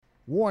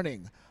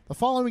Warning: the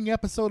following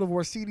episode of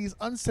Orsini's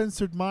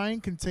Uncensored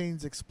Mind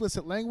contains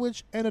explicit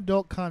language and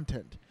adult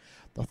content.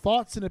 The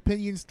thoughts and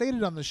opinions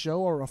stated on the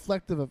show are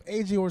reflective of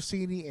AJ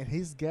Orsini and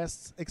his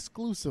guests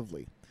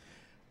exclusively.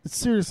 But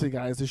seriously,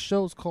 guys, the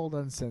show's called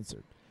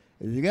Uncensored.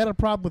 If you got a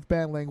problem with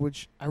bad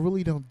language, I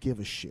really don't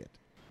give a shit.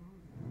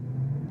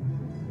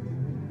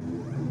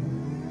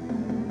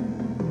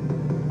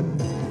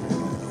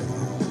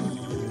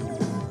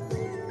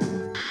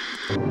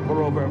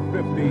 For over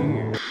 50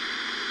 years.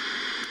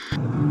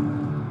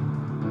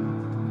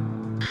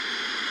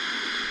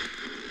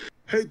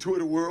 Hey,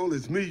 Twitter world,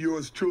 it's me,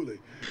 yours truly.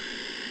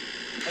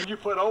 And you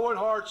put Owen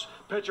Hart's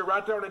picture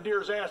right there on the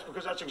deer's ass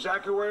because that's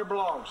exactly where it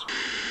belongs.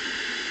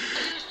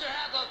 I used to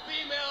have a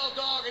female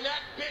dog, and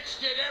that bitch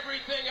did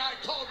everything I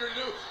told her to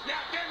do. Now,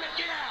 damn it,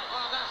 get out!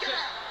 Oh, that's get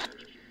out!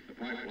 The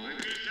pipeline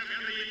is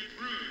heavily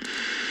improved.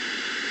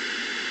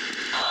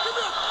 Give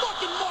me a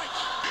fucking mic!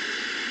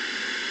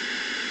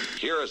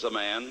 Here is a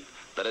man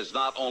that has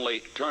not only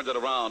turned it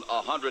around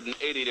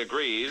 180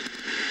 degrees.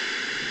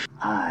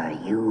 Are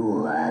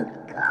you a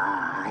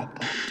god?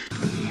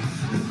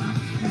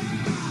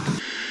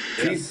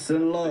 Peace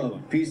and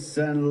love, peace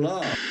and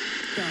love.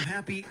 A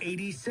happy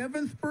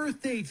 87th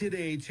birthday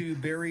today to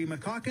Barry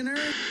McCockiner.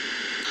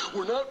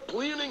 We're not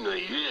planning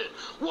ahead.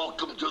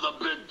 Welcome to the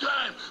big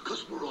time,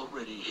 because we're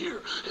already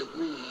here, and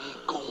we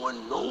ain't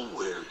going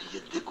nowhere. Do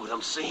you dig what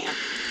I'm saying?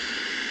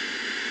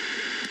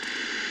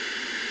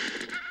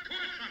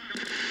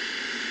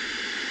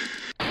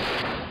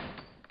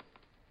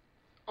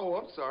 Oh,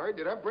 I'm sorry.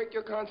 Did I break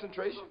your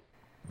concentration?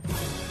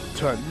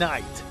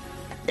 Tonight,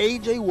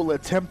 AJ will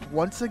attempt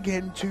once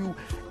again to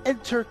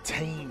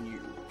entertain you,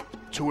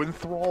 to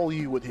enthrall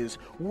you with his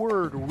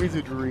word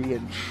wizardry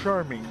and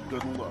charming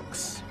good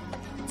looks.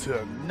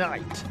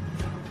 Tonight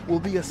will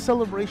be a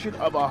celebration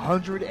of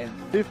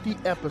 150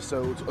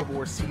 episodes of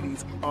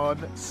Orsini's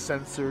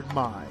Uncensored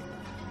Mind.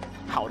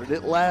 How did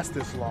it last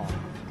this long?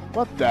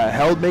 What the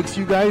hell makes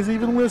you guys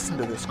even listen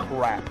to this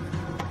crap?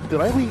 Did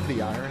I leave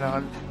the iron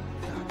on?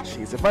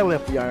 Jeez, if I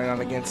left the iron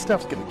on again,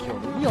 Steph's gonna kill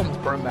me. We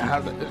almost burned the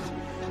house.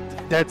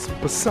 That's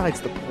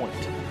besides the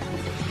point.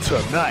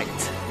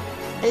 Tonight,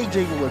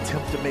 AJ will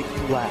attempt to make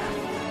you laugh,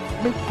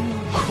 make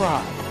you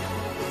cry.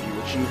 If you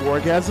achieve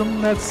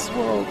orgasm, that's,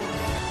 well...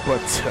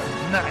 But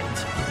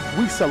tonight,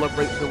 we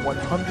celebrate the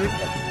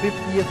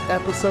 150th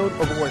episode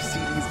of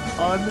Orsini's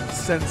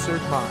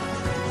Uncensored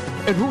Mind.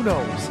 And who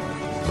knows,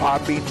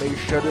 Podbean may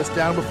shut us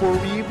down before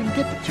we even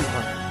get to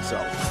 200. So,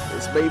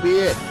 this may be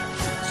it.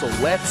 So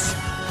let's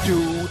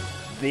do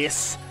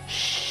this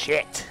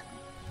shit.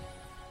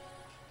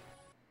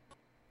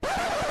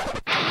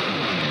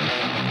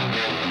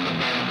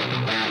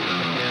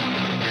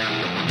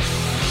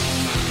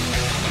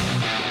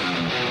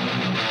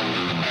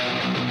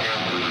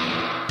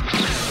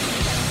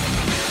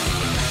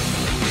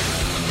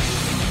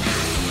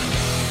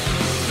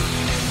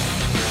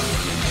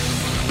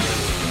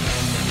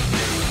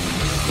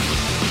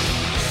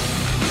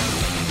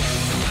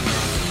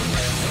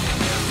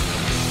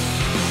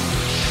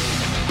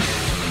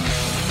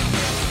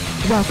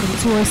 Welcome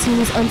to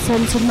Orsini's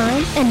Uncensored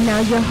Mind, and now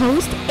your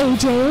host,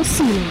 AJ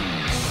Orsini.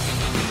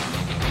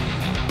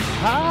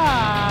 How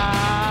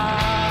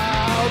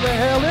the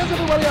hell is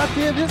everybody out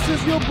there? This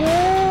is your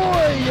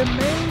boy, your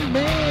main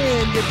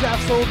man, your Jack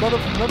Soul brother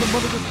from another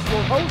mother. This is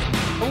your host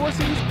of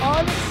Orsini's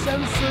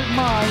Uncensored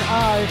Mind.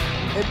 I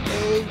am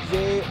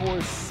AJ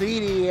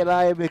Orsini, and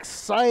I am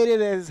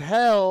excited as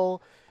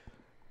hell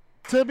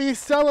to be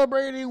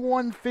celebrating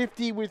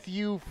 150 with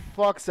you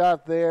fucks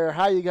out there.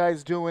 How you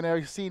guys doing?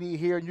 Orsini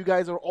here, and you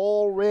guys are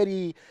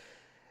already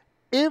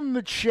in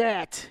the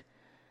chat.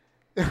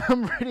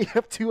 I'm already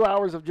up 2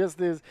 hours of just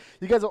this.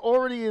 You guys are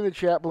already in the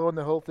chat blowing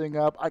the whole thing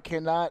up. I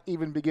cannot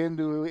even begin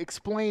to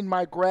explain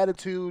my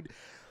gratitude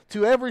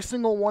to every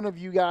single one of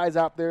you guys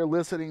out there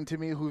listening to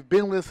me, who've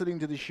been listening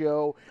to the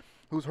show,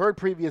 who's heard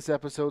previous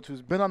episodes,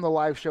 who's been on the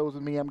live shows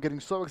with me. I'm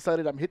getting so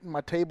excited. I'm hitting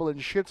my table and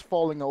shit's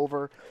falling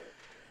over.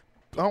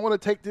 I want to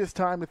take this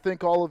time to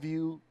thank all of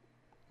you,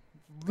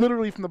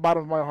 literally from the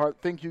bottom of my heart.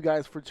 Thank you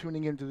guys for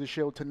tuning into the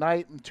show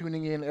tonight and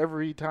tuning in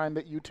every time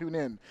that you tune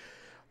in.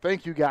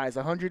 Thank you guys.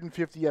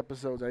 150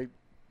 episodes. I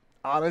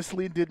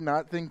honestly did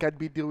not think I'd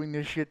be doing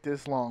this shit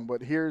this long,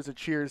 but here's a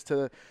cheers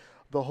to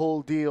the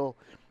whole deal.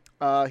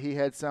 He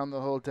had sound the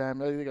whole time.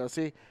 There you go.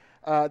 See,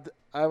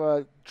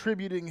 I'm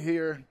tributing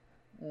here.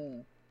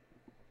 I'm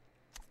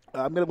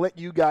going to let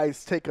you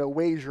guys take a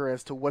wager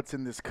as to what's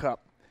in this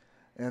cup.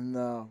 And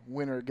the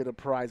winner get a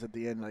prize at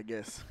the end, I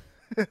guess.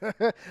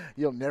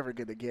 You'll never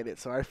get to get it,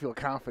 so I feel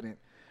confident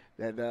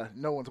that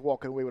no one's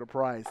walking away with a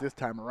prize this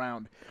time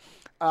around.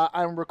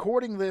 I'm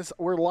recording this.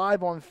 We're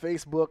live on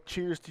Facebook.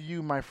 Cheers to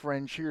you, my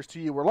friend. Cheers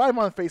to you. We're live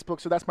on Facebook,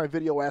 so that's my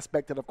video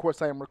aspect. And, of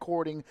course, I am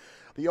recording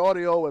the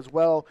audio as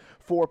well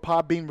for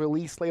Podbean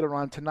release later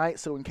on tonight.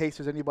 So in case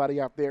there's anybody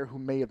out there who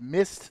may have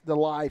missed the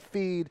live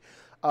feed,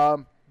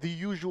 the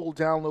usual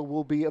download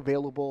will be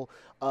available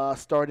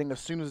starting as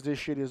soon as this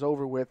shit is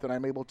over with, and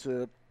I'm able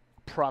to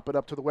prop it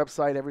up to the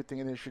website, everything,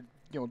 and it should,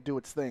 do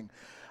its thing.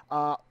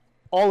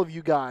 all of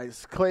you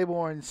guys,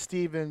 Claiborne,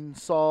 Steven,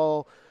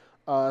 Saul,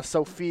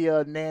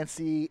 Sophia,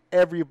 Nancy,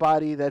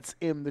 everybody that's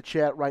in the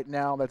chat right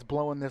now that's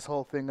blowing this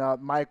whole thing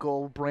up,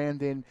 Michael,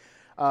 Brandon,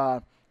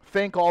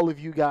 thank all of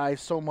you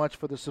guys so much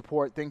for the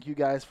support. Thank you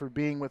guys for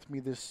being with me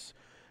this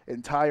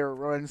entire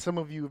run. Some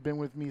of you have been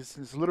with me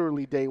since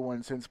literally day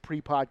one, since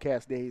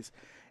pre-podcast days,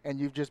 and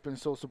you've just been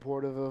so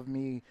supportive of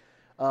me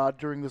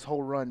during this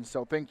whole run.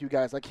 So thank you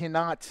guys. I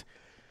cannot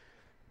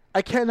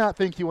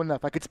thank you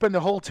enough. I could spend the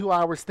whole 2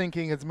 hours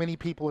thanking as many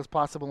people as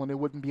possible, and it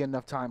wouldn't be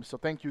enough time. So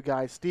thank you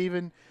guys.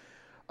 Steven,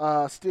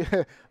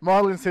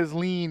 Marlon says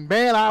lean.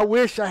 Man, I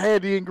wish I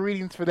had the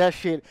ingredients for that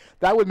shit.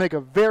 That would make a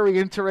very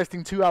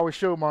interesting 2-hour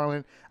show,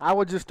 Marlon. I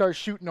would just start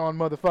shooting on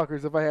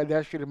motherfuckers if I had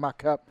that shit in my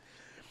cup.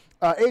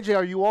 AJ,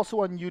 are you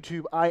also on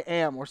YouTube? I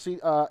am.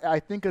 I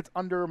think it's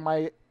under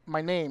my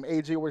name,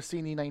 AJ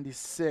Orsini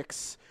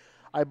 96.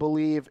 I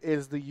believe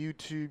is the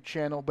YouTube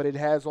channel, but it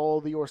has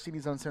all the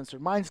Orsini's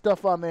Uncensored Mind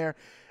stuff on there.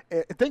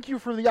 Thank you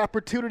for the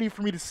opportunity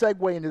for me to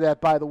segue into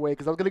that, by the way,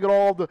 because I was gonna get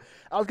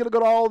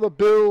all the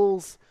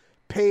bills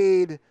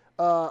paid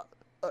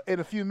in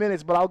a few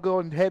minutes, but I'll go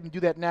ahead and do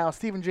that now.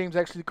 Stephen James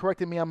actually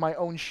corrected me on my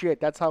own shit.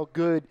 That's how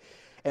good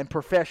and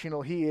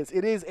professional he is.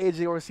 It is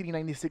AJ Orsini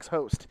 96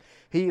 host.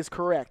 He is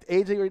correct.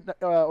 AJ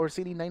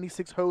Orsini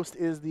 96 host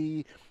is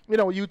the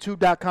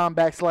youtube.com/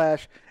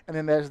 and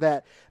then there's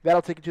that.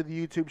 That'll take you to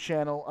the YouTube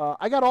channel.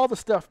 I got all the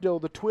stuff though,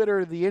 the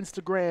Twitter, the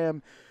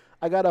Instagram.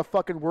 I got a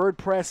fucking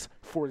WordPress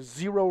for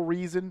zero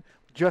reason,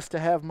 just to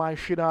have my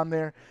shit on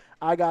there.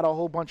 I got a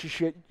whole bunch of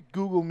shit.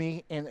 Google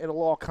me and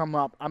it'll all come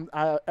up.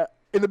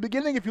 In the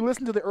beginning, if you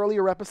listen to the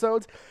earlier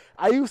episodes,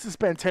 I used to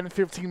spend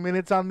 10-15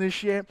 minutes on this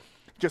shit,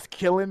 just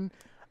killing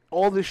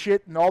all this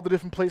shit and all the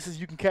different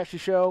places you can catch the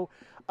show.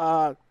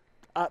 I'm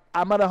at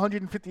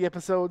 150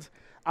 episodes.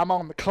 I'm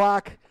on the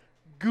clock.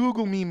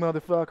 Google me,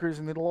 motherfuckers,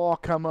 and it'll all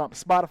come up.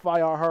 Spotify,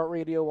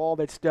 iHeartRadio, all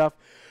that stuff.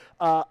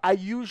 I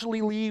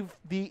usually leave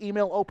the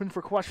email open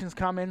for questions,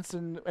 comments,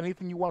 and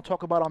anything you want to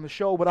talk about on the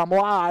show, but I'm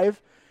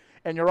live,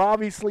 and you're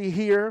obviously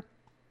here.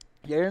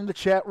 You're in the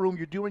chat room.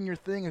 You're doing your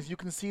thing. As you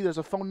can see, there's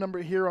a phone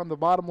number here on the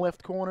bottom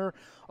left corner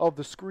of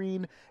the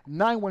screen.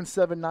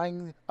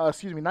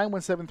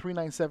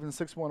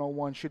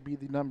 917-397-6101 should be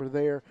the number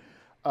there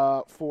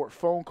for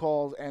phone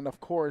calls. And, of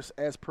course,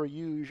 as per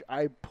usual,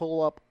 I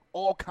pull up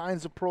all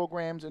kinds of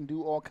programs and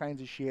do all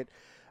kinds of shit,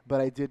 but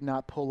I did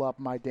not pull up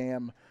my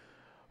damn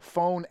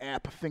phone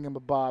app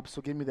thingamabob,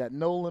 so give me that.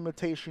 No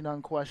limitation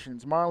on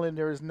questions. Marlon,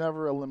 there is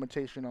never a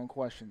limitation on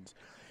questions,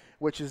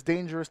 which is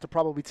dangerous to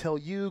probably tell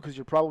you because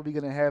you're probably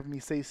going to have me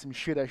say some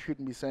shit I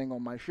shouldn't be saying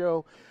on my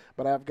show,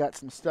 but I've got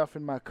some stuff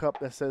in my cup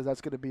that says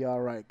that's going to be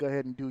all right. Go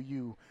ahead and do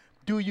you.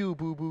 Do you,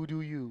 boo-boo,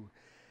 do you.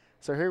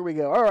 So here we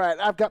go. All right,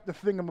 I've got the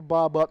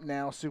thingamabob up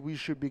now, so we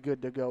should be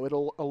good to go.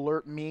 It'll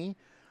alert me.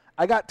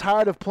 I got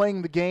tired of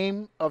playing the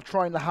game of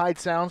trying to hide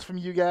sounds from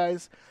you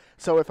guys,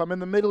 so if I'm in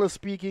the middle of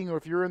speaking or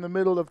if you're in the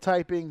middle of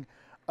typing,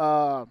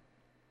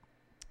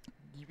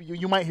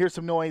 you might hear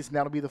some noise, and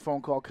that'll be the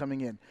phone call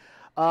coming in.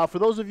 For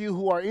those of you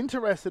who are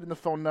interested in the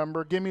phone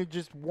number, give me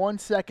just 1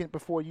 second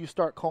before you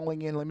start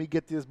calling in. Let me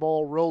get this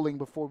ball rolling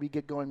before we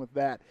get going with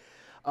that,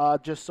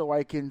 just so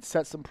I can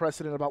set some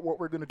precedent about what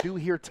we're going to do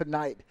here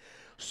tonight.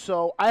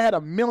 So I had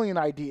a million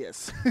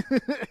ideas.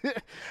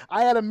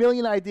 I had a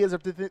million ideas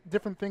of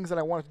different things that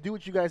I wanted to do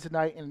with you guys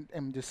tonight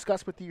and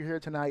discuss with you here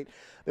tonight.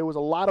 There was a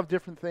lot of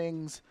different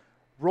things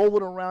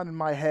rolling around in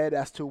my head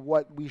as to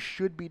what we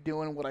should be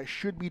doing, what I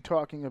should be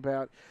talking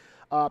about.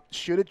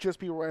 Should it just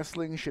be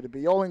wrestling? Should it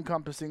be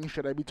all-encompassing?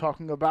 Should I be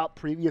talking about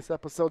previous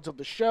episodes of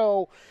the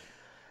show?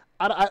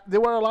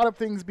 There were a lot of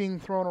things being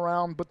thrown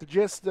around, but the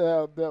gist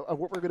of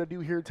what we're going to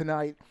do here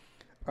tonight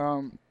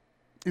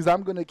is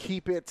I'm going to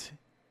keep it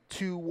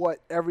to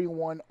what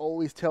everyone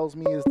always tells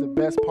me is the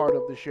best part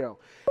of the show.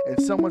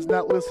 And someone's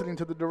not listening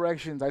to the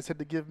directions. I said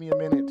to give me a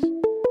minute.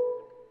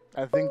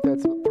 I think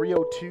that's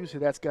 302, so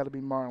that's got to be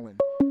Marlon.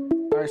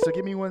 All right, so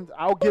give me one.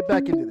 I'll get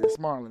back into this,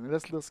 Marlon.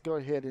 Let's go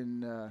ahead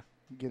and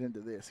get into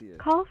this here.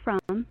 Call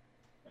from.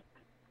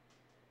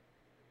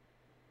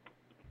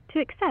 To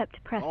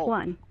accept, press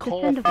 1.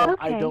 Call to send from,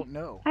 okay. I don't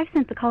know. I've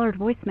sent the caller to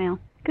voicemail.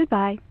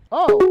 Goodbye.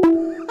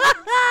 Oh.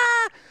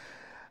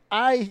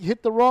 I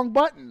hit the wrong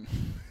button.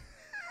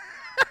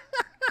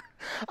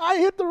 I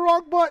hit the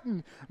wrong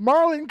button.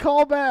 Marlon,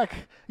 call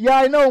back. Yeah,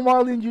 I know,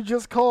 Marlon, you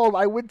just called.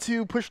 I went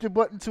to push the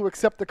button to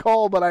accept the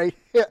call, but I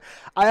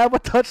have a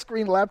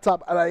touchscreen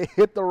laptop, and I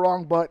hit the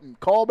wrong button.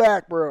 Call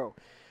back, bro.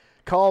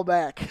 Call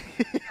back.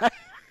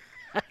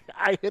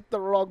 I hit the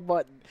wrong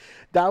button.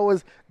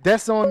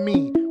 That's on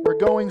me. We're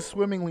going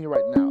swimmingly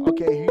right now.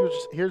 Okay,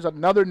 here's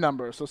another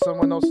number, so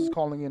someone else is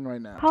calling in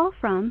right now. Call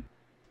from.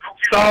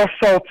 Saul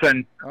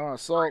Sultan. Oh,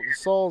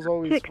 Saul's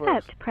always to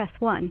accept, first. press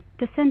 1.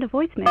 To send a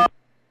voicemail.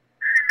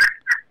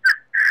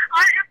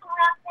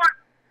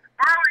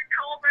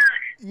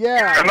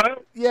 Yeah.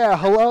 Hello? Yeah,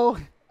 hello?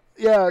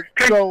 Yeah,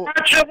 so...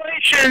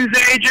 Congratulations,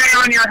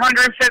 AJ, on your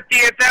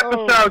 150th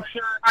episode,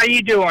 sir. How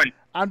you doing?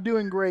 I'm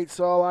doing great,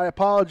 Saul. I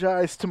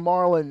apologize to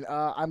Marlon.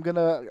 I'm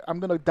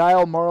gonna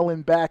dial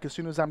Marlon back as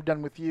soon as I'm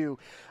done with you.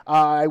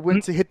 I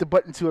went to hit the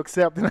button to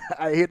accept, and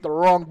I hit the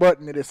wrong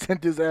button, and it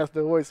sent his ass to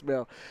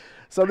voicemail.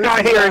 So this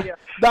is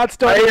not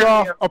starting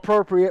off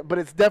appropriate, but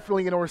it's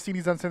definitely an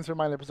Orsini's Uncensored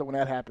Mind episode when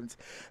that happens.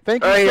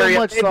 Thank you so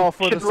much, Saul,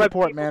 for the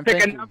support, man.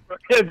 Thank you.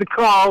 The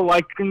call,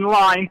 like in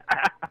line.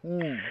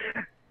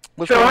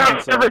 So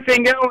how's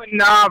everything going?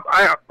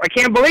 I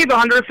can't believe the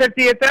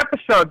 150th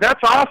episode. That's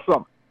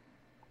awesome.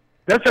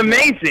 That's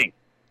amazing.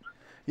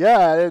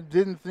 Yeah, I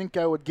didn't think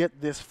I would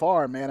get this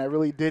far, man. I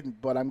really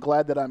didn't, but I'm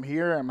glad that I'm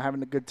here. I'm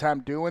having a good time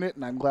doing it,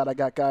 and I'm glad I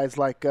got guys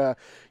like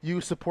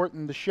you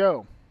supporting the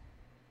show.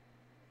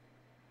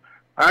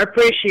 I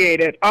appreciate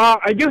it.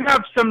 I do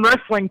have some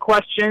wrestling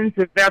questions,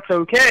 if that's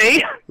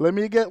okay. Let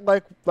me get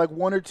like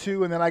one or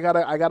two, and then I got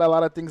a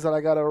lot of things that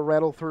I gotta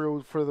rattle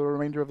through for the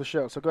remainder of the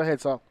show. So go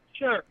ahead, Saul.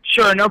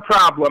 Sure, no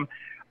problem.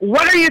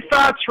 What are your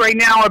thoughts right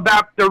now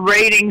about the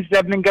ratings that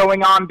have been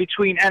going on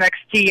between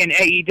NXT and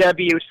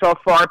AEW so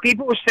far?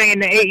 People were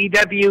saying the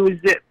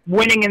AEW is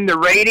winning in the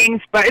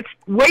ratings, but it's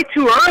way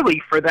too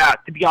early for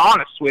that, to be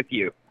honest with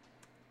you.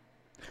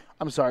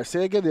 I'm sorry,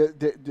 say again,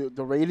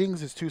 the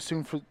ratings is too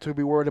soon to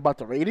be worried about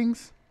the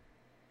ratings?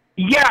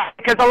 Yeah,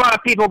 because a lot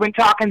of people have been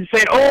talking and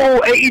saying,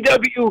 oh,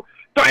 AEW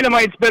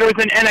Dynamite's better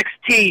than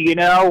NXT, you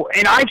know?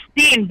 And I've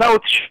seen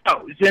both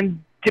shows,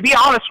 and to be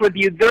honest with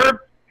you,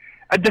 they're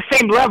at the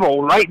same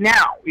level right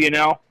now, you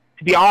know,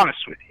 to be honest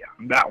with you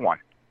on that one.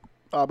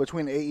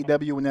 Between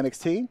AEW and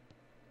NXT?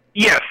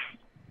 Yes.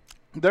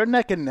 They're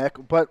neck and neck,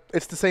 but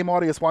it's the same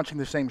audience watching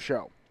the same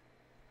show.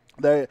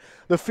 The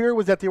fear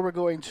was that they were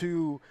going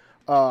to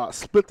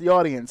split the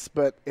audience,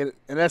 but in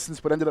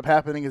essence what ended up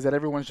happening is that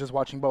everyone's just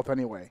watching both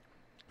anyway.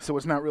 So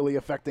it's not really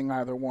affecting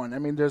either one. I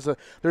mean,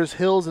 there's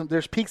hills and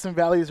there's peaks and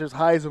valleys, there's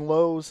highs and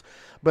lows,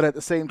 but at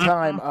the same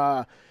time,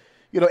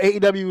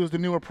 AEW is the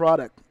newer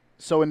product.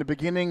 So in the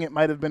beginning, it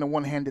might have been a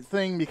one-handed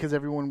thing because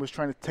everyone was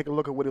trying to take a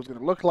look at what it was going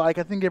to look like.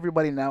 I think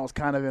everybody now is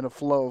kind of in a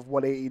flow of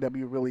what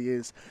AEW really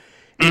is,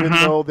 even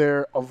though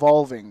they're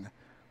evolving.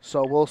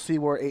 So we'll see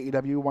where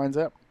AEW winds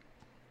up.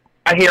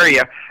 I hear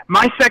you.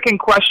 My second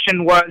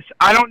question was,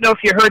 I don't know if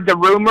you heard the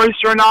rumors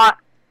or not.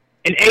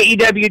 In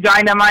AEW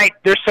Dynamite,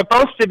 they're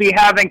supposed to be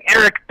having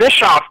Eric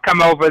Bischoff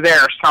come over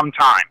there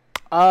sometime.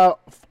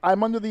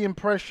 I'm under the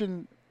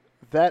impression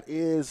that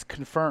is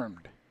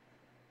confirmed.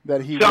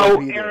 That he will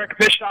be there. Eric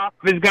Bischoff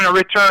is going to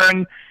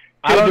return.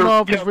 I don't know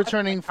if he's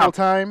returning full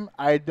time.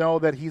 I know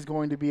that he's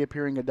going to be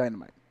appearing at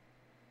Dynamite.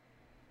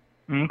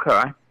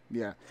 Okay.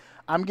 Yeah,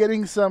 I'm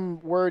getting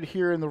some word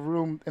here in the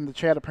room in the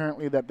chat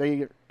apparently that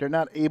they're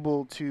not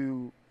able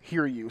to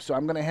hear you. So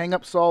I'm going to hang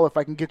up, Saul. If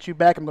I can get you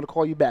back, I'm going to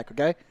call you back.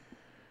 Okay.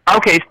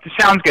 Okay,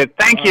 sounds good.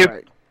 Thank you.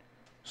 Right.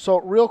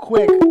 So real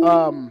quick,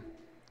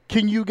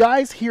 can you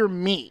guys hear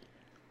me?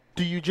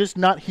 Do you just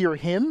not hear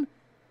him?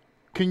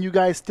 Can you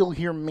guys still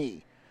hear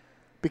me?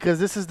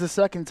 Because this is the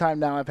second time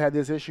now I've had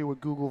this issue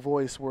with Google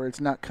Voice where it's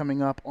not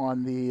coming up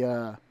on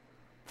the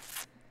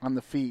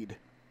feed.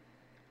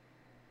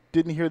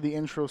 Didn't hear the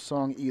intro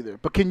song either.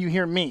 But can you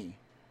hear me?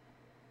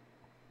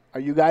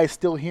 Are you guys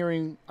still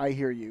hearing? I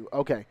hear you.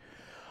 Okay.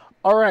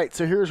 All right,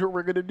 so here's what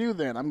we're going to do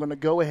then. I'm going to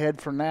go ahead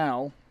for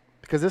now,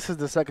 because this is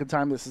the second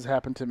time this has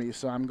happened to me,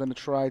 so I'm going to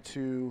try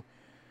to...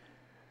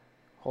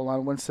 Hold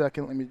on one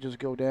second. Let me just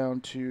go down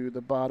to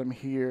the bottom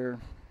here.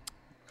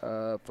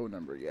 Phone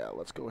number, yeah,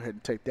 let's go ahead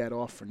and take that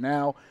off for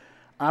now.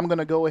 I'm going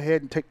to go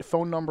ahead and take the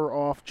phone number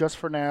off just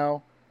for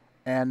now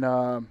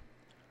and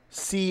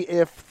see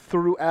if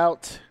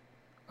throughout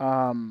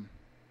you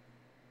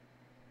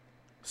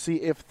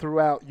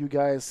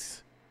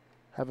guys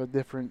have a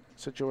different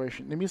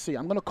situation. Let me see.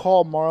 I'm going to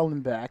call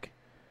Marlon back.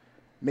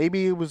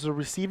 Maybe it was a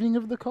receiving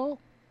of the call.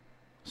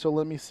 So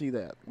let me see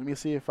that. Let me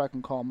see if I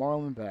can call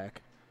Marlon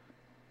back.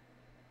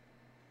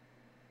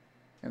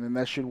 And then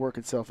that should work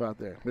itself out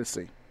there. Let's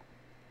see.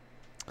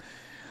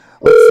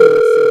 Let's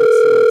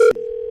see.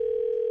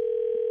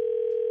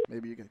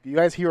 Maybe you can. Do you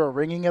guys hear a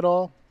ringing at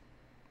all?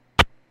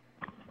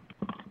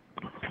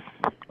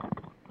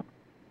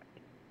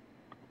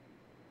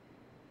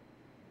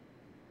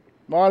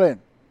 Marlon.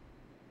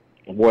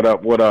 What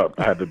up? What up?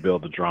 I had to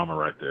build the drama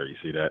right there. You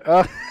see that?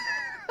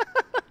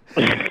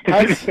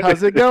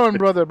 How's it going,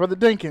 brother? Brother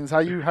Dinkins, how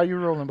you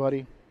rolling,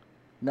 buddy?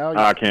 No,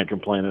 I can't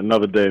complain.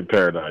 Another day in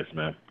paradise,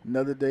 man.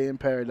 Another day in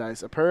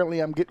paradise.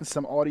 Apparently, I'm getting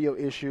some audio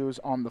issues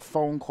on the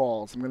phone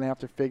calls. I'm gonna have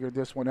to figure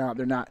this one out.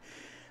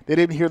 They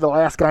didn't hear the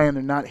last guy, and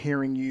they're not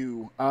hearing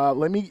you.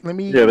 Let me.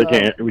 Yeah, they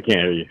can't. We can't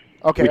hear you.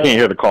 Okay. We can't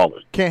hear the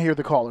callers. Can't hear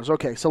the callers.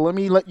 Okay, so let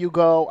me let you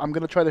go. I'm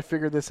gonna try to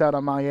figure this out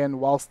on my end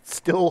while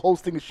still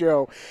hosting the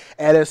show.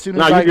 And as soon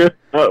as you're good.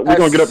 We're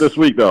gonna get up this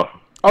week, though.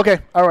 Okay.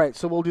 All right.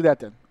 So we'll do that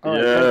then. All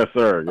right, yes,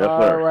 sir. Yes, sir.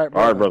 All right,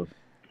 brother.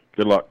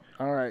 Good luck.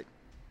 All right.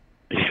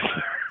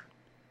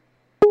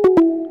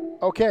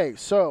 Okay,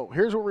 so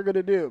here's what we're going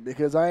to do,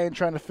 because I ain't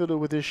trying to fiddle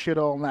with this shit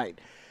all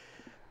night.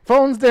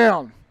 Phone's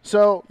down.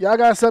 So, y'all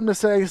got something to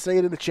say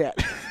it in the chat.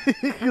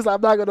 Because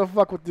I'm not going to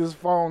fuck with this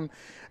phone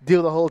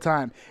deal the whole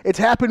time. It's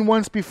happened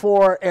once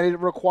before, and it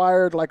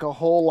required, like, a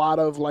whole lot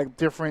of, like,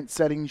 different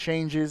setting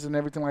changes and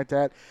everything like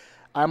that.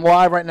 I'm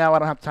live right now. I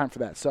don't have time for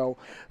that. So,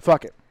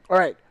 fuck it. All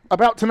right.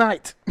 About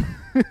tonight.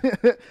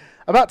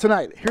 About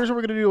tonight. Here's what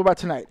we're going to do about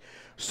tonight.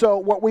 So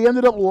what we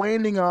ended up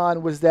landing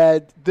on was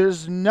that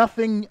there's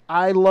nothing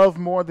I love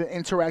more than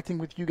interacting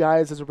with you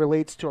guys as it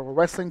relates to a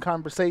wrestling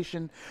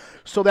conversation.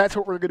 So that's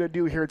what we're going to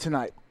do here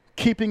tonight.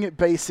 Keeping it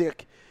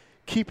basic,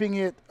 keeping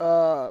it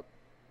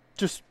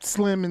just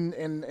slim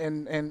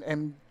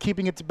and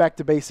keeping it back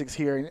to basics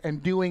here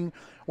and doing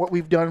what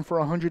we've done for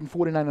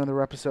 149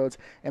 other episodes,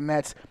 and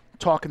that's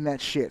talking that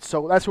shit.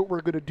 So that's what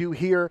we're going to do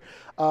here.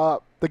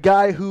 The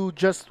guy who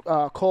just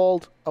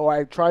called,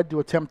 I tried to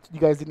attempt, you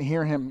guys didn't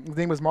hear him. His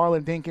name was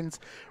Marlon Dinkins.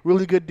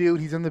 Really good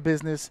dude. He's in the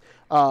business.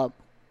 I'm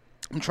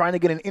trying to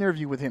get an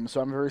interview with him, so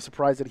I'm very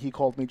surprised that he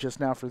called me just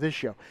now for this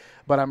show.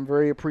 But I'm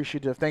very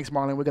appreciative. Thanks,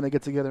 Marlon. We're going to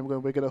get together and we're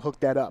going to hook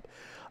that up.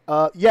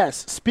 Yes,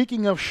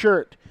 speaking of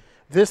shirt,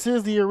 this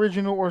is the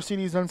original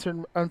Orsini's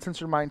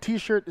Uncensored Mind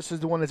t-shirt. This is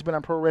the one that's been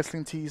on Pro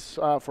Wrestling Tees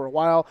for a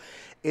while.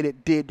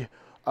 It did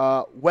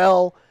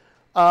well.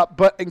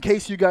 But in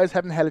case you guys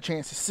haven't had a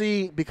chance to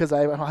see, because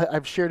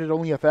I've shared it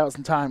only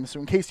 1,000 times, so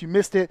in case you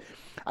missed it,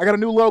 I got a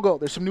new logo.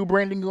 There's some new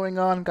branding going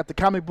on. Got the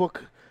comic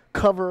book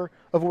cover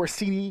of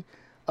Orsini.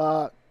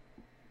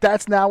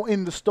 That's now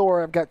in the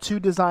store. I've got 2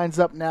 designs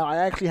up now. I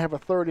actually have a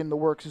 3rd in the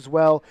works as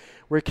well.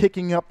 We're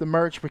kicking up the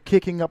merch. We're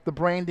kicking up the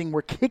branding.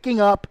 We're kicking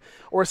up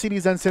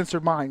Orsini's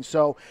Uncensored Mind.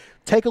 So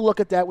take a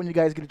look at that when you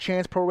guys get a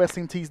chance.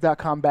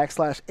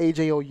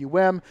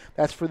 ProWrestlingTees.com/AJOUM.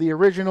 That's for the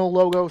original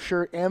logo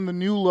shirt, and the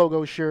new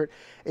logo shirt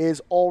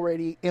is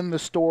already in the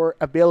store,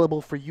 available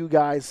for you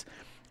guys.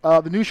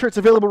 The new shirt's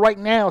available right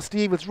now,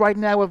 Steve. It's right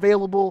now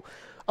available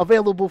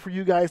for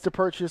you guys to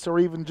purchase or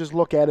even just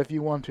look at if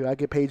you want to. I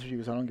get page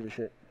views. I don't give a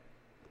shit.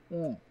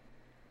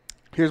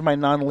 Here's my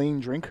non-lean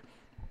drink.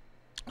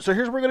 So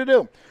here's what we're going to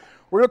do.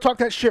 We're going to talk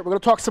that shit. We're going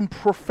to talk some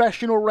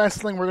professional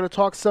wrestling. We're going to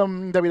talk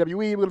some WWE.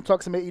 We're going to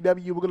talk some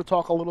AEW. We're going to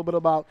talk a little bit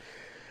about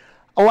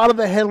a lot of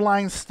the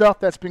headline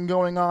stuff that's been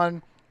going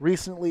on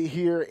recently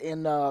here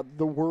in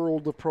the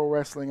world of pro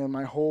wrestling. And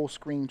my whole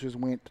screen just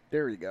went,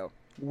 there you go.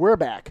 We're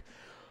back.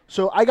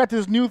 So I got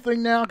this new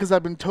thing now because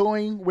I've been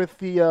toying with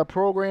the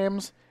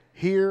programs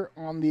here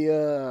on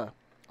the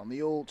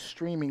old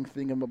streaming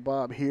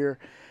thingamabob here.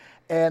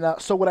 And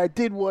so what I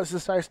did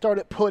was I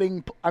started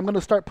I'm going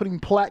to start putting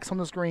plaques on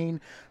the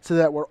screen so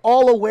that we're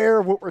all aware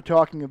of what we're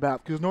talking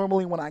about. Because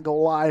normally when I go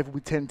live,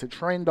 we tend to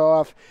trend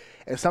off.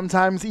 And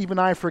sometimes even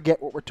I forget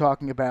what we're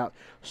talking about.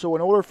 So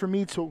in order for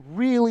me to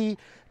really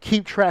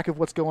keep track of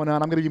what's going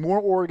on, I'm going to be more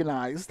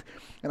organized.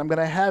 And I'm going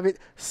to have it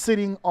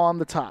sitting on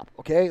the top.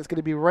 Okay? It's going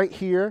to be right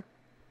here.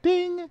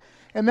 Ding!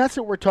 And that's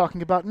what we're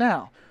talking about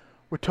now.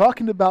 We're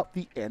talking about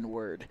the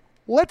N-word.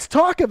 Let's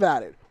talk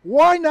about it.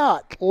 Why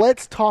not?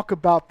 Let's talk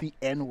about the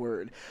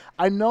N-word.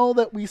 I know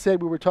that we said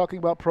we were talking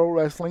about pro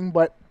wrestling,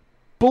 but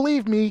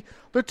believe me,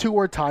 the two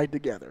are tied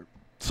together.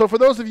 So for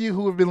those of you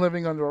who have been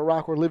living under a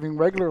rock or living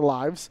regular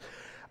lives,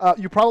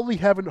 you probably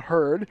haven't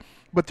heard,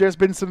 but there's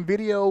been some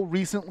video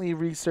recently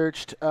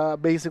researched,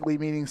 basically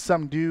meaning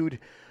some dude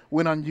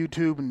went on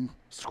YouTube and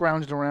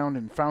scrounged around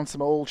and found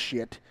some old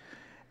shit.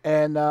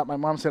 And my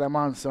mom said, I'm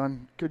on,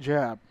 son. Good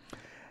job.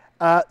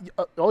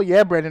 Oh,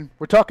 yeah, Brendan,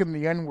 we're talking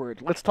the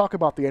N-word. Let's talk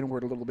about the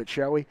N-word a little bit,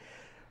 shall we?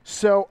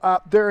 So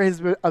there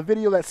has been a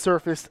video that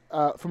surfaced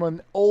from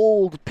an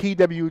old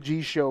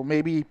PWG show,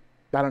 maybe,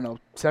 I don't know,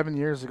 7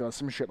 years ago,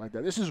 some shit like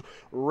that. This is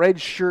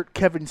Red Shirt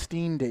Kevin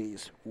Steen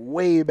days,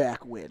 way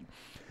back when.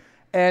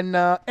 And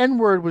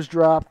N-word was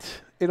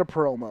dropped in a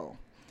promo.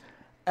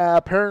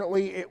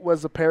 Apparently, it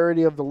was a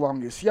parody of The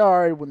Longest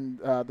Yard, when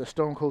the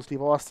Stone Cold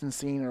Steve Austin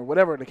scene, or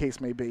whatever the case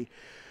may be.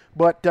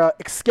 But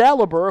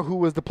Excalibur, who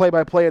was the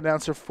play-by-play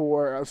announcer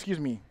for, is he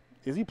no,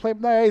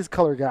 he's a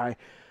color guy.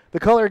 The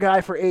color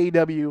guy for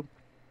AEW,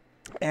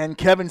 and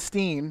Kevin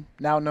Steen,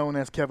 now known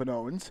as Kevin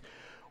Owens,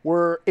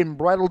 were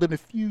embroiled in a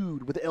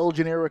feud with El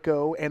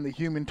Generico and the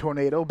Human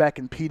Tornado back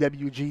in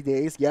PWG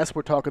days. Yes,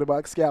 we're talking about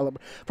Excalibur.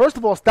 First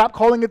of all, stop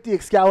calling it the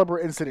Excalibur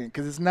incident,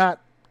 because it's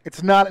not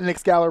an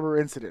Excalibur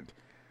incident.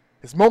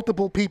 There's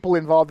multiple people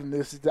involved in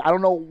this. I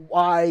don't know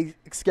why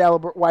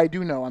I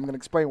do know. I'm going to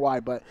explain why,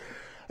 but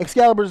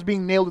Excalibur is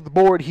being nailed at the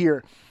board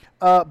here.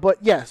 But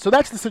yeah, so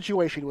that's the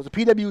situation. It was a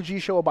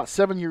PWG show about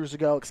 7 years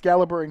ago.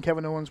 Excalibur and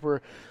Kevin Owens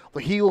were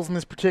the heels in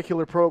this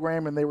particular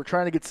program, and they were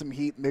trying to get some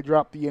heat, and they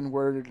dropped the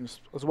N-word,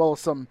 as well as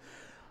some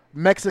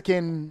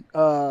Mexican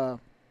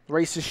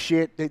racist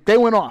shit. They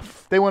went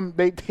off. They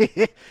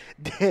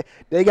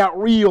got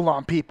real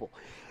on people.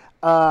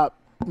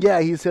 Yeah,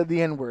 he said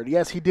the N-word.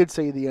 Yes, he did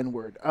say the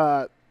N-word.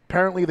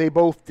 Apparently they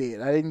both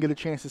did. I didn't get a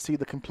chance to see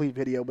the complete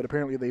video, but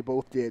apparently they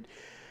both did.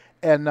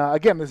 And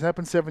again, this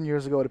happened 7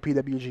 years ago at a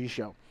PWG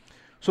show.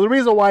 So the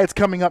reason why it's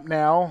coming up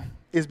now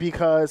is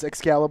because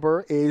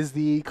Excalibur is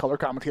the color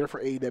commentator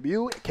for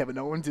AEW. Kevin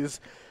Owens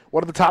is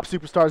one of the top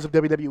superstars of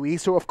WWE.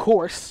 So, of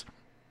course,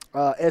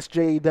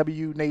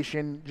 SJW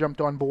Nation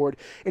jumped on board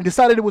and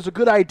decided it was a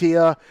good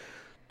idea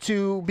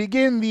to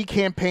begin the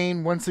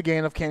campaign once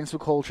again of cancel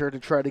culture to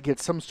try to get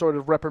some sort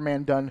of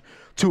reprimand done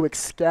to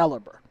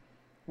Excalibur,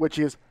 which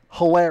is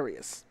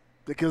hilarious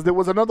because there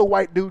was another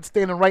white dude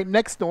standing right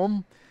next to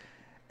him,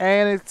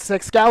 and it's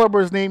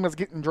Excalibur's name is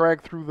getting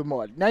dragged through the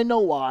mud. And I know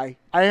why.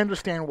 I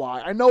understand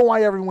why. I know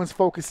why everyone's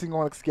focusing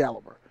on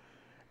Excalibur.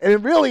 And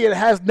it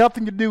has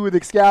nothing to do with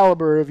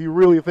Excalibur if you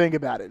really think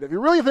about it. If you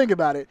really think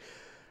about it,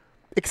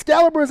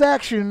 Excalibur's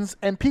actions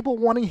and people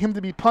wanting him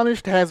to be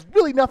punished has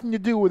really nothing to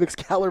do with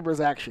Excalibur's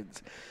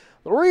actions.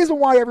 The reason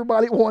why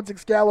everybody wants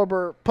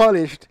Excalibur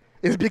punished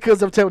is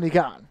because of Tony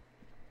Khan.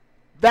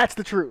 That's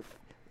the truth.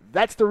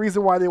 That's the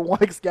reason why they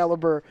want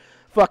Excalibur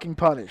fucking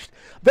punished.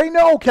 They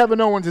know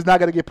Kevin Owens is not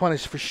going to get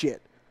punished for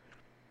shit.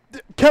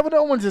 Kevin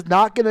Owens is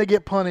not going to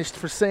get punished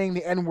for saying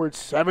the N-word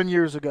 7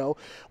 years ago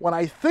when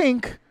I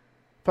think,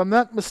 if I'm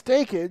not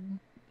mistaken,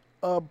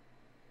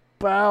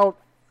 about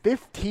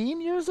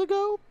 15 years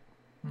ago,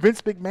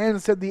 Vince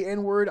McMahon said the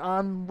N-word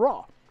on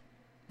Raw.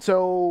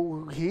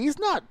 So he's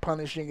not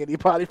punishing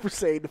anybody for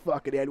saying the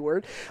fucking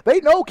N-word. They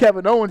know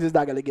Kevin Owens is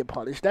not going to get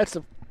punished. That's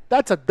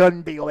a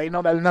done deal. They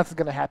know that nothing's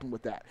going to happen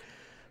with that.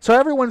 So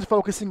everyone's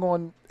focusing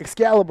on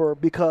Excalibur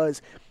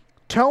because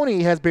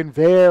Tony has been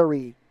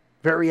very,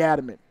 very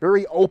adamant,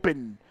 very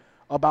open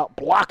about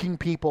blocking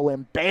people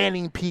and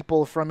banning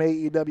people from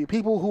AEW.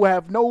 People who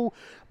have no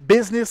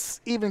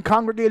business even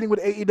congregating with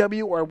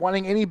AEW or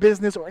wanting any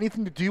business or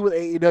anything to do with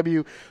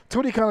AEW.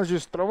 Tony Khan is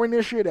just throwing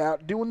this shit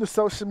out, doing the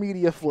social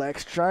media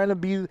flex, trying to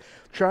be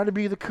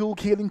the cool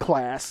kid in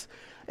class,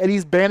 and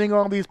he's banning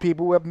all these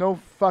people who have no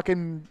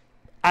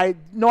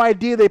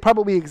idea they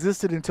probably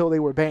existed until they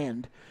were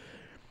banned.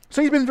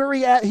 So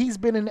he's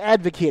been an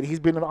advocate. He's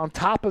been on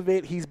top of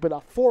it. He's been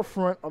a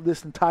forefront of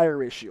this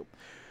entire issue.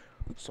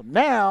 So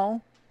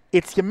now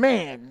it's your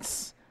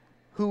man's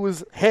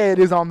whose head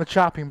is on the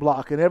chopping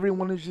block, and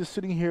everyone is just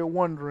sitting here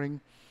wondering,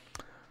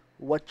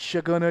 what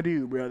you gonna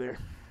do, brother?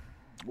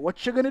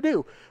 What you gonna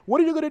do?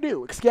 What are you gonna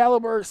do?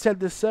 Excalibur said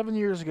this 7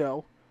 years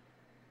ago,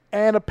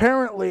 and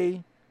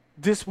apparently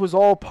this was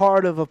all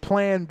part of a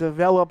plan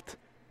developed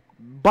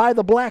by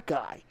the black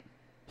guy.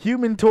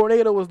 Human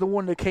Tornado was the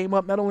one that came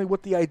up not only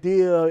with the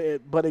idea,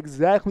 but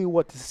exactly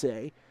what to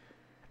say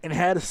and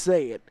how to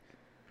say it.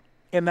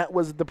 And that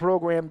was the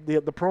program,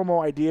 the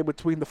promo idea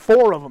between the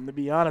four of them, to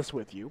be honest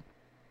with you.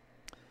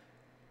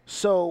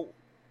 So,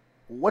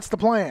 what's the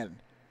plan?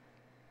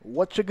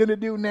 What you gonna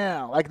do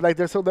now? Like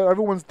they're so that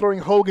everyone's throwing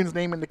Hogan's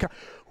name in the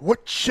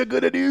what you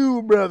gonna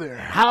do, brother?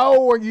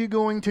 How are you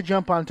going to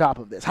jump on top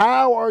of this?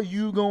 How are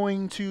you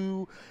going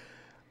to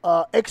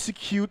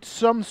execute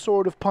some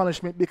sort of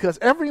punishment? Because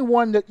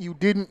everyone that you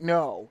didn't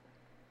know,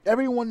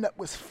 everyone that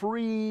was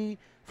free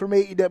from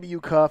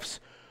AEW cuffs,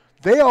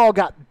 they all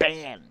got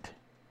banned.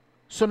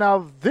 So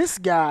now this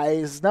guy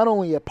is not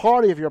only a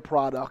part of your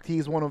product,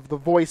 he's one of the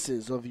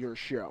voices of your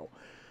show.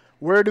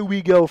 Where do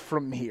we go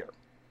from here?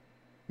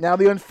 Now,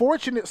 the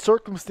unfortunate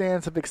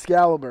circumstance of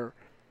Excalibur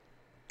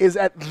is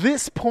at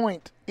this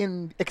point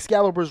in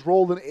Excalibur's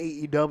role in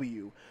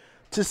AEW,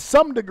 to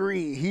some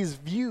degree, he's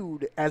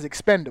viewed as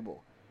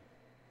expendable.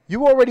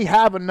 You already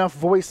have enough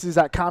voices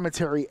at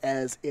commentary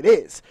as it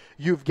is.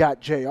 You've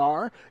got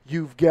JR,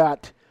 you've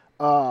got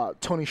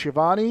Tony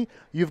Schiavone,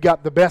 you've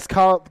got the best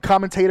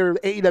commentator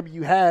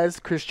AEW has,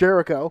 Chris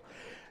Jericho.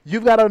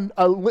 You've got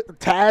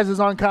Taz is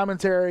on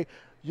commentary.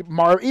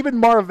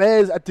 Even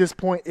Marvez at this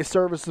point is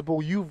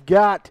serviceable. You've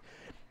got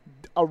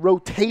a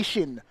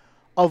rotation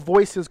of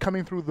voices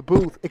coming through the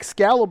booth.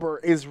 Excalibur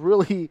is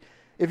really,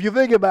 if you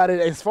think about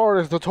it, as far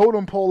as the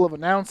totem pole of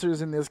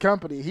announcers in this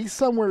company, he's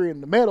somewhere in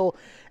the middle,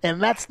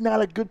 and that's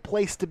not a good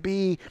place to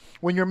be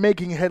when you're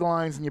making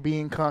headlines and you're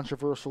being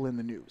controversial in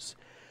the news.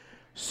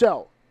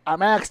 So,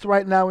 I'm asked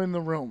right now in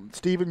the room,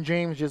 Stephen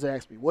James just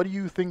asked me, what do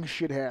you think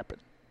should happen?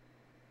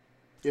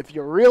 If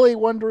you're really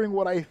wondering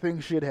what I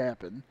think should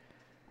happen,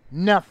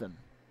 nothing.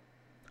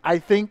 I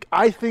think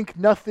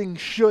nothing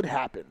should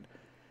happen.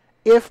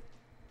 If,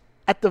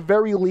 at the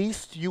very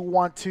least, you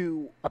want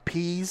to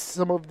appease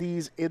some of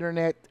this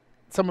internet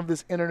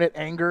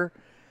anger,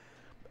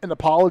 an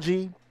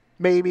apology,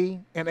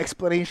 maybe, an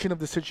explanation of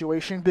the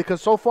situation,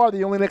 because so far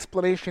the only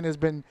explanation has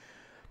been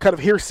kind of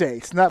hearsay.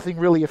 It's nothing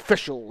really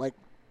official. Like,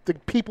 the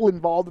people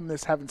involved in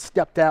this haven't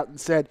stepped out and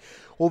said,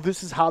 well,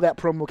 this is how that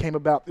promo came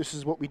about, this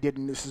is what we did,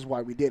 and this is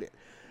why we did it.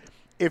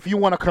 If you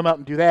want to come out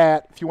and do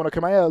that, if you want to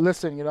come out,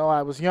 listen,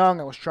 I was young,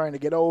 I was trying to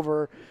get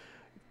over.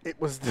 It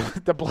was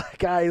the black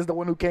guy is the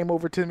one who came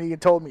over to me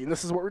and told me,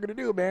 this is what we're going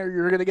to do, man.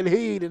 You're going to get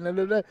heat.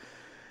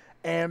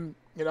 And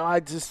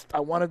I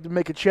wanted to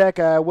make a check.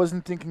 I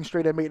wasn't thinking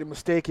straight. I made a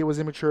mistake. It was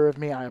immature of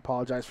me. I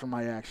apologize for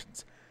my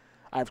actions.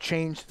 I've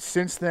changed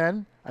since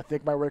then. I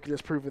think my record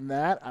has proven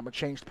that. I'm a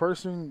changed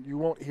person. You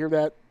won't hear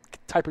that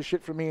type of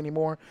shit from me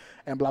anymore,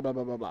 and blah, blah,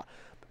 blah, blah, blah.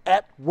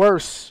 At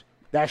worst,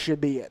 that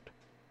should be it.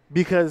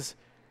 Because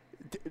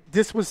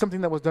this was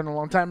something that was done a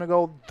long time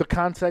ago. The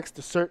context,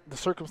 the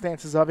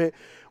circumstances of it,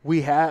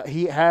 he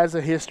has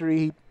a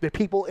history. The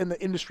people in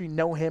the industry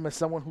know him as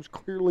someone who's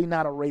clearly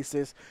not a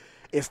racist.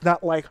 It's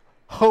not like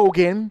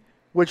Hogan,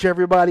 which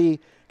everybody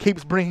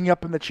keeps bringing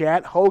up in the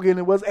chat.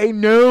 Hogan was a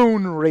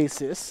known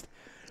racist.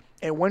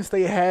 And once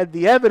they had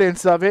the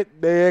evidence of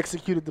it, they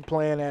executed the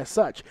plan as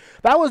such.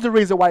 That was the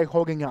reason why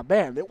Hogan got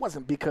banned. It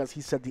wasn't because he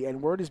said the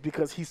N-word. It's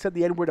because he said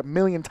the N-word a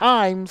million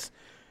times.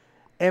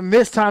 And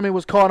this time it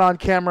was caught on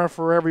camera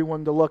for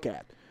everyone to look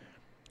at.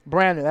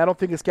 Brandon, I don't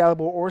think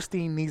Excalibur or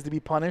Steen needs to be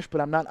punished, but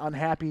I'm not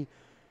unhappy.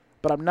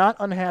 But I'm not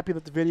unhappy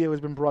that the video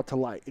has been brought to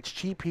light. It's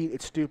cheap heat.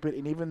 It's stupid.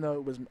 And even though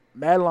it was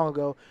mad long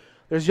ago,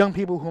 there's young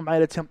people who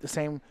might attempt the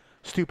same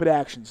stupid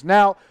actions.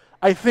 Now,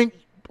 I think...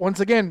 Once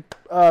again,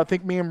 I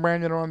think me and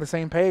Brandon are on the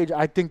same page.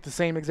 I think the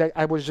same exact...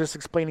 I was just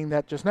explaining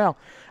that just now.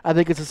 I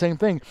think it's the same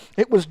thing.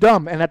 It was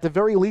dumb, and at the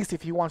very least,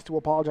 if he wants to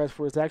apologize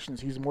for his actions,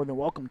 he's more than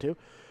welcome to.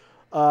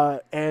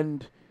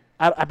 And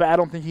I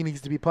don't think he needs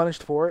to be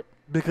punished for it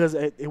because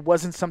it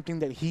wasn't something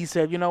that he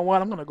said, you know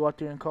what, I'm going to go out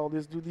there and call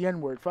this dude the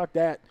N-word. Fuck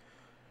that.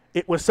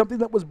 It was something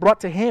that was brought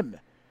to him.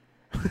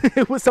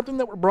 It was something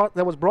that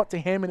was brought to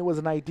him, and it was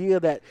an idea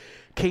that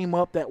came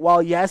up that,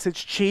 while, yes,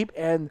 it's cheap,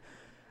 and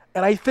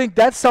I think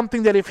that's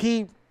something that if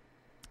he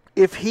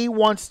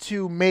wants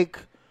to make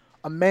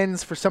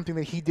amends for something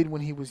that he did when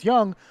he was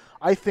young,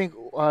 I think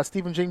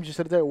Stephen James just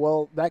said it there.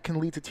 Well, that can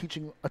lead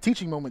to a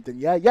teaching moment. Then,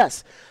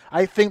 yes,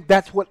 I think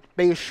that's what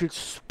they should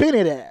spin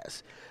it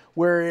as,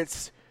 where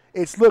it's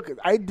look,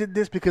 I did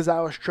this because I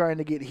was trying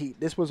to get heat.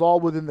 This was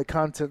all within the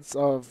contents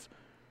of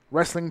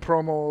wrestling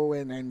promo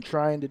and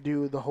trying to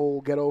do the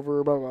whole get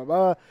over blah blah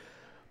blah.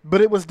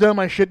 But it was dumb.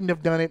 I shouldn't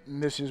have done it,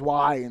 and this is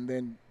why. And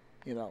then,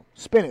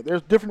 spin it.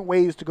 There's different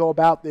ways to go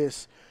about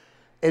this,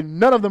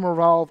 and none of them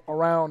revolve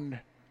around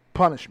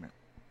punishment.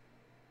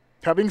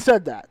 Having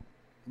said that,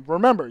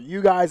 remember,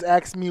 you guys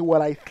asked me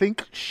what I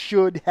think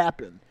should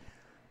happen.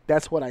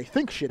 That's what I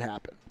think should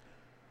happen.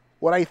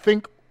 What I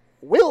think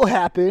will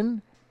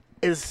happen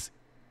is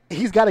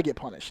he's got to get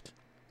punished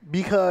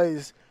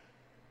because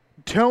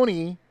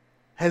Tony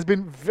has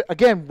been,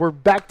 again, we're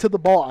back to the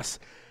boss.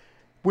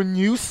 When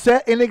you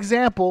set an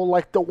example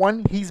like the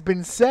one he's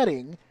been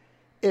setting,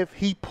 if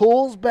he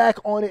pulls back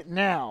on it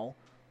now,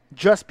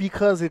 just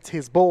because it's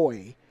his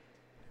boy,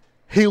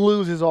 he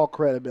loses all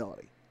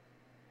credibility.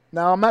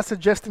 Now, I'm not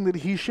suggesting that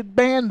he should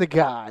ban the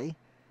guy,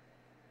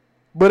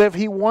 but if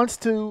he wants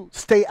to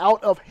stay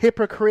out of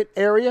hypocrite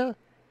area,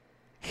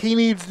 he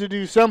needs to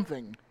do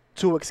something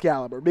to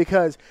Excalibur,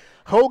 because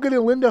Hogan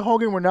and Linda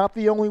Hogan were not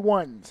the only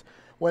ones.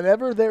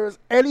 Whenever there is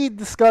any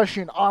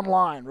discussion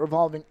online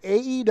revolving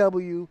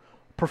AEW,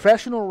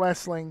 professional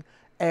wrestling,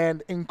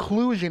 and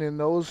inclusion in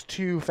those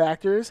two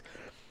factors,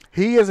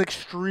 he is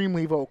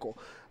extremely vocal.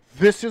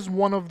 This is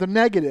one of the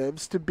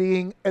negatives to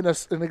being an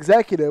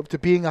executive, to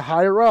being a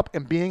higher up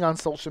and being on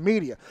social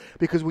media.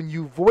 Because when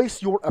you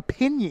voice your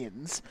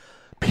opinions,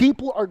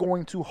 people are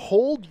going to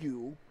hold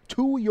you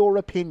to your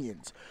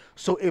opinions.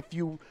 So if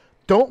you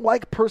don't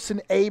like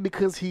person A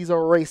because he's a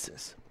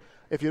racist,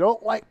 if you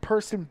don't like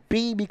person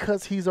B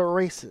because he's a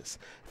racist,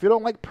 if you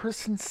don't like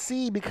person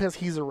C because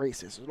he's a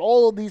racist, and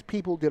all of these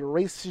people did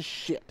racist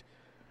shit,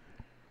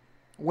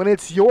 when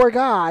it's your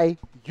guy,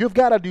 you've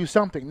got to do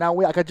something. Now,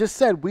 like I just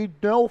said, we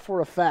know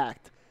for a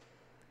fact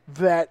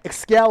that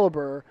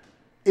Excalibur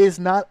is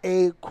not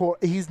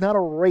he's not a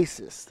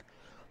racist,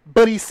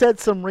 but he said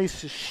some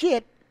racist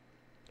shit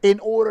in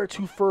order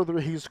to further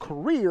his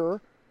career,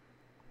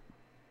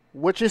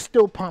 which is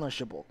still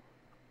punishable.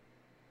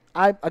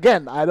 I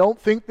don't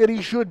think that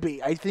he should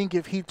be. I think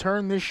if he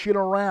turned this shit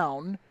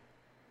around,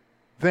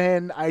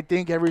 then I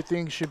think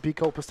everything should be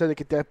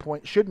copacetic at that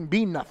point. Shouldn't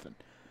be nothing.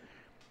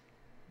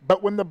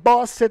 But when the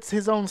boss sets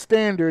his own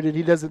standard and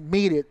he doesn't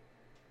meet it,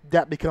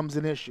 that becomes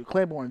an issue.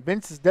 Claiborne,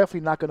 Vince is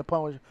definitely not going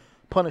to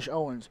punish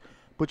Owens,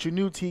 but you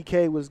knew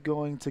TK was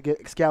going to get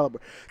Excalibur.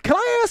 Can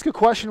I ask a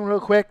question real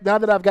quick, now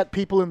that I've got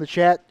people in the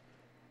chat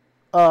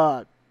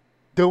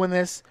doing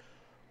this?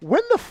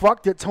 When the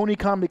fuck did Tony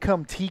Khan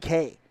become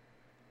TK?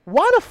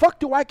 Why the fuck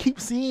do I keep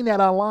seeing that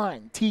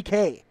online,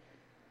 TK?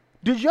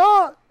 Did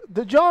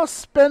y'all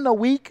spend a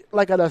week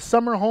like at a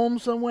summer home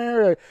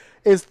somewhere? Or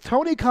is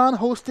Tony Khan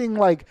hosting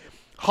like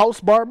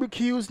house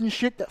barbecues and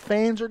shit that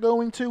fans are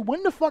going to?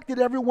 When the fuck did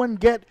everyone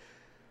get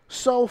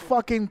so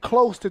fucking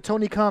close to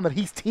Tony Khan that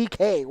he's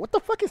TK? What the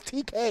fuck is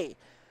TK?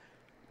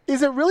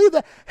 Is it really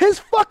that his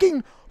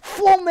fucking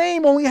full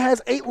name only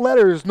has 8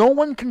 letters? No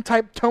one can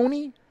type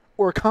Tony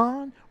or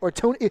Khan or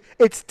Tony.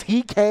 It's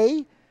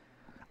TK.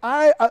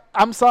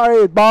 I'm sorry,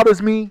 it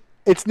bothers me.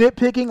 It's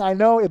nitpicking, I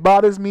know, it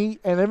bothers me,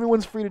 and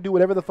everyone's free to do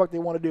whatever the fuck they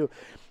want to do.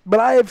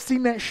 But I have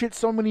seen that shit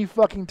so many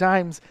fucking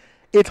times,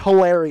 it's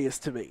hilarious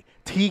to me.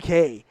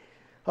 TK.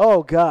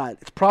 Oh, God,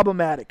 it's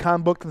problematic.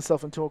 Khan booked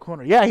himself into a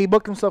corner. Yeah, he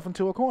booked himself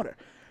into a corner.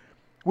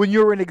 When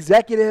you're an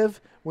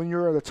executive, when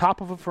you're at the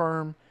top of a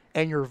firm,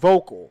 and you're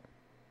vocal,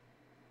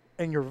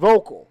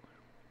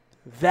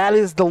 that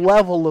is the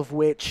level of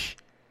which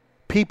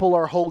people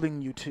are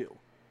holding you to.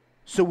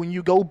 So when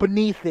you go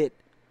beneath it,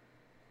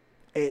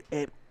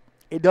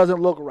 It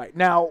doesn't look right.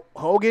 Now,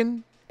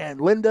 Hogan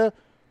and Linda,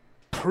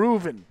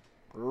 proven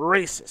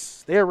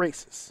racist. They're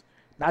racist.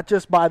 Not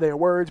just by their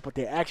words, but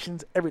their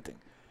actions, everything.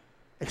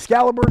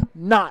 Excalibur,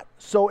 not.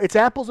 So it's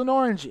apples and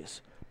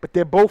oranges, but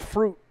they're both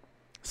fruit.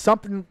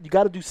 Something, you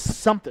got to do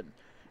something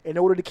in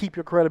order to keep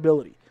your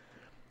credibility.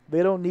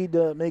 They don't need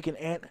to make an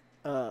ant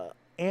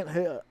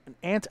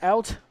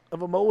out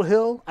of a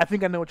molehill. I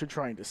think I know what you're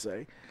trying to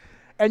say.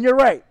 And you're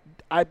right.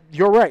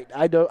 You're right.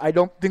 I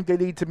don't think they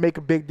need to make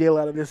a big deal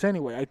out of this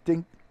anyway. I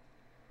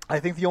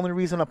think the only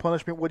reason a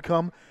punishment would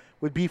come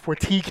would be for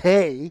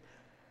TK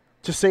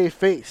to save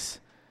face.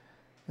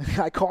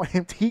 I call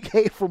him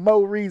TK for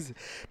no reason.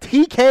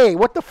 TK,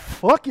 what the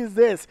fuck is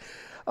this?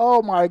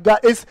 Oh my god,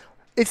 it's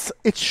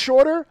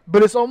shorter,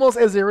 but it's almost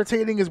as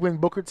irritating as when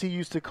Booker T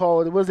used to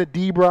call it. Was it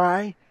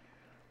D-Bry?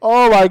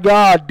 Oh my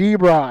god,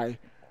 D-Bry.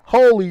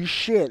 Holy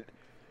shit.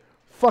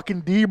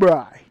 Fucking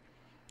D-Bry.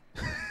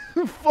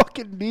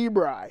 Fucking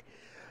D-Bry.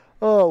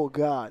 Oh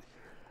god.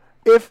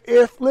 If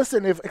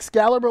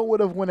Excalibur would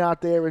have went out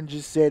there and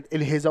just said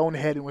in his own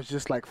head and was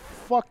just like,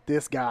 fuck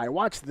this guy,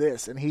 watch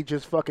this, and he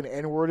just fucking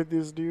N-worded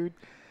this dude,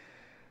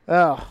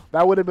 oh,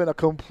 that would have been a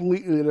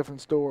completely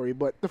different story.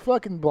 But the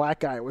fucking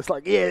black guy was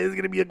like, yeah, this is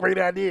going to be a great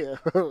idea.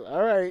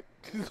 All right,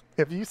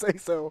 if you say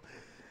so.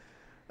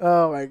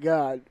 Oh my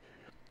god.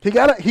 He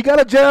got a get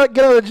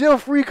out of jail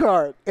free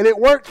card, and it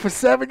worked for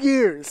 7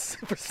 years.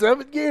 For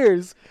 7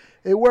 years,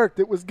 it worked.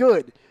 It was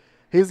good.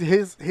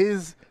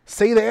 His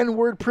say the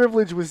N-word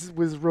privilege was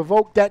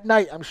revoked that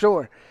night, I'm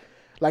sure.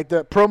 Like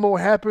the promo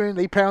happened,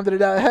 they pounded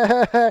it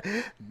out.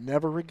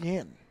 Never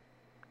again.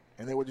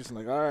 And they were just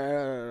like, all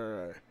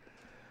right.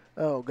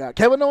 Oh, God.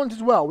 Kevin Owens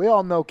as well. We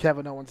all know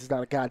Kevin Owens is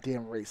not a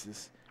goddamn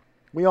racist.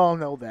 We all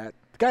know that.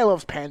 The guy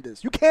loves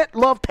pandas. You can't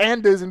love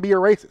pandas and be a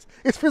racist.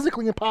 It's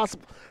physically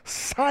impossible.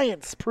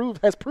 Science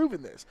has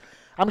proven this.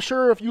 I'm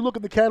sure if you look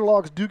at the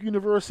catalogs, Duke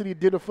University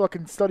did a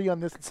fucking study on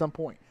this at some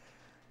point.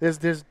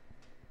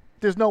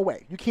 There's no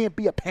way. You can't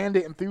be a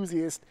panda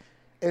enthusiast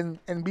and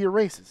be a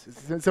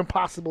racist. It's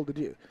impossible to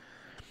do.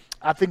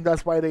 I think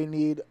that's why they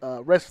need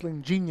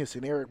wrestling genius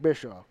in Eric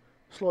Bischoff.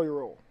 Slow your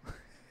roll.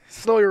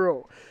 Slow your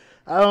roll.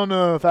 I don't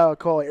know if I would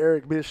call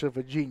Eric Bischoff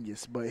a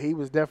genius, but he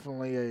was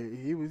definitely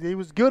he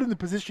was good in the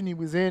position he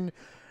was in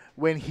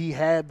when he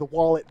had the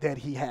wallet that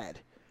he had.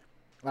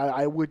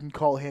 I wouldn't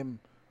call him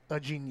a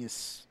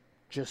genius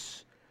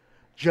just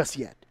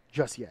yet.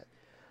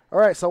 All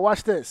right, so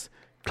watch this.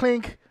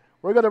 Clink.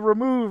 We're going to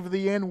remove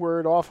the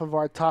N-word off of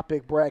our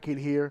topic bracket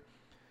here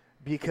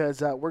because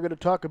we're going to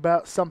talk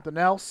about something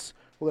else.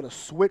 We're going to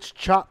switch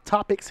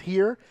topics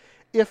here,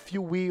 if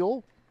you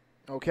will,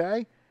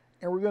 okay?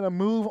 And we're going to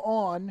move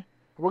on.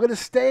 We're going to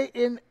stay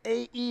in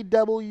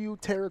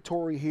AEW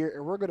territory here,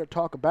 and we're going to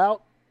talk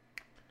about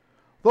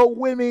the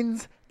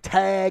Women's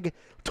Tag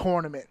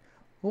Tournament.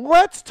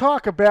 Let's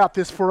talk about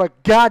this for a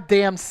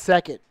goddamn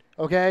second,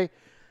 okay?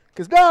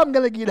 Because now I'm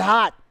going to get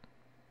hot,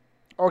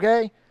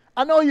 okay?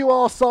 I know you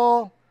all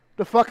saw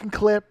the fucking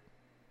clip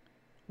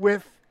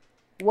with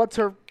what's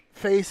her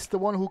face, the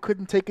one who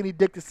couldn't take any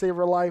dick to save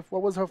her life.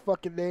 What was her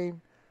fucking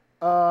name?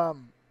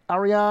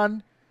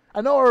 Ariane.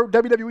 I know her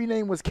WWE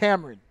name was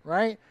Cameron,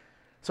 right?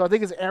 So I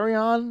think it's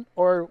Ariane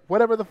or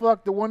whatever the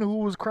fuck, the one who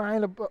was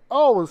crying about.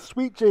 Oh,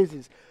 Sweet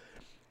Jesus.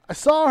 I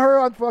saw her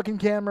on fucking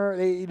camera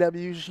at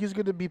AEW. She's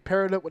going to be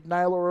paired up with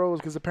Nyla Rose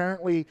because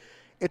apparently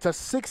it's a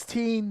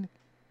 16-team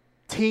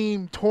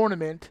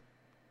tournament.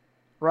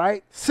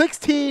 Right?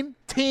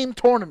 16-team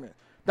tournament.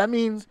 That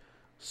means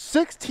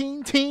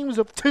 16 teams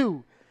of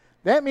 2.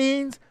 That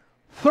means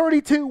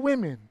 32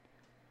 women.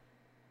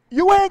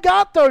 You ain't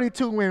got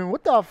 32 women.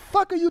 What the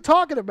fuck are you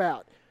talking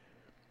about?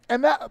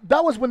 And that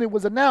was when it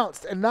was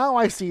announced. And now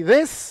I see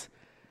this,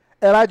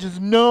 and I just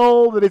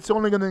know that it's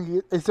only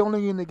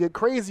gonna get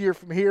crazier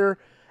from here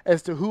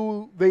as to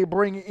who they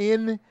bring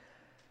in.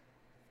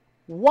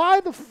 Why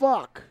the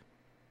fuck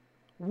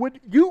would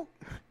you?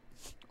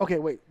 Okay,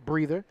 wait,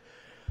 breather.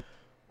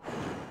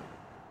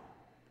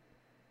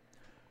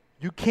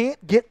 You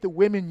can't get the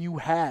women you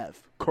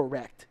have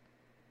correct.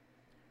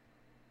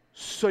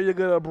 So you're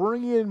going to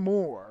bring in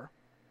more,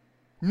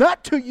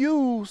 not to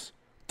use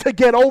to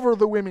get over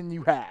the women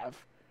you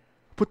have,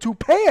 but to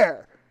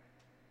pair,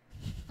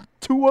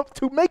 to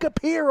make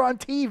appear on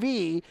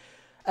TV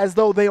as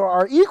though they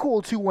are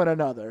equal to one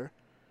another,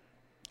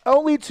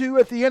 only to,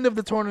 at the end of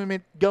the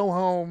tournament, go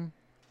home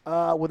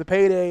with a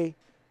payday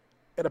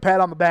and a pat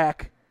on the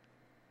back,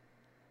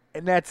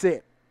 and that's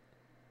it.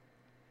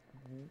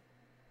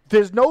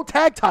 There's no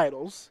tag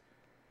titles.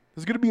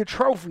 There's going to be a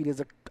trophy.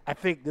 I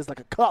think there's like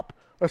a cup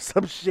or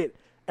some shit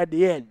at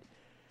the end.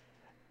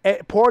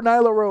 And poor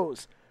Nyla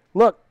Rose.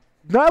 Look,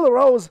 Nyla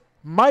Rose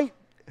might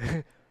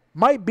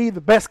be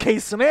the best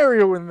case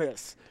scenario in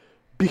this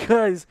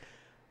because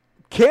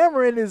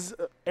Cameron is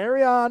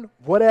Ariane,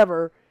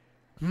 whatever,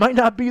 might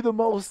not be the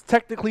most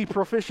technically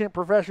proficient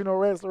professional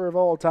wrestler of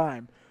all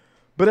time,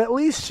 but at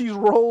least she's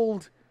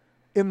rolled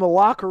in the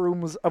locker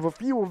rooms of a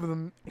few of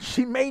them.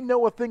 She may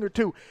know a thing or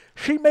two.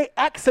 She may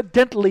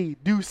accidentally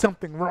do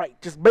something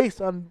right just based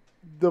on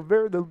the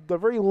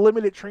very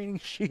limited training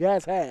she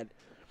has had.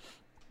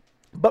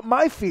 But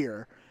my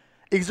fear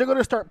is they're going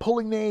to start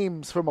pulling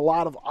names from a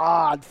lot of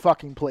odd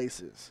fucking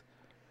places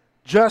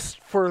just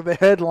for the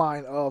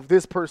headline of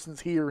this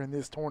person's here in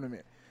this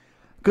tournament.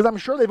 Because I'm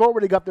sure they've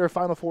already got their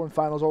Final Four and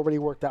Finals already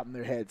worked out in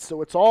their heads.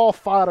 So it's all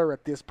fodder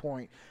at this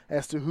point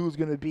as to who's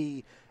going to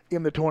be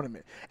in the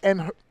tournament.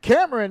 And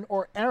Cameron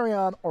or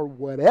Ariane or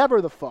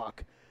whatever the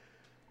fuck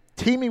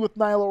teaming with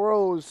Nyla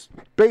Rose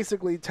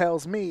basically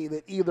tells me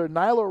that either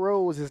Nyla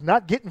Rose is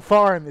not getting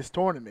far in this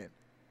tournament,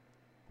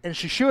 and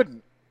she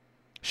shouldn't.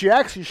 She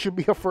actually should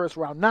be a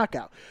first-round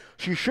knockout.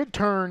 She should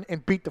turn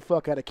and beat the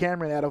fuck out of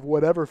Cameron out of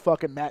whatever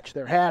fucking match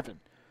they're having.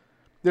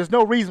 There's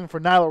no reason for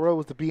Nyla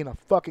Rose to be in a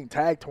fucking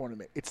tag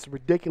tournament. It's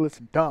ridiculous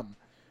and dumb.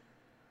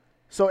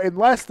 So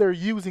unless they're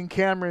using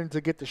Cameron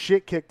to get the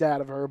shit kicked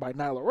out of her by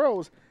Nyla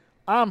Rose,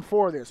 I'm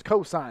for this.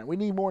 Cosign. We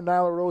need more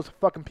Nyla Rose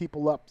fucking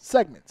people up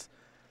segments.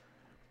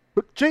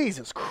 But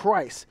Jesus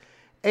Christ.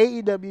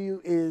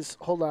 AEW is,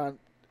 hold on,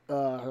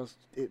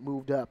 it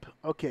moved up.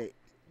 Okay.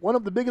 One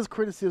of the biggest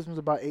criticisms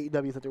about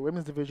AEW is that their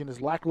women's division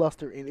is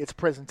lackluster in its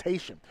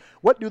presentation.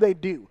 What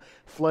do?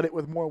 Flood it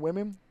with more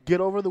women?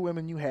 Get over the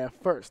women you have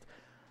first.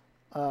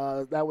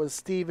 That was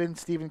Steven.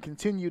 Steven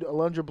continued.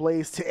 Alundra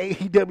Blaze to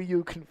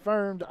AEW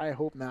confirmed. I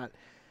hope not.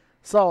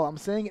 Saul, I'm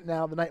saying it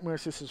now. The Nightmare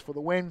Sisters for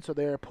the win. So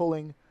they're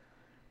pulling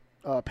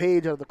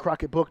Paige out of the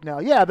Crockett book now.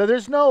 Yeah,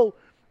 there's no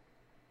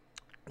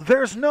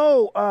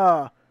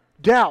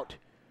doubt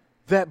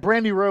that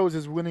Brandy Rose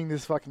is winning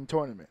this fucking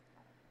tournament.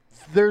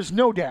 There's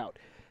no doubt.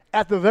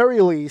 At the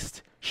very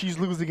least, she's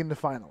losing in the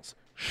finals.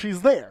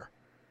 She's there.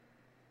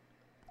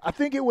 I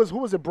think it was, who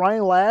was it,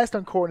 Brian Last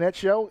on Cornette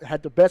Show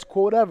had the best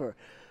quote ever.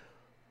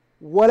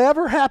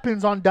 Whatever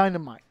happens on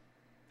Dynamite,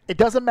 it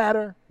doesn't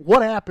matter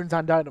what happens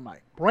on Dynamite.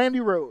 Brandy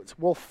Rose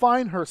will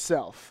find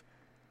herself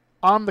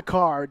on the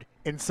card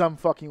in some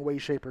fucking way,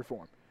 shape, or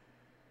form.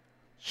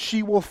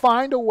 She will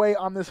find a way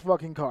on this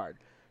fucking card.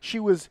 She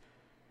was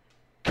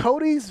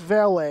Cody's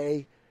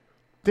valet.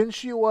 Then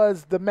she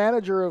was the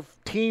manager of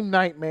Team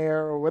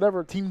Nightmare or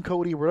whatever, Team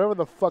Cody, whatever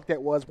the fuck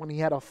that was when he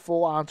had a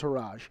full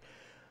entourage.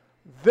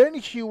 Then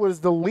she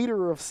was the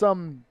leader of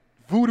some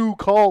voodoo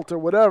cult or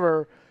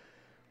whatever.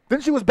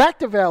 Then she was back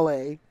to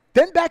valet,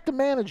 then back to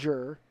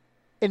manager,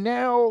 and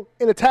now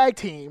in a tag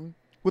team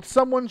with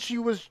someone she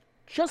was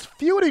just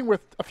feuding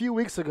with a few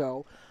weeks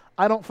ago.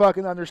 I don't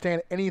fucking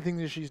understand anything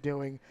that she's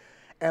doing.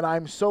 And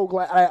I'm so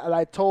glad.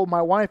 I told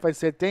my wife, I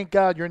said, thank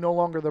God you're no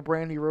longer the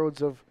Brandy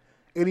Rhodes of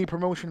any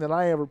promotion that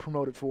I ever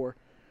promoted for.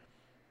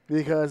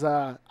 Because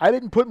I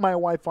didn't put my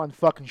wife on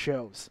fucking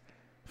shows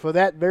for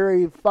that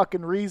very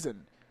fucking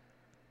reason.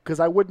 Because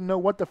I wouldn't know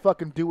what to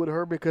fucking do with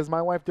her because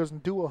my wife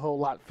doesn't do a whole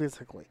lot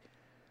physically.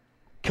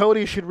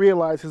 Cody should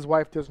realize his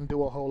wife doesn't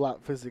do a whole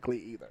lot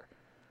physically either.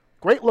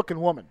 Great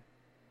looking woman.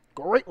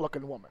 Great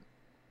looking woman.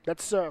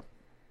 That's a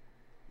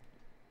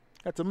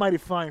mighty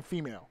fine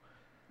female.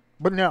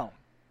 But no.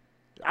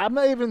 I'm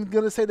not even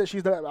going to say that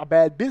she's a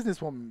bad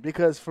businesswoman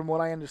because from what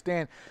I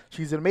understand,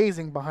 she's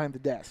amazing behind the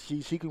desk.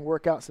 She can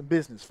work out some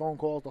business, phone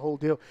calls, the whole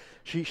deal.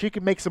 She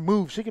can make some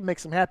moves. She can make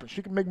some happen.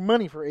 She can make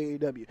money for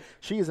AEW.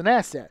 She is an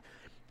asset.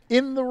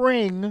 In the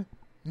ring,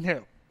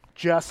 no.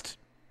 Just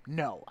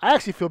no. I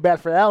actually feel bad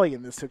for Allie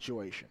in this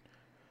situation.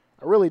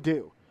 I really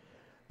do.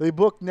 They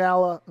booked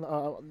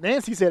Nyla.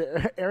 Nancy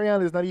said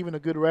Ariane is not even a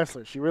good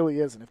wrestler. She really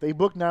isn't. If they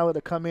book Nyla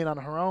to come in on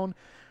her own,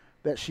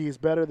 that she is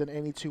better than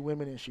any two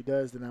women, and she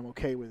does, then I'm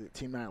okay with it,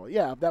 Team Nyla.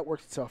 Yeah, that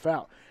works itself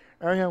out.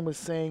 Ariane was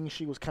saying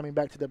she was coming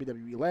back to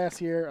WWE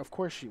last year. Of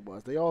course she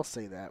was. They all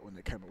say that when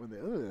they come.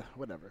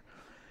 Whatever.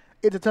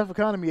 It's a tough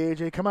economy,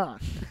 AJ. Come on.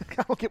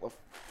 I don't give a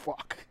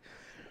fuck.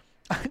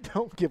 I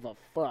don't give a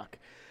fuck.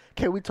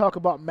 Can we talk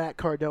about Matt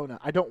Cardona?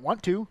 I don't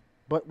want to,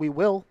 but we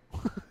will.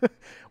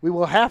 We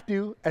will have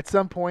to at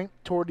some point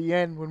toward the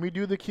end. When we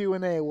do the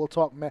Q&A, we'll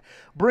talk Matt.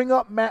 Bring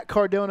up Matt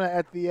Cardona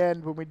at the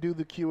end when we do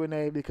the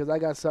Q&A because I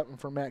got something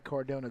for Matt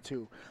Cardona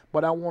too.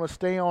 But I want to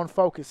stay on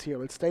focus here.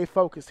 Let's stay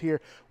focused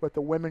here with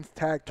the women's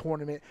tag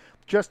tournament.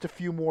 Just a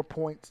few more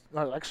points.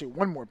 Actually,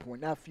 one more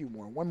point, not a few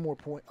more. One more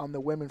point on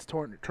the women's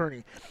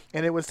tourney.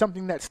 And it was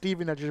something that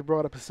Steven had just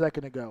brought up a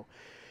second ago.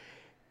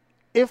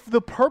 If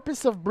the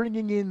purpose of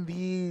bringing in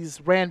these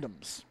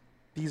randoms,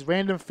 these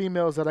random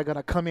females that are going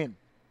to come in,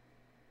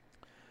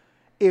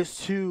 is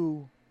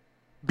to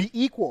be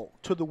equal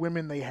to the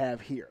women they have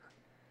here,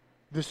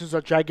 this is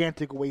a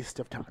gigantic waste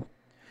of time.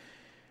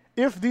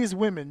 If these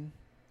women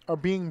are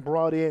being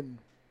brought in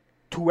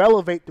to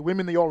elevate the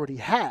women they already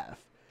have,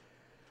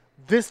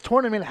 this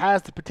tournament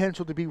has the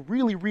potential to be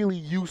really, really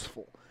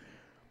useful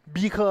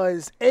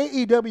because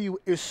AEW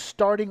is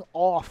starting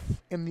off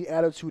in the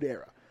Attitude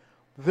Era.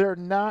 They're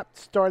not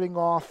starting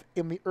off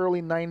in the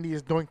early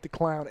 90s Doink the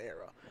Clown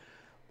era.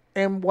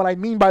 And what I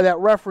mean by that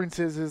reference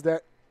is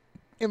that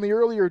in the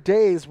earlier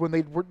days when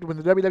the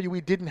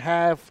WWE didn't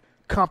have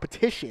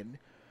competition,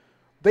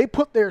 they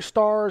put their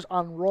stars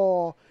on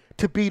Raw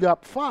to beat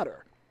up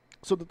fodder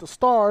so that the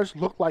stars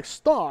look like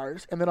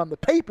stars, and then on the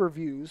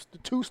pay-per-views, the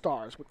two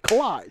stars would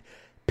collide,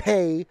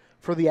 pay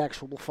for the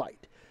actual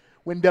fight.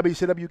 when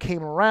WCW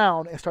came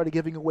around and started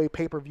giving away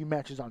pay-per-view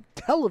matches on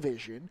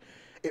television,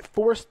 it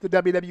forced the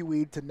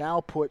WWE to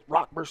now put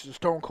Rock versus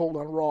Stone Cold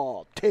on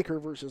Raw, Taker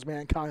versus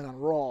Mankind on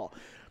Raw.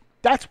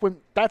 That's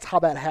how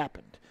that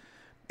happened.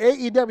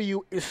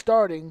 AEW is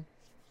starting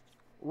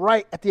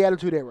right at the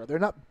Attitude Era. They're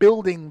not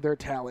building their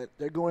talent.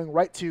 They're going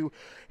right to,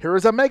 here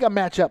is a mega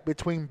matchup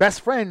between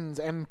Best Friends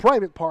and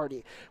Private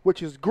Party,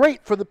 which is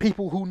great for the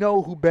people who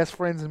know who Best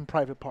Friends and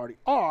Private Party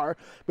are.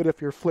 But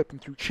if you're flipping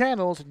through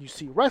channels and you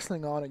see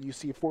wrestling on and you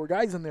see 4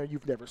 guys in there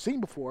you've never seen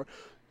before,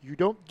 you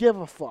don't give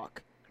a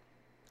fuck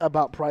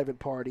about Private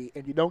Party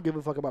and you don't give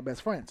a fuck about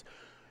Best Friends.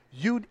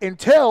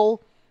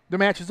 Until the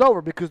match is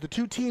over, because the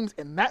 2 teams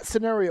in that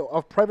scenario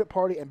of Private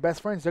Party and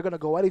Best Friends, they're going to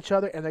go at each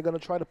other and they're going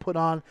to try to put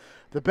on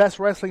the best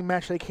wrestling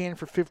match they can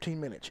for 15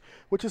 minutes,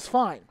 which is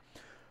fine.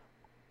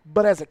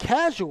 But as a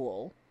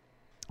casual,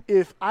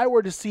 if I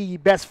were to see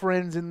Best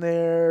Friends in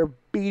there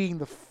beating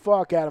the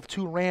fuck out of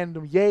 2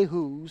 random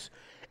yahoos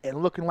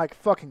and looking like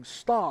fucking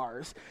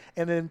stars,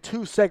 and then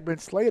 2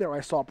 segments later I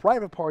saw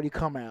Private Party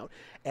come out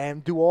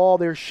and do all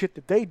their shit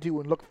that they do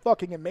and look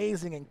fucking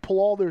amazing and pull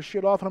all their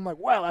shit off, and I'm like,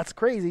 wow, that's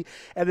crazy.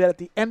 And then at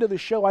the end of the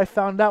show I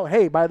found out,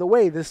 hey, by the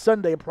way, this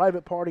Sunday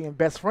Private Party and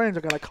Best Friends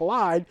are going to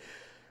collide.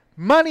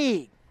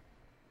 Money!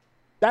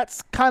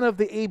 That's kind of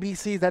the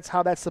ABC. That's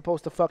how that's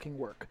supposed to fucking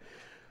work.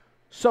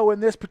 So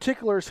in this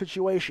particular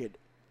situation,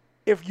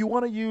 if you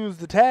want to use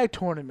the tag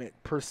tournament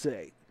per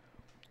se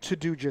to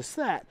do just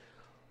that,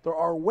 there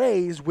are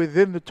ways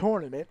within the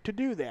tournament to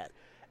do that,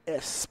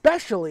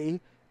 especially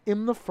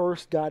in the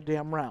first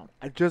goddamn round.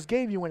 I just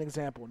gave you an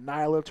example.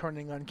 Nyla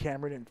turning on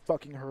Cameron and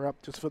fucking her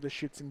up just for the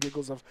shits and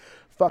giggles of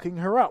fucking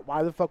her up.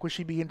 Why the fuck would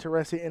she be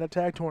interested in a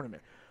tag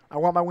tournament? I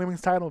want my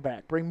women's title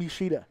back. Bring me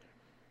Sheeta.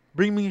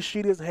 Bring me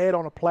Sheeta's head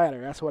on a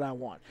platter. That's what I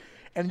want.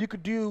 And you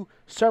could do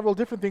several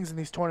different things in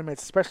these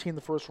tournaments, especially in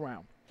the first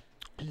round.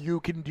 You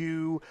can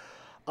do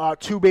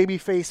 2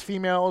 babyface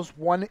females.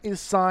 One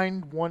is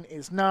signed, one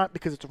is not,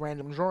 because it's a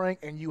random drawing,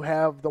 and you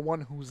have the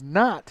one who's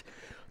not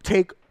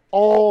take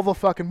all the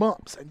fucking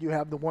bumps, and you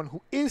have the one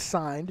who is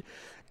signed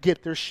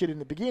get their shit in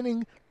the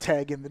beginning,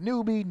 tag in the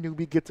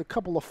newbie gets a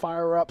couple of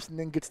fire-ups and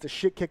then gets the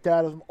shit kicked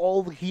out of them,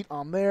 all the heat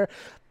on there,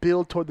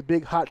 build toward the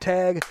big hot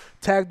tag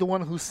the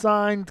one who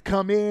signed,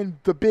 come in,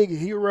 the big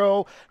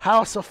hero,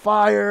 House of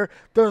Fire,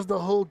 does the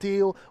whole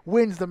deal,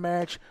 wins the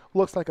match,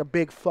 looks like a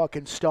big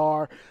fucking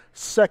star.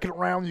 Second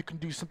round, you can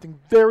do something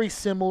very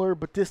similar,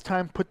 but this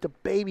time put the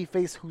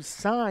babyface who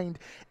signed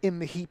in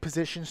the heat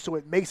position so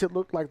it makes it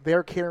look like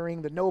they're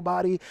carrying the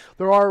nobody.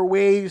 There are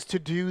ways to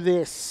do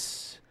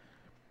this,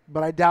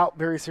 but I doubt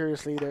very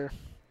seriously they're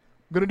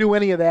going to do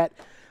any of that.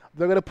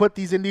 They're going to put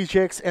these indie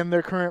chicks and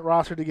their current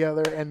roster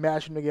together and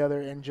mash them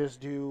together and just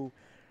do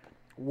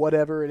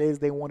whatever it is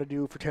they want to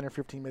do for 10 or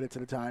 15 minutes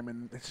at a time,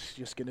 and it's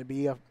just going to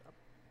be a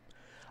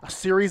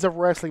series of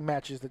wrestling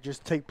matches that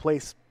just take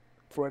place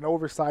for an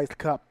oversized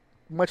cup,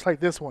 much like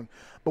this one.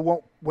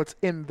 But what's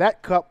in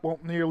that cup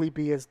won't nearly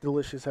be as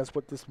delicious as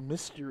what this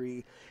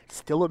mystery,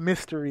 still a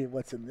mystery of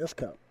what's in this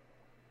cup.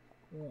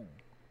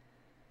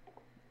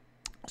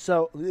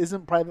 So,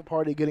 isn't Private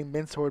Party getting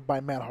mentored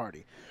by Matt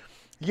Hardy?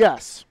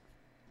 Yes,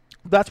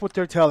 that's what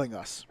they're telling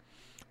us.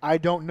 I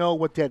don't know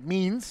what that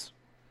means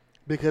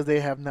because they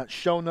have not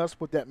shown us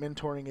what that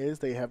mentoring is.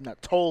 They have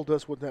not told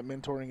us what that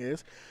mentoring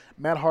is.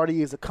 Matt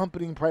Hardy is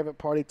accompanying Private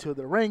Party to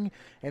the ring,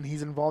 and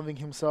he's involving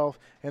himself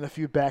in a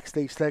few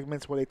backstage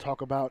segments where they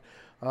talk about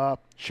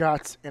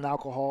shots and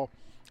alcohol.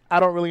 I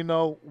don't really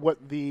know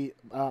what the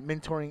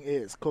mentoring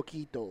is.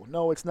 Coquito.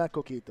 No, it's not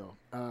Coquito.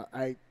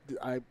 I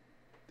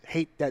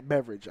hate that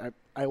beverage.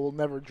 I will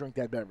never drink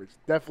that beverage.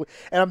 Definitely,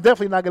 and I'm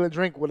definitely not going to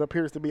drink what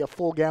appears to be a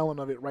full gallon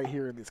of it right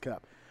here in this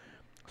cup.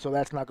 So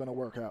that's not going to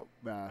work out.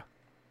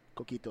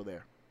 Coquito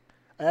there.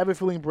 I have a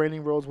feeling Brandy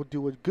Rhodes will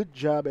do a good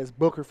job as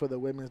booker for the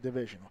women's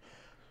division.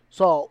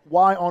 So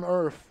why on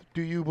earth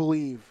do you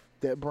believe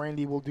that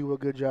Brandy will do a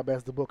good job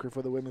as the booker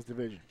for the women's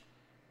division?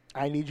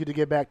 I need you to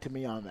get back to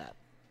me on that.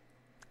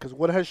 Because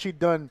what has she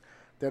done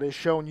that has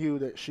shown you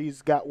that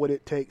she's got what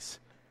it takes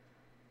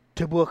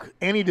to book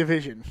any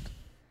division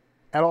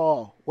at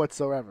all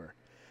whatsoever?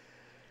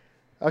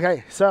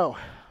 Okay, so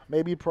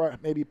maybe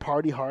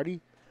Party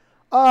Hardy.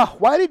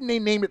 Why didn't they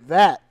name it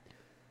that?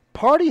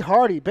 Party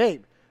Hardy,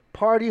 babe.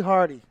 Party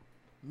Hardy.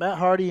 Matt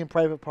Hardy and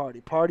Private Party.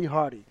 Party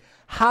Hardy.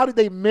 How did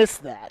they miss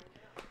that?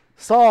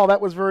 Saul,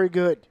 that was very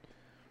good.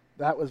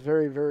 That was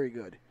very, very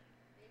good.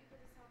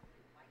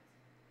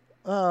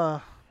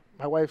 My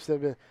wife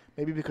said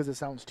maybe because it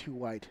sounds too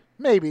white.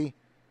 Maybe.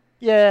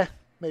 Yeah,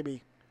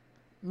 maybe.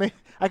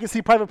 I can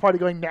see Private Party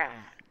going, nah.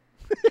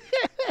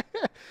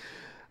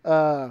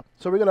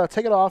 So we're going to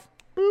take it off.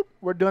 Boop.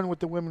 We're done with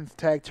the women's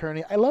tag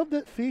tourney. I love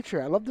that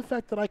feature. I love the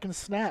fact that I can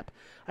snap.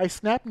 I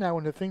snap now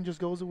and the thing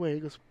just goes away. It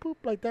goes boop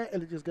like that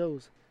and it just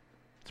goes.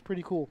 It's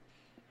pretty cool.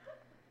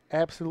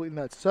 Absolutely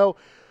nuts. So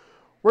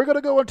we're going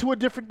to go into a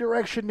different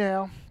direction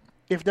now.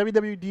 If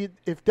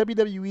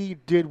WWE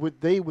did what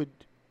they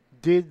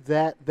did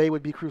that, they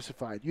would be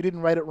crucified. You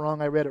didn't write it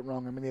wrong. I read it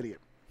wrong. I'm an idiot.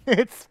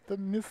 It's the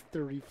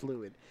mystery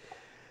fluid.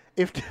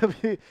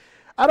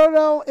 I don't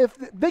know if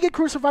they get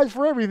crucified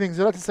for everything,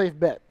 so that's a safe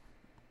bet.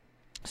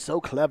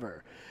 So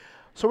clever.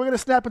 So we're going to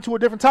snap into a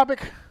different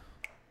topic.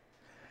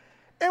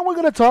 And we're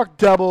going to talk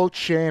double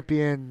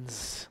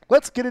champions.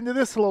 Let's get into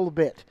this a little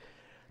bit.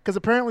 Because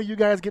apparently you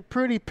guys get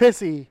pretty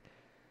pissy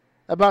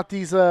about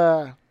these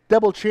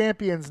double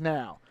champions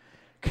now.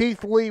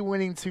 Keith Lee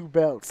winning 2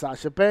 belts.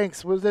 Sasha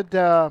Banks, was it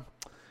 2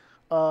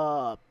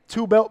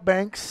 belt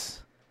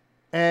Banks?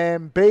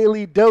 And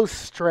Bayley Dose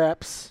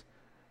straps.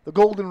 The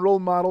Golden Role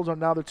Models are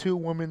now the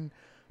 2-woman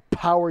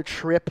power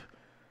trip.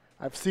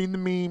 I've seen the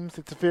memes.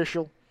 It's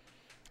official.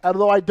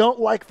 Although I don't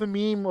like the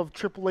meme of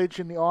Triple H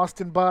in the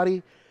Austin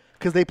body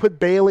because they put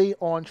Bayley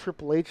on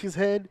Triple H's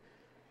head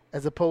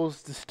as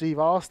opposed to Steve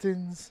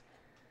Austin's.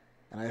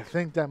 And I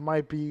think that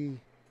might be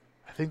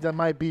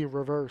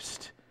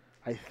reversed.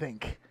 I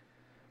think.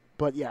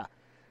 But yeah.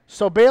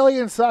 So Bayley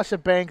and Sasha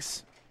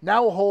Banks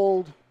now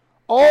hold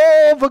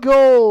all the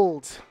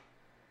gold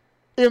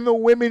in the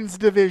women's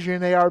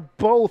division. They are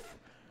both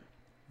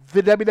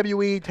the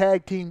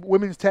WWE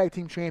Women's Tag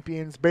Team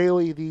Champions.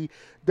 Bayley, the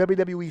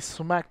WWE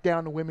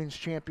SmackDown Women's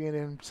Champion,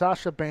 and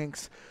Sasha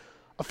Banks,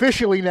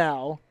 officially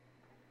now,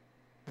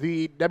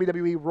 the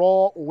WWE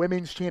Raw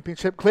Women's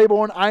Championship.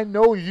 Claiborne, I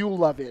know you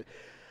love it.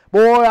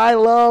 Boy, I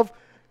love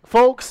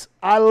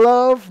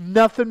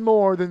nothing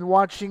more than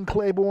watching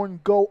Claiborne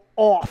go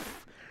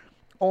off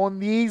on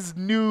these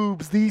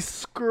noobs, these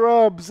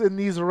scrubs in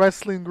these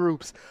wrestling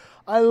groups.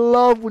 I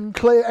love when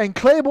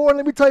Claiborne,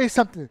 let me tell you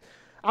something.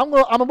 I'm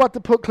about to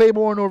put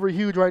Claiborne over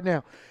huge right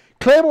now.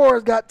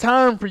 Claiborne's got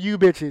time for you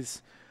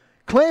bitches.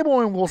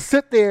 Claiborne will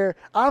sit there.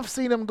 I've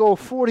seen him go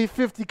 40,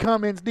 50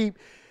 comments deep.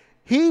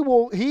 He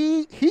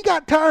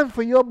got time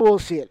for your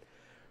bullshit.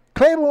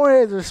 Claiborne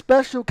is a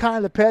special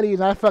kind of petty,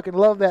 and I fucking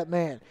love that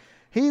man.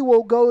 He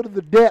will go to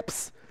the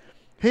depths.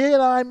 He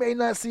and I may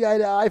not see eye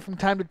to eye from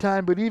time to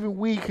time, but even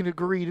we can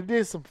agree that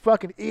there's some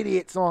fucking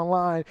idiots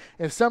online,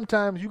 and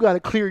sometimes you got to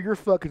clear your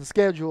fucking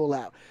schedule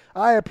out.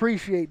 I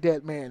appreciate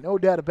that, man. No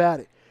doubt about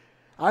it.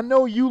 I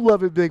know you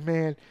love it, big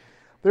man.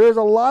 There's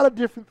a lot of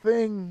different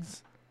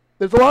things.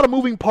 There's a lot of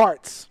moving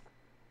parts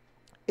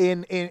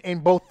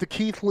in both the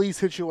Keith Lee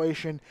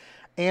situation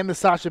and the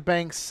Sasha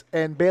Banks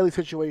and Bayley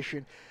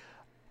situation.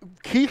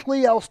 Keith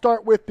Lee I'll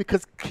start with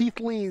because Keith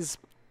Lee is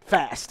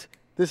fast.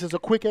 This is a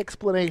quick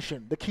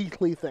explanation, the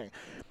Keith Lee thing.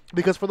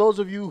 Because for those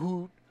of you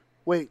who,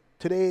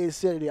 today is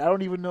Saturday. I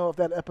don't even know if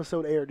that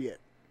episode aired yet.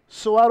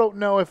 So I don't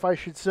know if I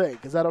should say,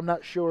 because I'm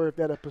not sure if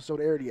that episode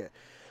aired yet.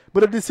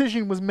 But a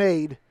decision was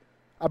made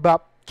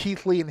about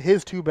Keith Lee and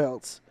his 2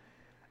 belts.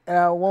 And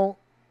I won't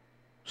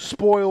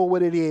spoil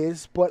what it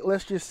is, but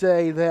let's just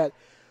say that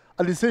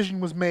a decision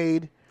was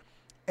made.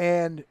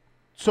 And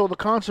so the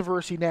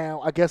controversy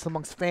now, I guess,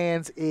 amongst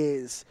fans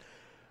is,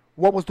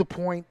 what was the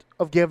point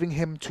of giving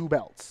him 2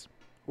 belts?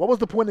 What was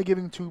the point of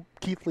giving to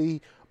Keith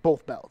Lee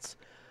both belts?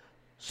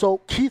 So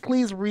Keith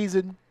Lee's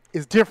reason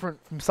is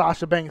different from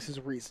Sasha Banks'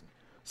 reason.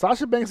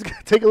 Sasha Banks is going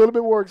to take a little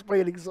bit more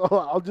explaining, so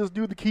I'll just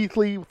do the Keith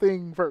Lee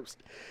thing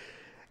first.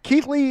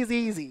 Keith Lee is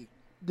easy.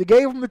 They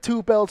gave him the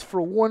 2 belts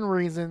for one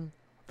reason,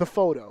 the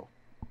photo.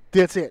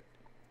 That's it.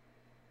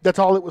 That's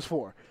all it was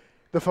for,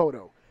 the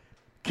photo.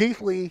 Keith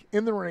Lee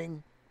in the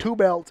ring, 2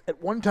 belts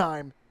at one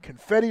time,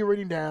 confetti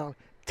raining down,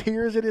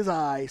 tears in his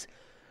eyes,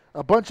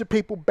 a bunch of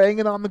people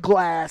banging on the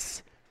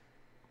glass.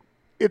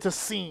 It's a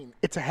scene.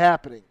 It's a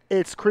happening.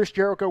 It's Chris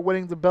Jericho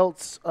winning the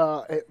belts,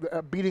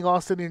 beating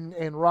Austin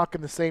and Rock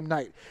in the same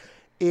night.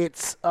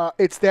 It's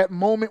that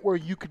moment where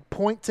you could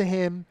point to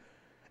him,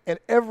 and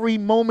every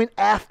moment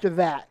after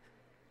that,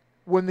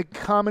 when the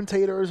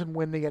commentators and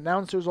when the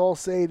announcers all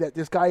say that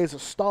this guy is a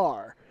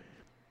star,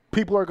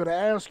 people are going to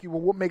ask you, well,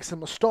 what makes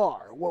him a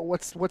star? Well,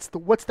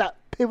 what's that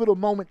pivotal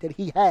moment that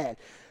he had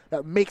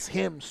that makes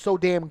him so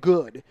damn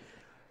good?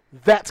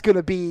 That's going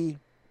to be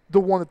the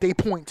one that they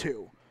point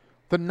to.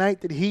 The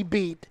night that he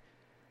beat,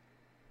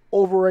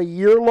 over a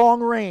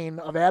year-long reign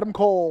of Adam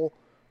Cole,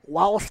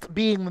 whilst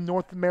being the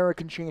North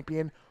American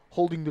champion,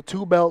 holding the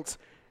 2 belts.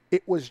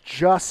 It was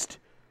just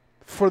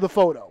for the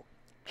photo,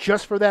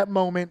 just for that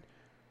moment,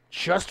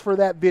 just for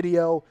that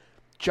video,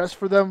 just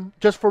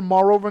for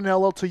Mauro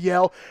Ranallo to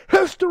yell,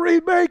 "History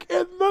make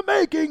in the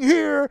making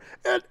here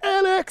at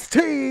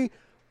NXT."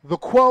 The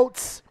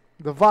quotes,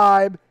 the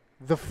vibe,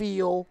 the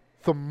feel,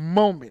 the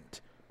moment.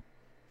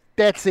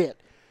 That's it.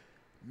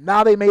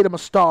 Now they made him a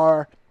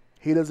star.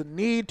 He doesn't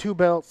need 2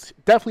 belts.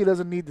 Definitely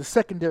doesn't need the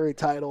secondary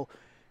title.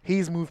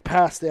 He's moved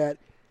past that.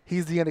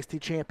 He's the NXT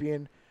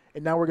champion.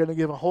 And now we're going to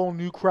give a whole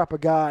new crop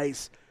of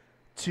guys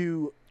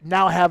to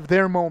now have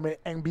their moment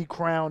and be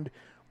crowned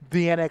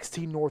the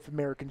NXT North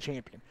American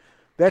champion.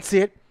 That's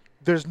it.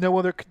 There's no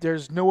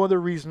other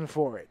reason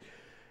for it.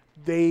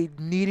 They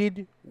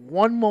needed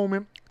one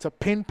moment to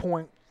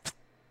pinpoint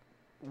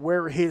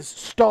where his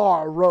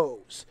star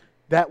rose.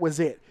 That was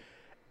it.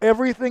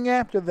 Everything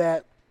after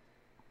that,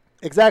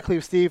 exactly,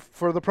 Steve,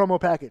 for the promo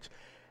package.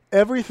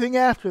 Everything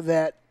after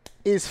that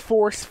is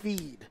force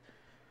feed.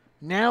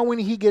 Now when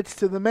he gets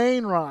to the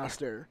main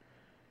roster,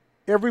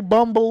 every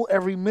bumble,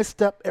 every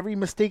misstep, every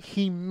mistake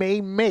he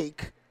may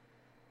make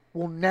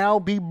will now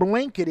be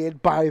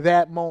blanketed by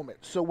that moment.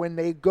 So when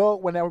they go,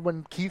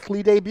 when Keith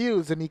Lee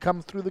debuts and he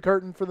comes through the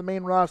curtain for the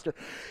main roster,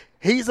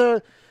 he's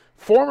a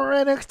former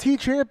NXT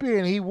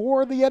champion. He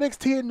wore the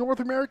NXT and North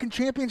American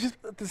Championship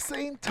at the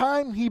same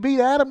time. He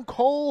beat Adam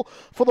Cole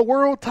for the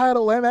world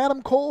title. And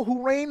Adam Cole,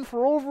 who reigned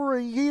for over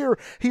a year,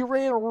 he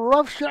ran a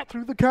rough shot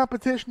through the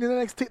competition in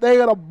NXT. They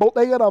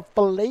gotta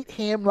fillet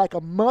him like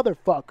a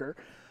motherfucker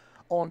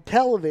on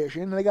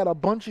television. And they got a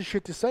bunch of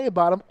shit to say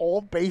about him,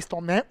 all based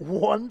on that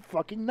one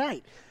fucking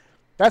night.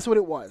 That's what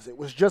it was. It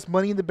was just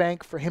Money in the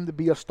Bank for him to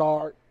be a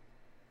star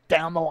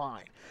down the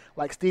line.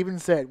 Like Steven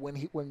said,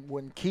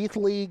 when Keith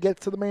Lee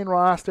gets to the main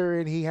roster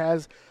and he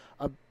has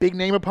a big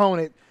name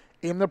opponent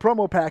in the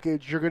promo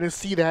package, you're going to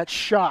see that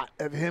shot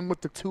of him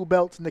with the 2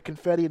 belts and the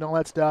confetti and all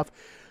that stuff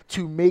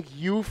to make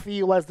you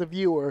feel as the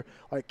viewer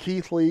like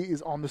Keith Lee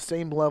is on the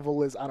same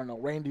level as, I don't know,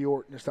 Randy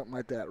Orton or something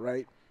like that,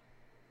 right?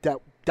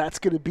 That's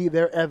going to be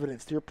their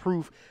evidence, their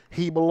proof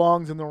he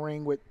belongs in the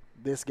ring with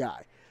this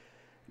guy.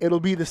 It'll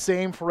be the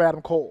same for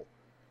Adam Cole.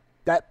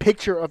 That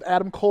picture of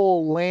Adam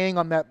Cole laying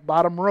on that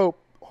bottom rope,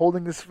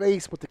 holding his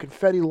face with the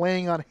confetti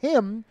laying on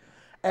him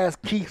as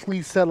Keith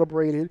Lee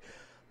celebrated,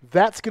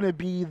 that's going to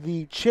be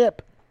the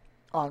chip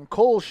on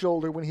Cole's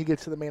shoulder when he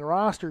gets to the main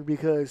roster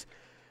because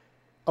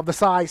of the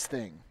size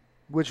thing,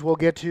 which we'll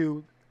get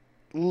to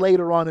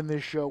later on in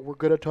this show. We're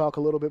going to talk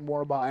a little bit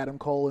more about Adam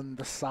Cole and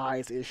the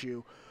size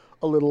issue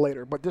a little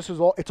later. But it's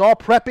all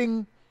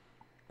prepping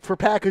for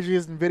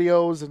packages and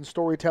videos and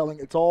storytelling.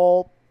 That's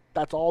all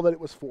that it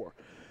was for.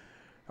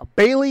 Now,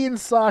 Bayley and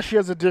Sasha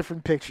is a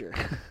different picture.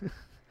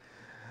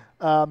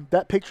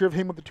 That picture of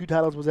him with the 2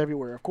 titles was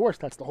everywhere. Of course,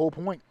 that's the whole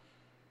point.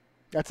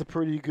 That's a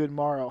pretty good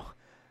Morrow.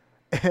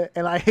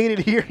 And I hated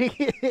hearing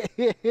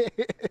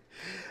it.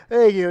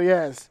 Thank you,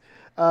 yes.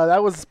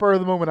 That was the spur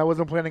of the moment. I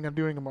wasn't planning on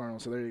doing a Morrow,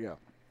 so there you go.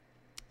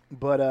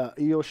 But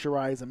Io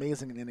Shirai is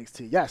amazing in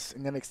NXT. Yes,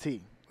 in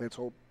NXT. Let's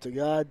hope to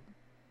God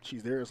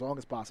she's there as long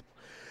as possible.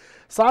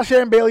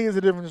 Sasha and Bayley is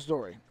a different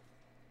story.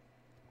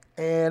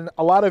 And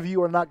a lot of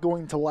you are not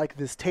going to like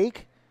this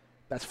take.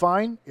 That's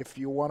fine. If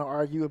you want to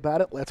argue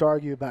about it, let's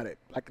argue about it.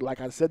 Like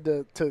I said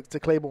to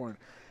Claiborne,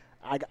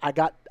 I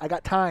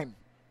got time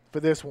for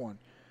this one.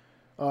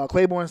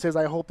 Claiborne says,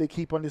 I hope they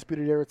keep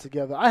Undisputed Era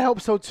together. I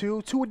hope so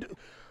too, to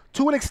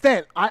an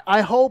extent.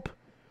 I hope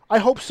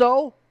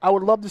so. I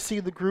would love to see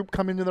the group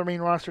come into the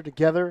main roster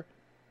together,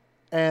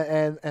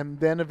 and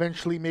then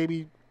eventually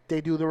maybe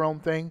they do their own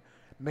thing.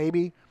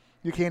 Maybe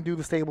you can't do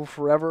the stable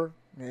forever.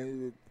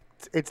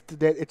 It's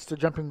the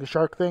jumping the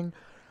shark thing.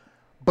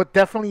 But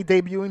definitely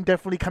debuting,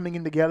 definitely coming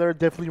in together,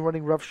 definitely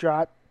running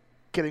roughshod,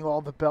 getting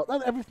all the belts.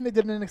 Everything they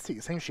did in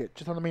NXT, same shit,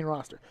 just on the main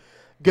roster.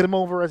 Get them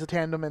over as a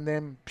tandem, and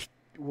then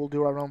we'll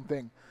do our own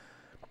thing.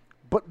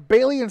 But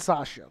Bayley and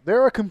Sasha,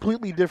 they're a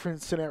completely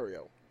different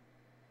scenario.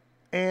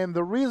 And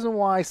the reason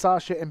why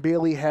Sasha and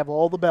Bayley have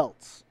all the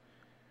belts,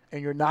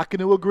 and you're not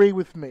going to agree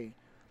with me,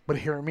 but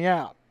hear me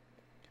out,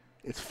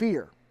 it's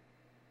fear.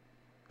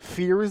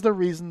 Fear is the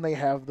reason they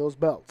have those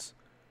belts.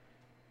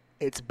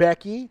 It's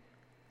Becky,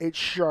 it's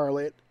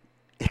Charlotte,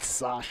 it's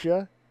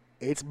Sasha,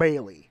 it's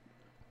Bayley.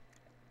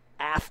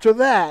 After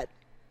that,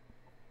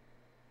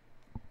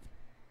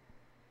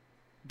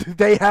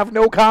 they have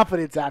no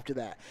confidence after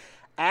that.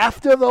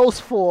 After those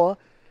 4,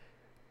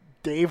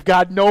 they've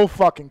got no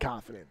fucking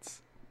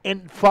confidence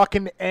in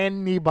fucking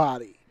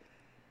anybody.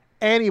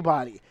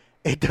 Anybody.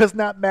 It does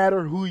not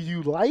matter who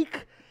you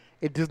like.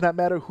 It does not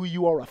matter who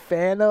you are a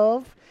fan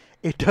of.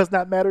 It does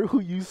not matter who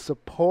you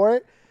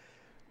support.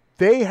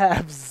 They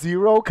have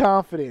zero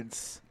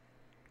confidence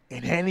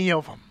in any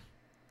of them.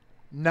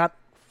 Not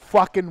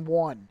fucking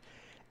one.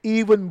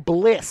 Even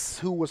Bliss,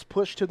 who was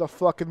pushed to the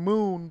fucking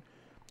moon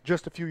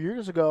just a few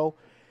years ago,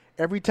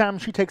 every time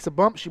she takes a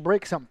bump, she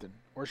breaks something.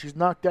 Or she's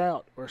knocked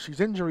out. Or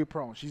she's injury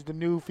prone. She's the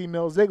new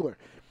female Ziggler.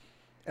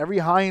 Every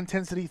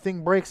high-intensity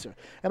thing breaks her.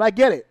 And I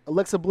get it.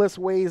 Alexa Bliss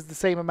weighs the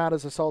same amount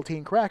as a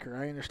saltine cracker.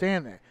 I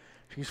understand that.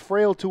 She's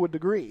frail to a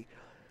degree.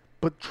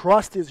 But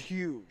trust is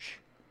huge.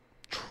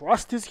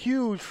 Trust is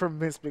huge from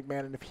Vince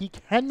McMahon. And if he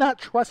cannot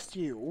trust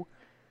you,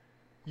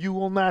 you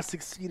will not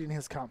succeed in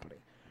his company.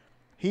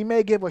 He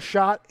may give a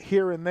shot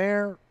here and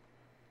there,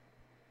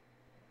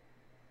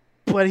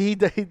 but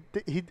he's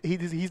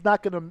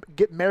not going to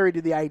get married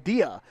to the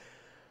idea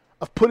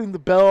of putting the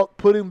belt,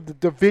 putting the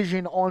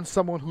division on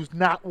someone who's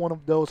not one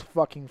of those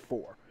fucking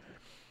 4.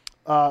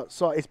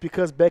 So it's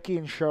because Becky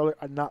and Charlotte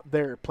are not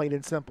there, plain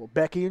and simple.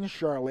 Becky and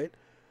Charlotte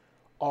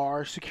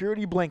are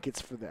security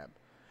blankets for them.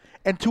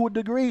 And to a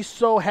degree,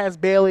 so has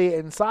Bayley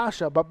and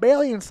Sasha. But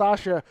Bayley and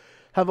Sasha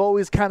have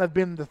always kind of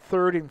been the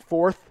 3rd and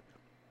 4th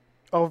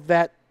of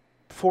that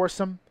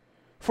foursome.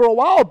 For a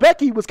while,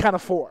 Becky was kind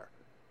of 4.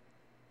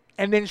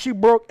 And then she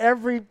broke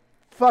every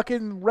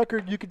fucking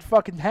record you could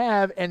fucking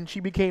have, and she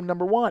became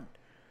number 1.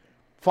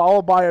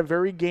 Followed by a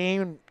very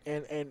game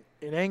and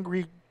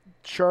angry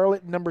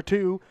Charlotte, number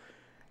 2.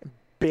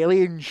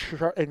 Bayley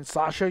and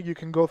Sasha, you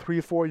can go 3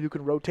 or 4, you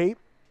can rotate.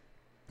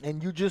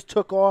 And you just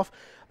took off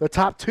the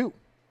top 2.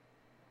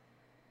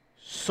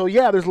 So,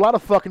 yeah, there's a lot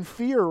of fucking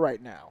fear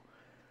right now.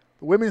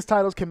 The women's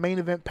titles can main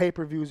event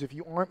pay-per-views. If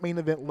you aren't main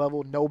event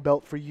level, no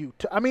belt for you.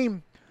 I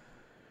mean,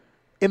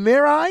 in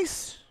their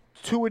eyes,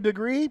 to a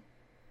degree,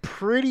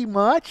 pretty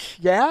much,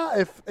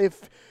 yeah.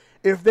 If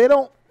they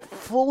don't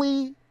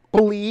fully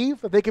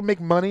believe that they can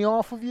make money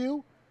off of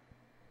you,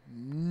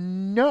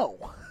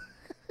 no.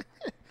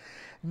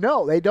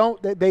 No, they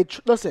don't.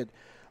 Listen,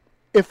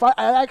 if I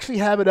actually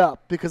have it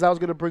up because I was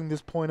going to bring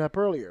this point up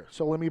earlier,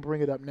 so let me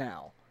bring it up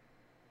now.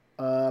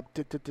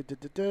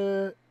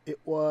 It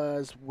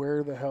was,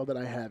 where the hell did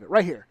I have it?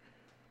 Right here.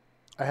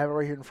 I have it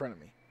right here in front of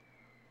me.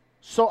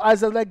 So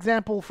as an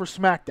example for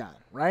SmackDown,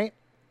 right?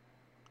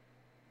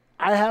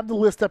 I have the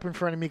list up in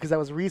front of me because I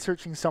was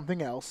researching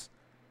something else.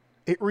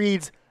 It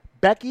reads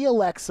Becky,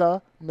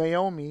 Alexa,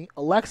 Naomi,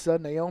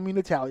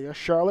 Natalya,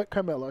 Charlotte,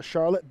 Carmella,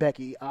 Charlotte,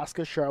 Becky,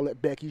 Asuka,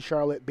 Charlotte, Becky,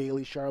 Charlotte,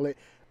 Bayley, Charlotte,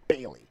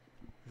 Bayley.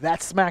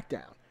 That's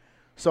SmackDown.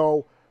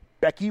 So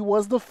Becky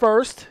was the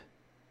first,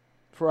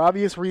 for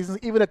obvious reasons.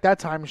 Even at that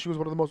time, she was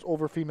one of the most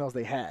over females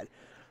they had.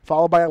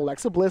 Followed by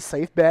Alexa Bliss,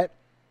 safe bet.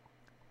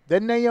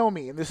 Then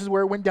Naomi, and this is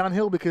where it went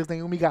downhill because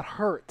Naomi got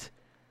hurt.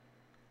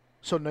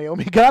 So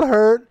Naomi got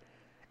hurt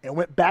and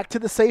went back to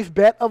the safe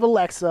bet of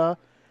Alexa.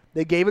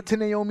 They gave it to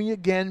Naomi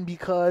again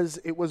because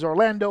it was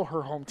Orlando,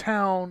 her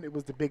hometown. It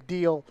was the big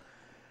deal.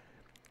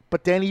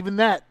 But then even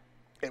that,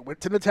 it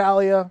went to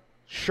Natalya,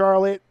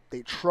 Charlotte.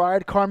 They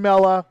tried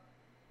Carmella.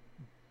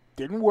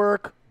 Didn't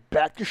work.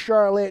 Back to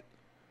Charlotte.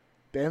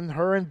 Then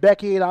her and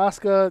Becky and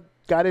Asuka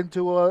got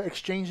into a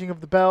exchanging of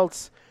the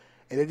belts.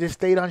 And it just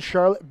stayed on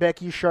Charlotte,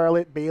 Becky,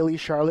 Charlotte, Bayley,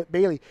 Charlotte,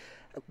 Bayley.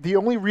 The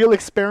only real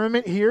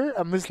experiment here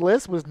on this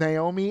list was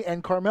Naomi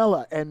and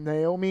Carmella. And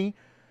Naomi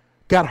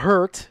got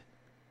hurt.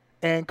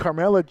 And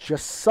Carmella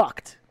just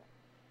sucked.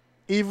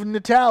 Even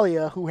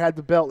Natalya, who had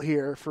the belt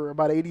here for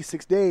about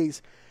 86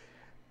 days,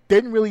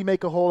 didn't really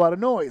make a whole lot of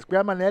noise.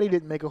 Grandma Nettie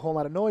didn't make a whole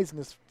lot of noise in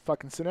this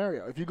fucking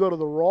scenario. If you go to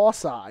the Raw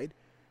side,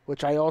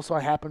 which I also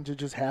happen to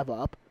just have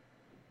up,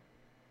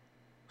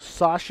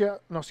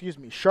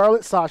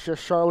 Charlotte, Sasha,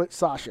 Charlotte,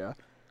 Sasha.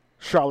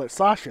 Charlotte,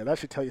 Sasha. That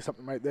should tell you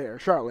something right there.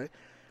 Charlotte.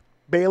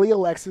 Bayley,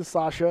 Alexis,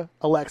 Sasha,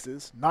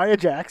 Alexis. Nia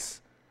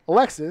Jax,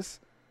 Alexis.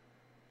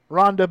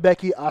 Ronda,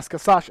 Becky, Asuka,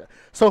 Sasha.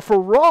 So for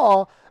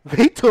Raw,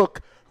 they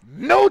took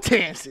no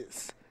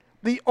chances.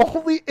 The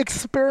only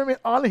experiment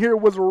on here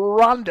was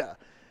Ronda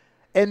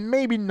and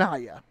maybe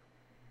Nia.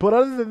 But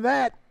other than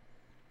that,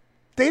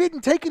 they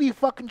didn't take any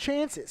fucking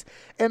chances.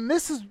 And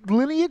this is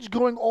lineage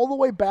going all the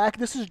way back.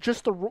 This is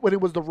just when it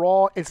was the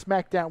Raw and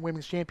SmackDown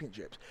Women's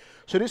Championships.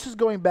 So this is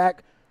going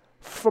back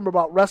from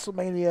about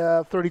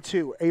WrestleMania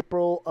 32,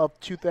 April of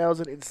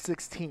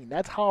 2016.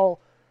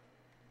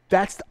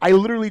 I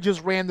literally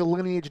just ran the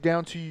lineage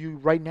down to you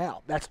right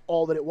now. That's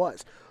all that it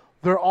was.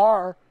 There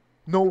are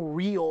no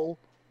real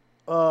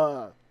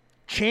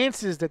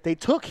chances that they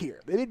took here.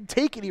 They didn't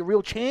take any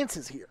real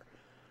chances here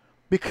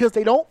because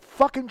they don't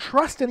fucking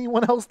trust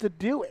anyone else to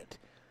do it.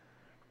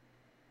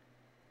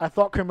 I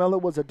thought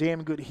Carmella was a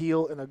damn good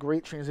heel and a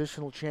great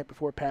transitional champ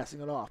before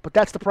passing it off. But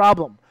that's the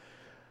problem.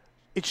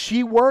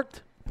 She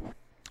worked.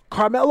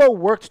 Carmella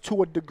worked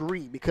to a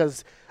degree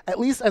because at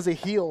least as a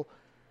heel,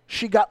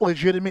 she got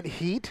legitimate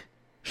heat.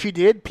 She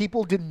did.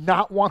 People did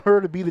not want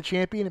her to be the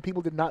champion, and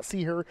people did not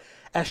see her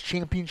as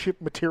championship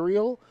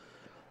material.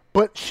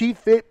 But she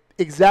fit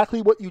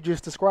exactly what you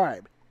just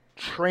described.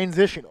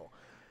 Transitional.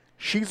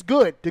 She's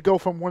good to go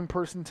from one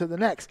person to the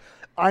next.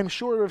 I'm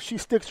sure if she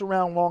sticks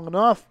around long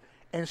enough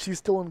and she's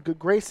still in good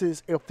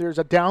graces, if there's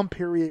a down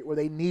period where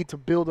they need to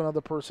build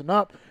another person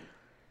up,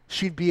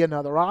 she'd be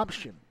another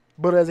option.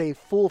 But as a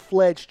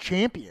full-fledged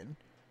champion,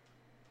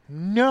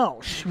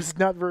 no, she was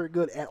not very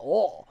good at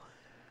all.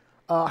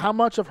 How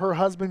much of her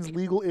husband's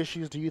legal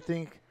issues do you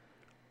think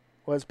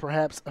was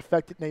perhaps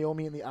affected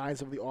Naomi in the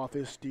eyes of the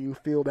office? Do you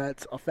feel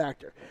that's a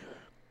factor?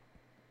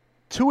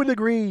 To a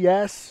degree,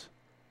 yes.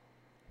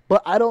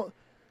 But I don't...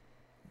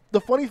 The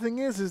funny thing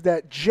is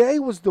that Jay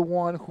was the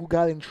one who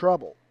got in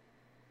trouble.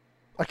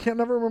 I can't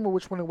never remember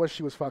which one it was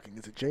she was fucking.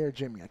 Is it Jay or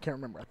Jimmy? I can't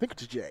remember. I think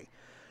it's Jay.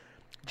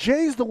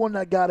 Jay's the one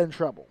that got in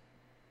trouble.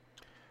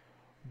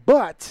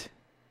 But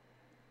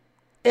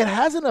it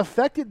hasn't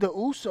affected the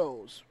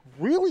Usos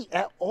really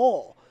at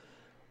all.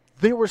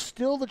 They were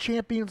still the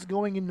champions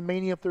going into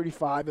Mania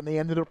 35, and they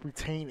ended up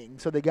retaining.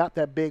 So they got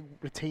that big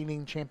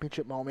retaining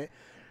championship moment.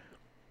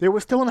 They were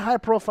still in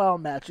high-profile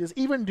matches.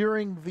 Even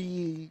during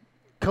the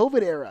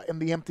COVID era in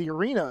the empty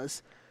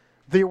arenas,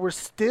 they were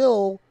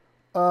still...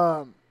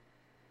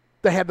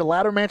 they had the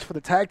ladder match for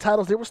the tag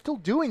titles. They were still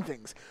doing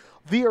things.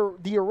 The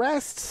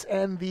arrests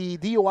and the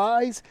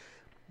DUIs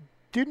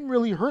didn't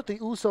really hurt the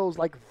Usos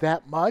like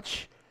that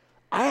much.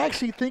 I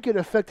actually think it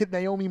affected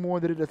Naomi more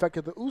than it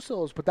affected the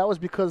Usos, but that was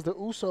because the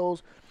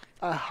Usos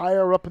are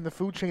higher up in the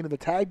food chain of the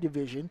tag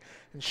division,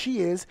 and she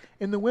is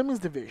in the women's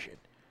division.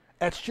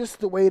 That's just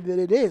the way that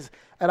it is.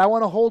 And I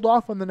want to hold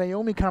off on the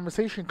Naomi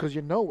conversation because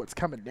you know what's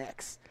coming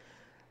next.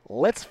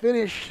 Let's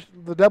finish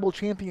the double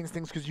champions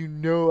things because you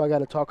know I got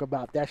to talk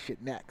about that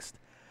shit next.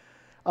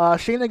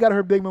 Shayna got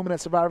her big moment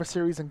at Survivor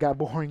Series and got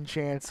boring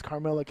chants.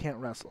 Carmella can't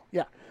wrestle.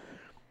 Yeah.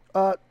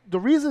 The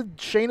reason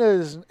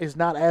Shayna is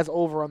not as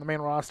over on the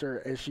main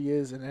roster as she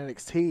is in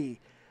NXT,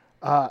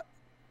 I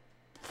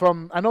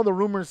know the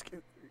rumors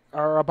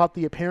are about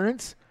the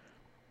appearance.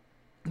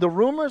 The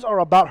rumors are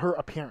about her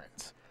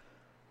appearance.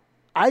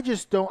 I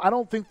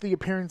don't think the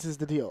appearance is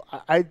the deal.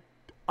 I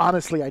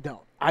honestly, I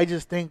don't. I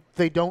just think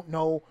they don't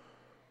know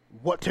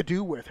what to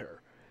do with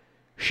her.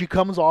 She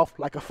comes off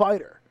like a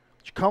fighter.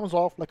 She comes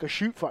off like a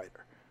shoot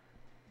fighter.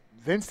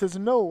 Vince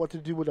doesn't know what to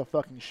do with a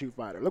fucking shoot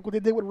fighter. Look what they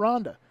did with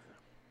Ronda.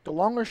 The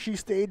longer she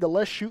stayed, the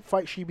less shoot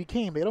fight she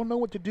became. They don't know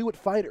what to do with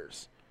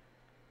fighters.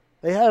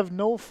 They have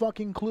no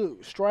fucking clue.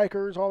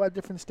 Strikers, all that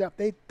different stuff.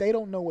 They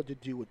don't know what to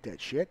do with that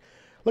shit.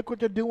 Look what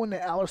they're doing to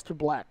Aleister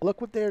Black. Look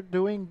what they're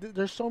doing.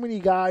 There's so many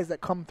guys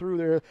that come through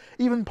there.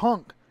 Even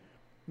Punk.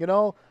 You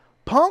know,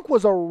 Punk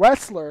was a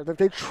wrestler that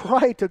they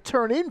tried to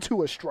turn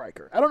into a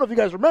striker. I don't know if you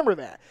guys remember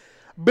that.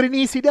 But in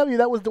ECW,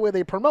 that was the way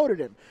they promoted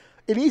him.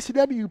 In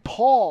ECW,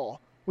 Paul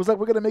was like,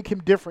 we're going to make him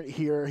different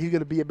here. He's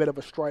going to be a bit of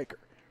a striker.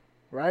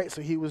 Right?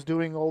 So he was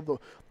doing all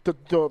the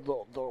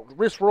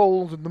wrist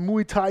rolls and the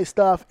Muay Thai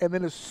stuff. And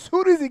then as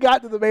soon as he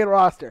got to the main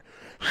roster,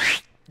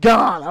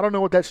 gone. I don't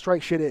know what that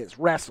strike shit is.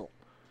 Wrestle.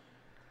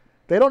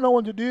 They don't know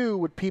what to do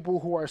with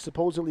people who are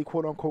supposedly,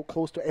 quote-unquote,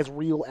 close to as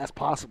real as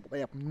possible. They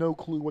have no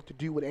clue what to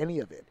do with any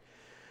of it.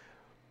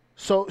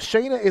 So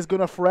Shayna is going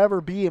to forever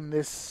be in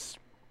this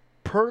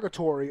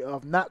purgatory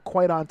of not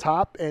quite on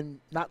top and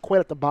not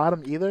quite at the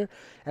bottom either.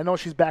 I know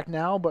she's back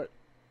now, but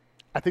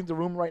I think the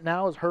rumor right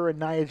now is her and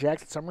Nia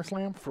Jax at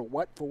SummerSlam. For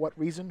what? For what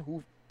reason?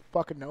 Who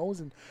fucking knows?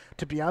 And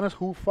to be honest,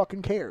 who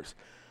fucking cares?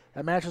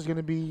 That match is going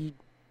to be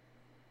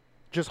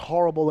just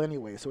horrible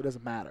anyway, so it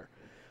doesn't matter.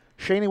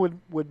 Shayna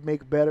would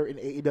make better in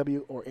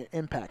AEW or in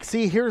Impact.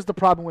 See, here's the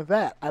problem with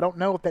that. I don't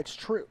know if that's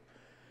true.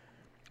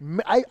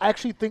 I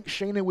actually think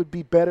Shayna would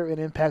be better in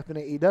Impact than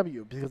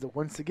AEW because,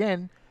 once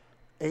again,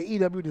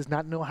 AEW does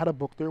not know how to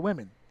book their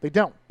women. They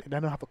don't. They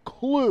don't have a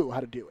clue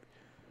how to do it.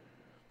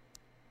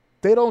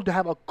 They don't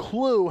have a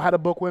clue how to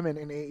book women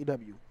in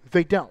AEW.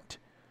 They don't.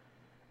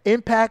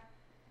 Impact,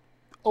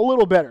 a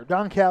little better.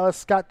 Don Callis,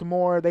 Scott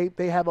D'Amore,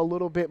 they have a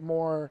little bit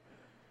more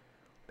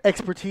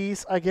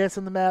expertise, I guess,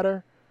 in the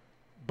matter.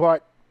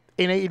 But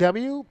in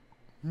AEW,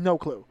 no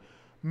clue.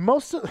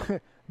 Most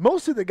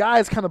of the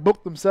guys kind of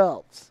book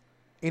themselves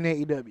in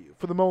AEW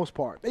for the most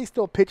part. They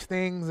still pitch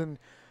things, and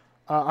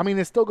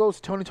it still goes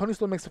to Tony. Tony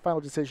still makes the final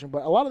decision,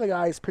 but a lot of the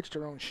guys pitch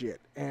their own shit.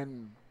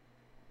 And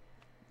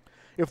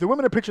if the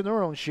women are pitching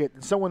their own shit,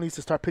 then someone needs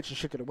to start pitching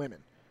shit to the women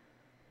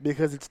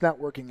because it's not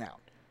working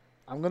out.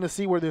 I'm going to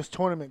see where this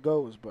tournament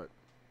goes, but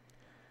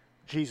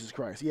Jesus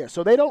Christ. Yeah,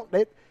 so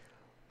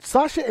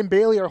Sasha and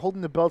Bayley are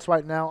holding the belts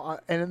right now,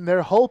 and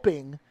they're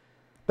hoping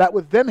that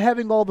with them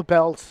having all the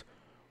belts,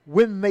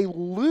 when they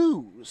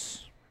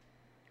lose,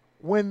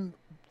 when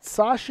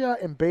Sasha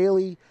and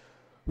Bayley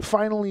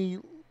finally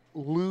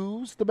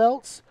lose the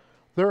belts,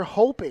 they're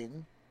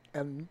hoping,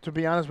 and to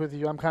be honest with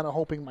you, I'm kind of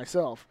hoping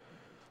myself,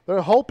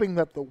 they're hoping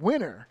that the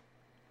winner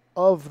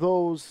of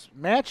those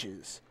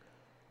matches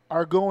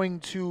are going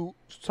to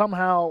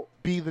somehow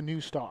be the new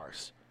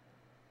stars.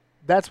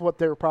 That's what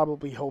they're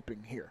probably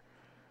hoping here.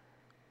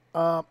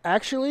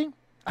 Actually,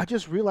 I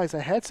just realized I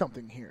had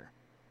something here.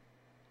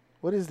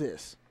 What is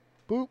this?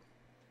 Boop.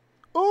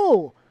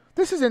 Oh,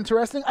 this is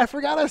interesting. I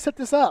forgot I set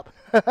this up.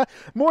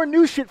 More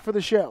new shit for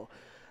the show.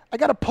 I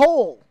got a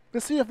poll.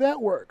 Let's see if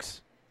that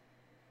works.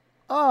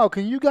 Oh,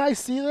 can you guys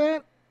see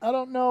that? I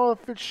don't know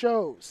if it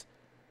shows.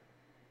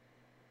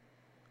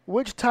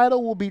 Which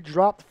title will be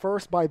dropped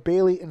first by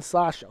Bayley and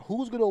Sasha?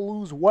 Who's going to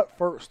lose what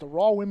first? The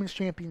Raw Women's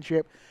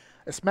Championship,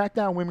 a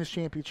SmackDown Women's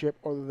Championship,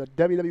 or the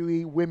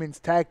WWE Women's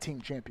Tag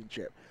Team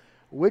Championship?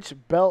 Which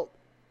belt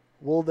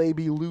will they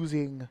be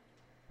losing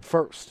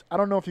first? I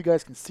don't know if you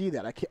guys can see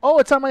that. Oh,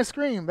 it's on my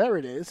screen. There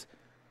it is.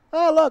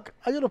 Oh, look.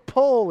 I did a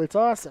poll. It's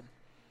awesome.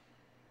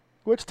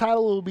 Which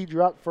title will be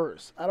dropped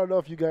first? I don't know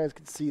if you guys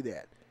can see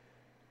that.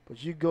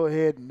 But you go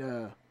ahead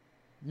and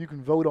you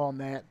can vote on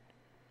that.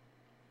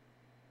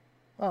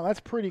 Oh,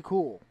 that's pretty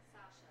cool.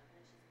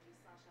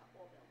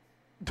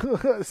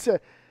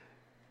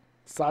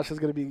 Sasha's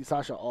going to be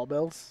Sasha All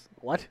Belts?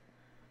 What?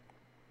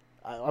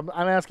 I'm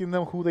asking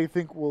them who they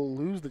think will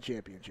lose the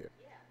championship.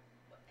 Yeah,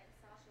 and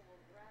Sasha will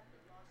grab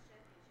the Lost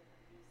Championship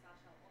and be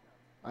Sasha All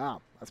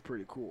Belts. Wow, that's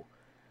pretty cool.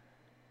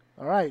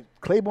 All right,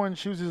 Claiborne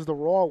chooses the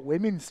Raw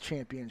Women's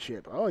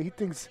Championship. Oh, he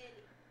thinks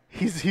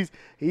he's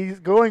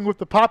going with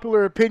the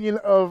popular opinion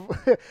of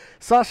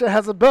Sasha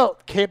has a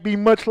belt. Can't be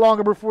much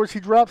longer before she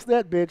drops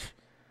that bitch.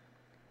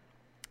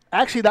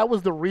 Actually, that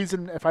was the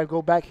reason, if I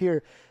go back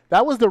here,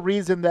 that was the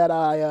reason that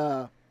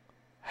I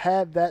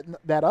had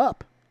that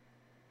up.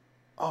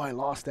 Oh, I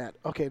lost that.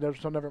 Okay,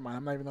 so never mind.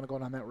 I'm not even going to go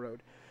down that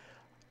road.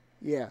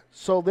 Yeah,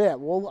 so there.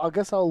 Well, I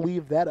guess I'll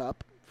leave that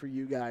up for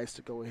you guys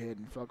to go ahead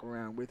and fuck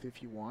around with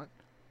if you want.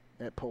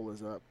 That poll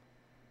is up.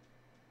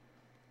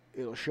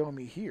 It'll show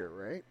me here,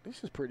 right?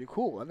 This is pretty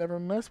cool. I never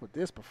messed with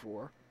this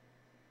before.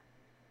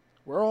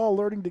 We're all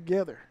learning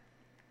together.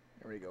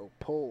 There we go.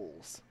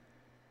 Polls.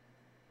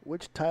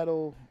 Which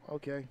title?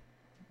 Okay.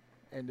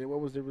 And then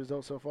what was the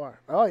result so far?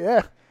 Oh,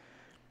 yeah.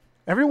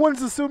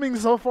 Everyone's assuming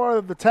so far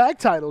that the tag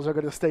titles are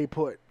going to stay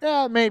put.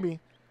 Yeah, maybe.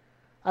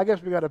 I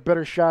guess we got a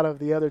better shot of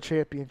the other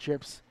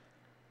championships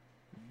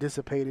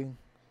dissipating.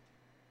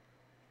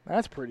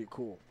 That's pretty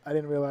cool. I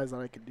didn't realize that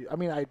I could do. I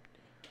mean, I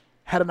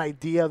had an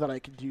idea that I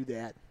could do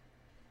that.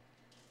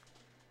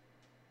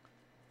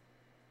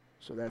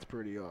 So that's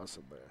pretty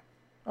awesome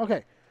there.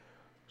 Okay.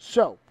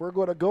 So we're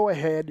going to go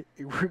ahead.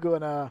 We're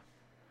going to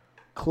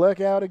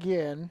click out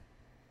again.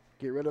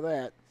 Get rid of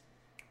that.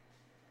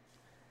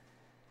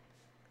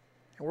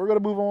 And we're going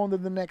to move on to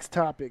the next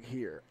topic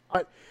here.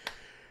 All right.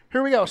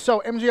 Here we go.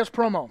 So MJF's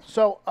promo.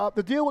 So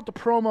the deal with the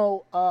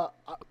promo,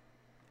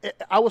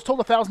 I was told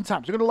 1,000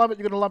 times, you're going to love it,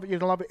 you're going to love it, you're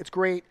going to love it. It's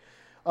great.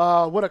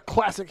 What a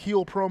classic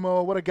heel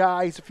promo. What a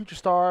guy. He's a future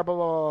star, blah,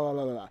 blah, blah,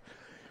 blah, blah.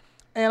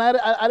 And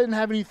I didn't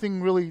have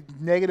anything really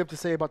negative to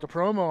say about the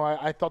promo.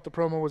 I thought the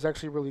promo was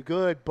actually really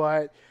good,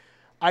 but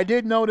I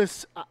did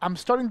notice I'm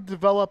starting to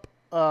develop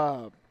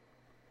a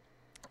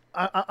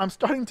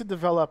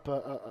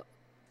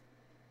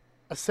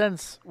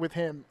sense with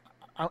him.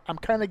 I'm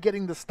kind of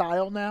getting the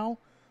style now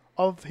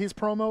of his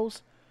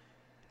promos,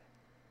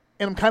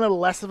 and I'm kind of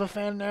less of a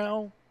fan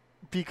now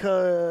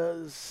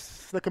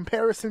because the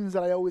comparisons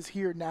that I always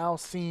hear now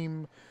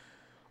seem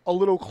a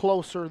little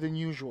closer than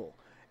usual,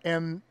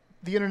 and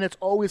the internet's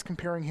always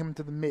comparing him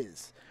to The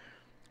Miz,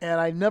 and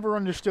I never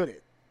understood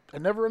it. I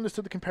never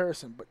understood the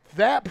comparison, but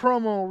that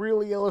promo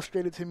really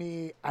illustrated to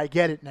me, I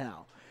get it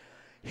now.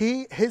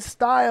 His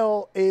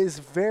style is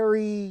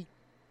very,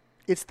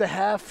 it's the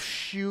half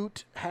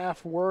shoot,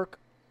 half work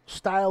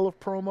style of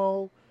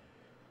promo.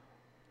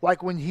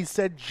 Like when he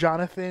said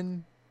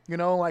Jonathan, you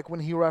know, like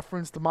when he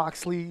referenced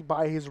Moxley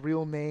by his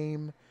real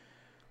name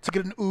to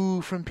get an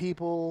ooh from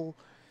people.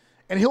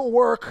 And he'll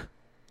work,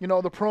 you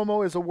know, the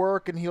promo is a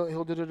work and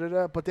he'll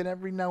da-da-da-da. But then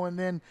every now and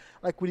then,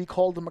 like when he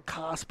called him a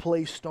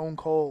cosplay Stone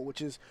Cold,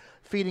 which is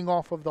feeding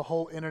off of the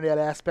whole internet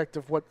aspect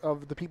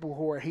of the people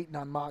who are hating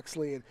on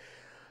Moxley. And,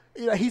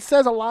 you know, he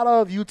says a lot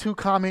of YouTube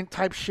comment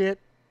type shit,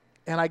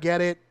 and I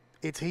get it.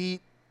 It's heat.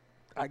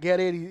 I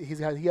get it. He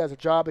has a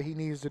job that he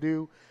needs to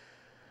do.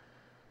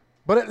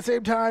 But at the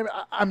same time,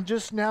 I'm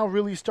just now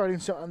really starting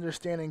to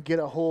understand and get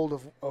a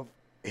hold of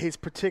his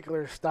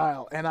particular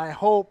style. And I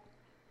hope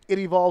it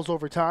evolves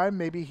over time.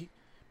 Maybe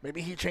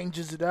he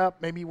changes it up.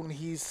 Maybe when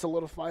he's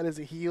solidified as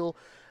a heel,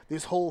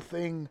 this whole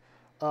thing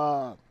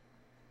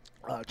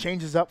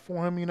changes up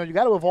for him. You know, you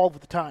got to evolve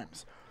with the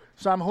times.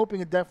 So I'm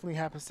hoping it definitely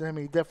happens to him.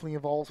 And he definitely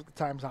evolves with the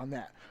times on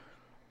that.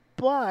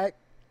 But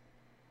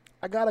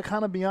I got to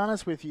kind of be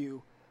honest with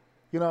you.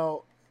 You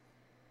know,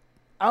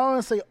 I don't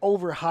want to say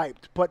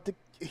overhyped, but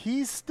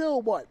he's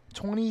still,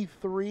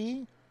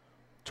 23,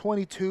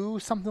 22,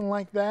 something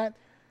like that.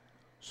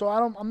 So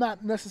I'm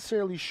not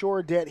necessarily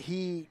sure that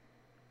he's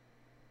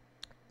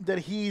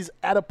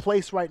at a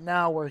place right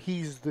now where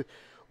he's the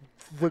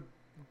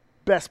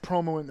best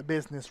promo in the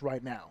business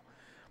right now.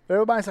 But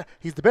everybody's like,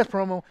 he's the best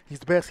promo, he's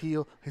the best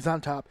heel, he's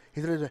on top,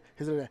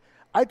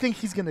 I think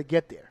he's going to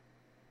get there.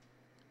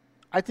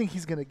 I think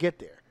he's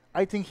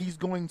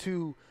going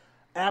to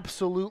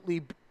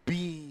absolutely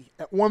be,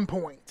 at one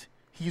point,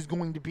 he's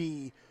going to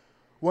be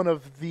one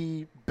of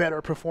the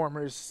better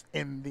performers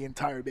in the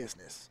entire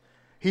business.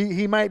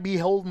 He might be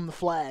holding the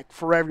flag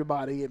for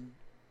everybody and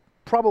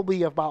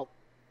probably about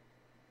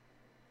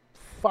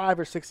 5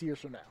 or 6 years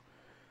from now.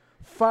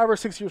 5 or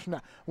 6 years from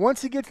now.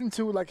 Once he gets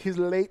into like his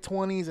late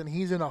 20s and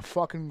he's in a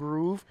fucking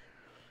groove,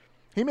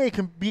 he may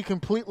be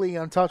completely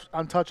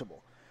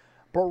untouchable.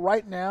 But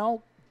right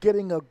now,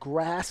 getting a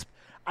grasp,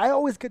 I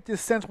always get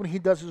this sense when he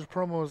does his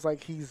promos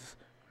like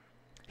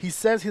he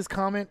says his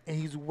comment and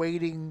he's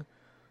waiting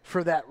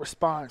for that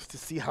response to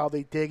see how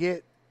they dig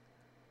it.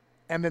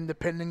 And then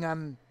depending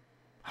on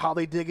how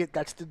they dig it,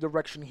 that's the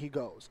direction he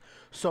goes.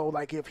 So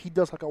like if he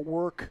does like a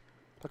work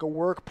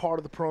part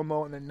of the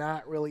promo and they're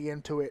not really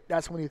into it,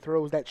 that's when he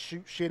throws that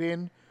shoot shit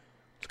in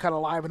to kind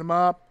of liven him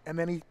up, and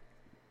then he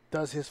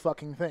does his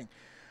fucking thing.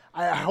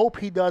 I hope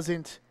he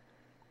doesn't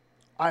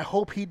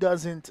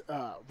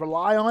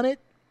rely on it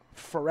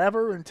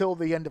forever until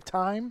the end of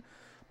time.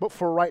 But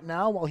for right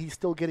now, while he's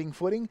still getting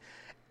footing,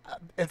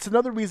 it's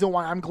another reason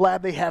why I'm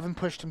glad they haven't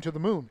pushed him to the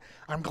moon.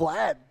 I'm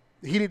glad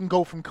he didn't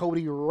go from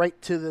Cody right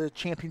to the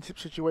championship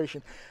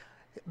situation.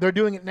 They're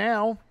doing it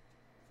now.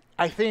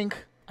 I think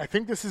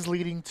this is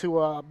leading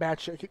to a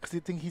match because I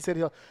think he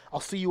said I'll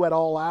see you at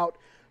All Out.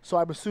 So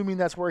I'm assuming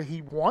that's where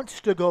he wants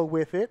to go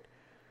with it.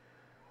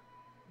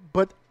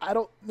 But I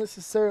don't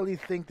necessarily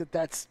think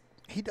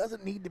he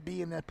doesn't need to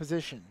be in that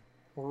position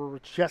or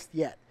just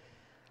yet.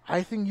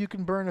 I think you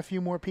can burn a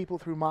few more people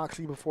through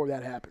Moxley before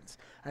that happens.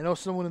 I know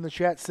someone in the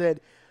chat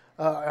said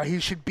he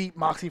should beat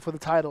Moxley for the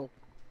title.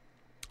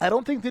 I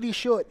don't think that he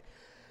should,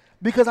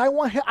 because I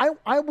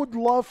would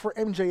love for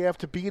MJF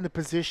to be in a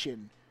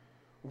position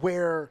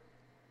where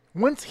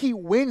once he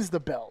wins the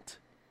belt,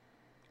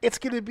 it's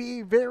going to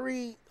be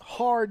very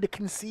hard to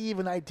conceive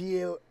an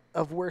idea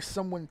of where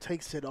someone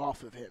takes it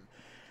off of him.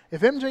 If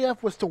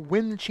MJF was to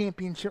win the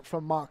championship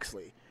from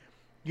Moxley,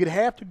 you'd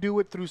have to do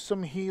it through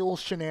some heel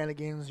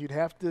shenanigans. You'd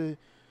have to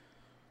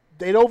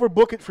they'd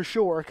overbook it for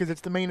sure because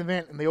it's the main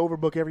event, and they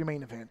overbook every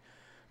main event.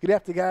 You'd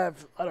have to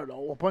have, I don't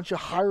know, a bunch of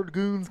hired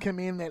goons come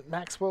in that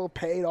Maxwell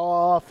paid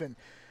off, and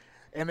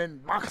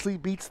then Moxley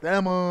beats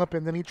them up,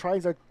 and then he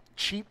tries a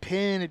cheap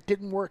pin. It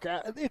didn't work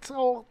out. It's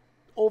all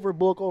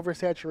overbook,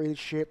 oversaturated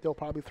shit they'll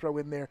probably throw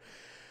in there.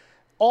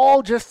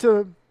 All just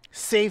to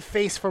save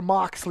face for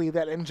Moxley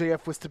that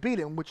MJF was to beat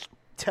him, which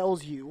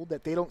tells you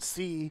that they don't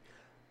see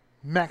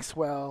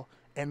Maxwell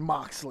and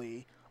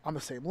Moxley on the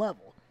same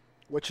level,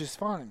 which is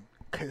fine,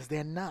 because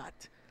they're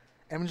not.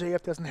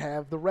 MJF doesn't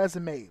have the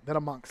resume that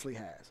a Moxley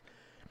has.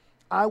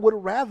 I would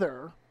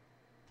rather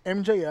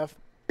MJF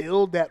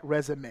build that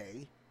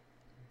resume,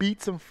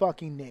 beat some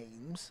fucking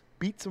names,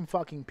 beat some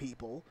fucking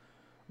people,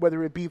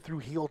 whether it be through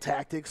heel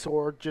tactics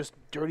or just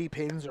dirty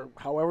pins or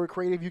however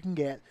creative you can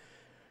get,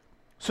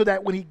 so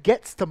that when he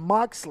gets to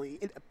Moxley,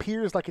 it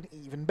appears like an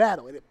even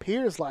battle. It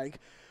appears like,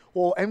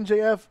 well,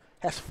 MJF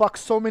has fucked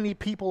so many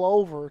people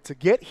over to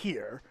get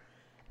here,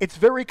 it's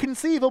very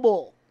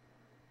conceivable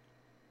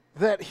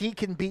that he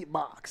can beat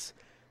Mox.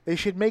 They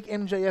should make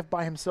MJF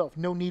by himself.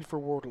 No need for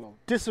Wardlow.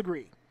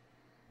 Disagree.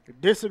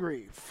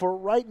 For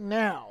right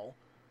now,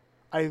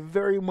 I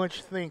very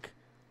much think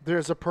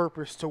there's a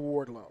purpose to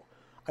Wardlow.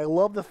 I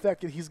love the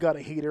fact that he's got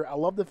a heater. I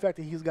love the fact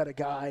that he's got a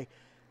guy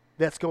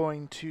that's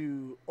going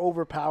to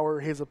overpower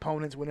his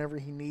opponents whenever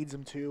he needs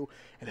him to.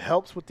 It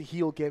helps with the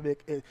heel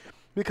gimmick.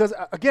 Because,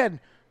 again,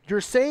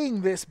 you're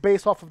saying this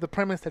based off of the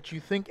premise that you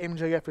think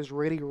MJF is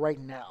ready right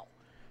now.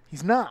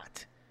 He's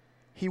not.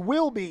 He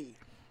will be.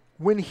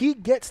 When he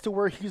gets to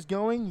where he's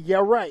going,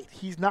 yeah, right.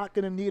 He's not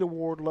going to need a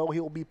Wardlow.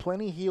 He'll be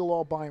plenty heel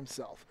all by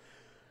himself.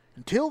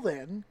 Until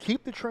then,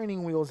 keep the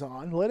training wheels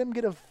on. Let him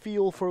get a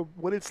feel for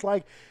what it's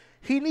like.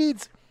 He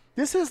needs.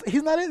 This is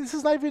not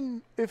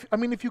even.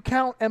 If you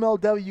count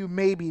MLW,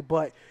 maybe,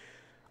 but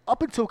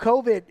up until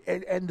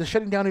COVID and the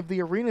shutting down of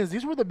the arenas,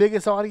 these were the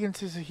biggest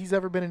audiences he's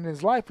ever been in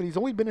his life, but he's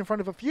only been in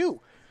front of a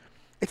few.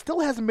 It still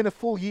hasn't been a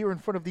full year in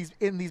front of these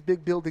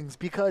big buildings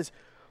because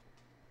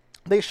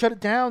they shut it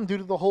down due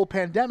to the whole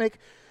pandemic.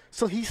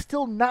 So he's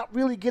still not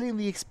really getting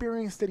the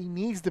experience that he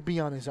needs to be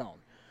on his own.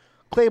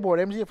 Claymore,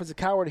 MJF is a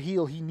coward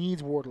heel. He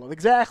needs Wardlow.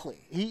 Exactly.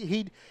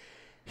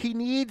 He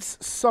needs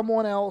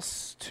someone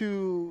else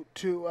to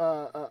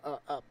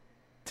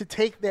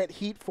take that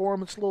heat for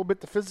him. It's a little bit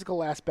the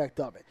physical aspect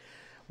of it.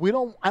 I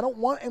don't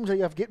want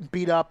MJF getting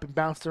beat up and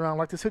bounced around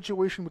like the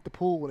situation with the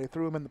pool when they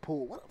threw him in the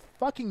pool. What a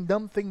fucking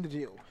dumb thing to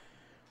do.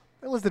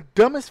 It was the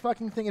dumbest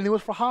fucking thing, and it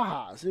was for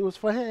ha-has. It was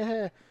for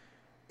heh.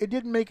 It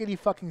didn't make any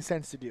fucking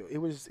sense to do. It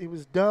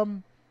was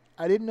dumb.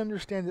 I didn't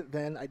understand it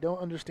then. I don't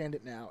understand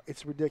it now.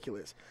 It's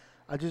ridiculous.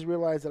 I just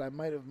realized that I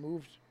might have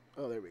moved.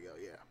 Oh, there we go.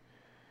 Yeah.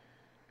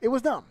 It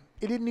was dumb.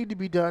 It didn't need to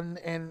be done,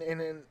 and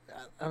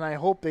I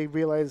hope they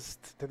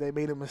realized that they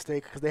made a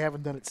mistake because they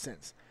haven't done it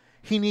since.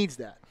 He needs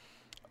that.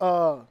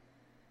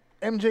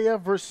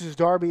 MJF versus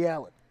Darby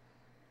Allin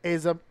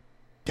is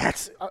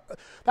that's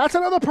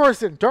another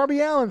person.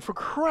 Darby Allin, for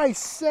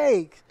Christ's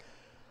sake.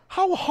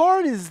 How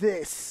hard is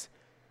this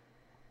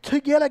to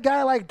get a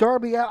guy like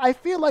Darby Allin? I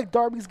feel like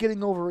Darby's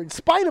getting over in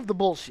spite of the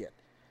bullshit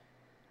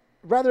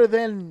rather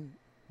than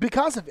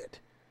because of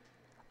it.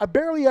 I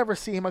barely ever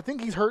see him. I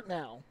think he's hurt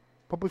now.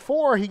 But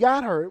before he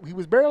got hurt, he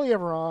was barely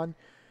ever on.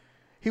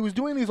 He was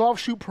doing these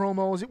offshoot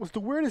promos. It was the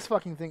weirdest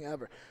fucking thing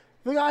ever.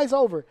 The guy's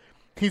over.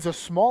 He's a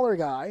smaller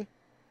guy.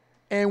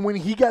 And when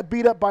he got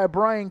beat up by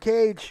Brian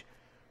Cage,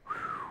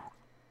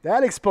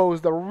 that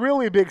exposed a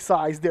really big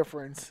size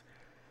difference.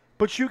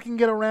 But you can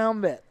get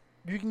around that.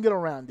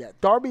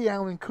 Darby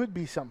Allin could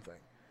be something.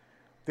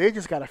 They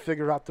just got to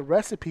figure out the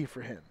recipe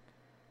for him.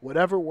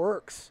 Whatever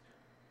works.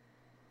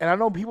 And I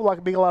know people like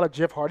to make a lot of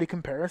Jeff Hardy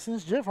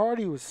comparisons. Jeff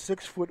Hardy was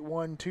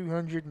 6'1",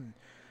 200 and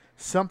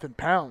something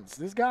pounds.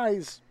 This guy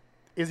is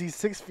he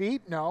 6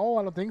 feet? No,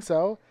 I don't think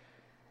so.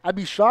 I'd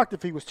be shocked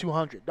if he was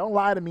 200. Don't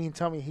lie to me and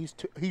tell me he's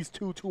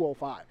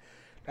 205.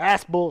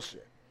 That's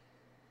bullshit.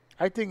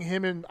 I think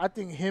him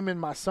and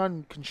my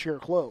son can share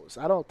clothes.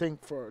 I don't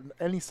think for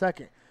any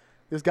second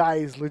this guy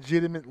is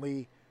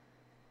legitimately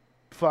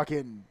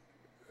fucking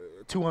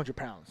 200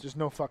 pounds. There's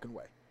no fucking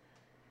way.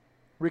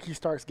 Ricky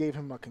Starks gave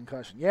him a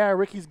concussion. Yeah,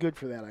 Ricky's good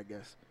for that, I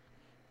guess.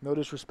 No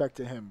disrespect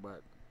to him,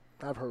 but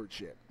I've heard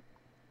shit.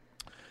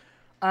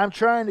 I'm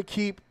trying to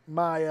keep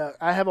my...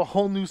 I have a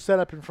whole new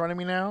setup in front of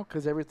me now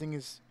because everything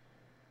has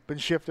been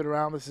shifted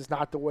around. This is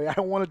not the way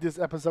I wanted this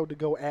episode to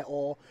go at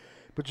all.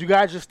 But you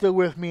guys are still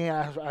with me.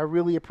 I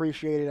really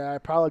appreciate it. I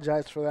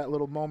apologize for that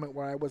little moment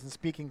where I wasn't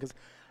speaking because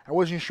I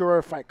wasn't sure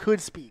if I could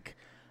speak.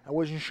 I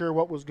wasn't sure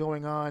what was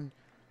going on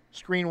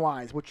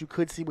screen-wise, what you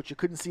could see, what you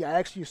couldn't see. I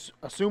actually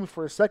assumed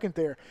for a second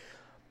there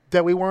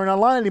that we weren't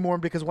online anymore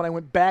because when I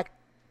went back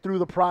through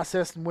the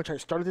process in which I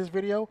started this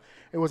video,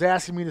 it was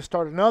asking me to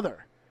start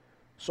another.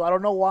 So I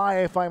don't know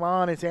why if I'm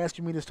on, it's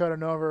asking me to start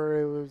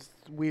another. It was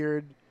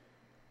weird,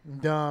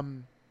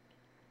 dumb.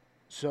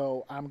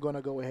 So I'm going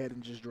to go ahead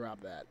and just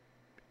drop that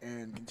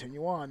and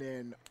continue on.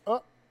 And,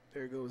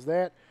 there goes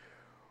that.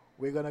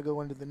 We're going to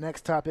go into the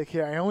next topic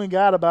here. I only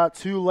got about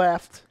 2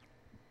 left.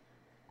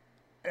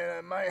 And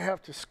I might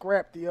have to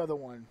scrap the other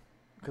one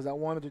because I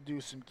wanted to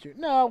do some cute.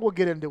 No, we'll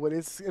get into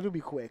it. It'll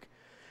be quick.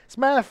 As a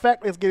matter of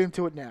fact, let's get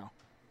into it now.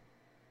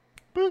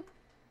 Boop.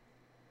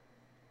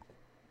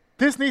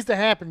 This needs to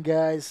happen,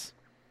 guys.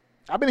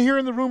 I've been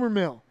hearing the rumor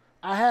mill.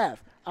 I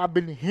have. I've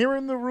been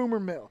hearing the rumor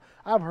mill.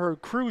 I've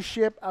heard cruise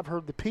ship. I've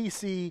heard the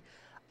PC.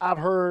 I've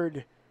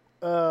heard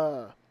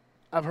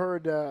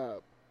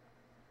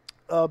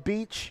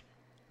beach.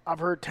 I've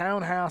heard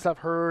townhouse. I've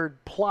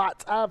heard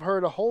plots. I've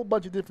heard a whole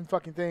bunch of different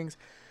fucking things.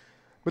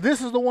 But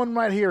this is the one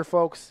right here,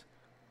 folks.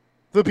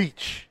 The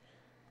beach.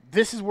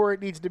 This is where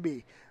it needs to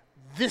be.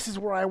 This is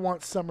where I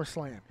want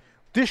SummerSlam.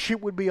 This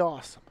shit would be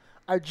awesome.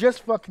 I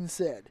just fucking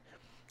said.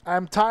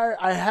 I'm tired.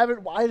 I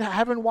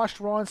haven't watched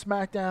Raw and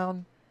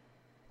SmackDown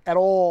at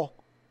all.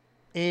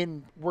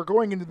 We're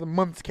going into the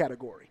months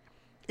category.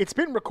 It's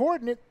been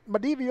recording it. My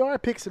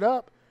DVR picks it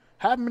up.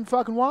 Haven't been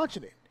fucking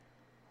watching it.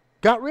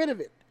 Got rid of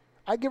it.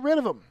 I get rid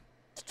of them.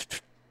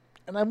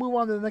 And I move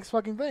on to the next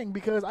fucking thing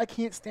because I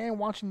can't stand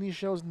watching these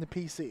shows in the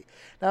PC.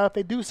 Now, if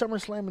they do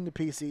SummerSlam in the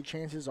PC,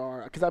 chances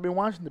are, because I've been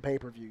watching the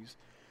pay-per-views,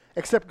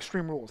 except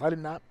Extreme Rules. I did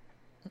not.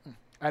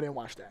 I didn't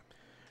watch that.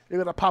 They're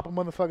going to pop a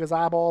motherfucker's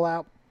eyeball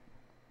out.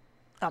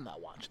 I'm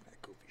not watching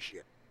that goofy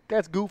shit.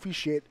 That's goofy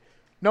shit.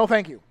 No,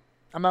 thank you.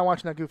 I'm not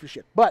watching that goofy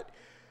shit. But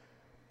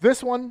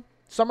this one,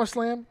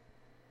 SummerSlam,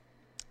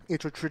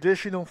 it's a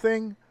traditional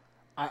thing.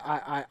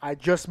 I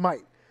just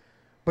might.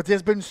 But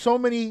there's been so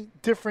many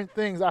different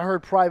things. I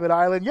heard Private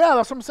Island. Yeah,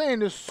 that's what I'm saying.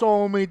 There's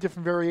so many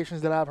different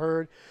variations that I've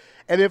heard.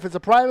 And if it's a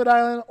private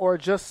island or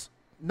just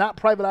not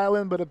private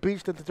island, but a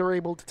beach that they're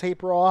able to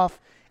taper off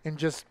and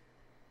just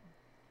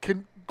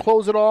can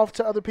close it off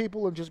to other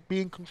people and just be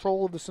in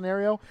control of the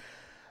scenario,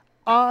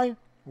 I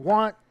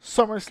want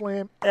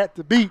SummerSlam at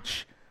the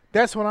beach.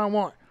 That's what I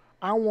want.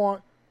 I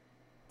want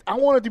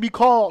it to be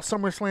called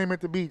SummerSlam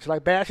at the beach.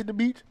 Like Bash at the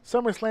beach,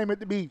 SummerSlam at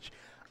the beach.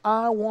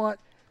 I want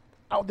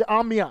the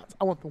ambiance.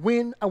 I want the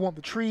wind. I want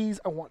the trees.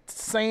 I want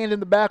sand in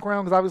the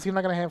background because obviously I'm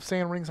not going to have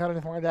sand rings out or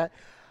anything like that.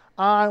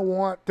 I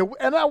want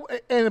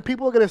and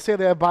people are going to say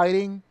they're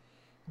biting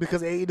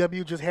because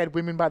AEW just had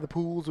women by the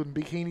pools with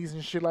bikinis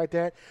and shit like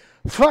that.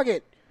 Fuck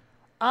it.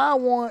 I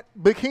want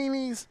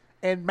bikinis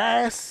and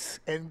masks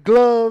and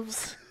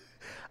gloves.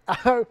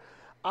 I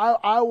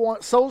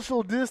want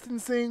social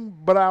distancing,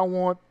 but I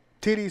want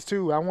titties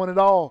too. I want it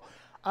all.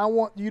 I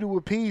want you to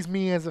appease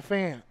me as a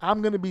fan.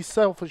 I'm going to be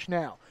selfish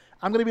now.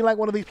 I'm going to be like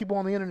one of these people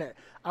on the internet.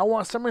 I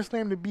want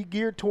SummerSlam to be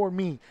geared toward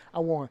me. I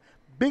want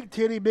big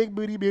titty, big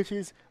booty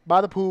bitches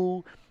by the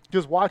pool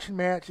just watching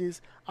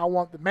matches. I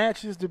want the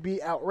matches to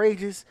be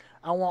outrageous.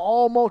 I want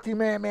all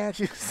multi-man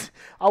matches.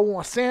 I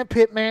want a sand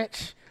pit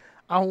match.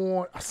 I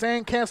want a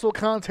sand castle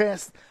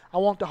contest. I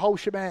want the whole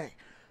shebang.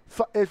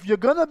 If you're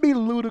going to be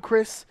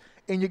ludicrous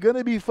and you're going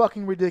to be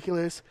fucking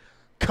ridiculous,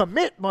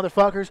 commit,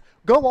 motherfuckers.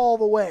 Go all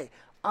the way.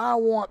 I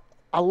want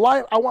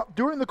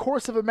during the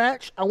course of a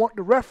match, I want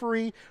the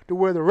referee to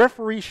wear the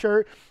referee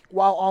shirt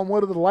while on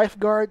one of the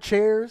lifeguard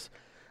chairs,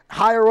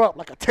 higher up,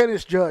 like a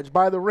tennis judge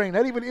by the ring.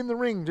 Not even in the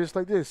ring, just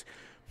like this.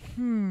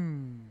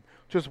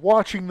 Just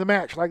watching the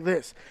match like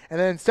this. And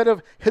then instead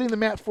of hitting the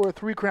mat for a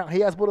 3 count, he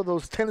has one of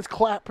those tennis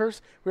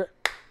clappers.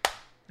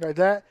 Like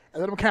that.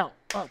 And let him count.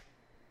 1,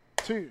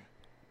 2.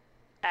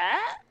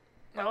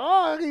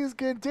 Oh, he's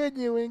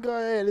continuing. Go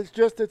ahead. It's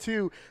just a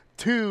 2.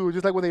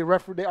 Just like when they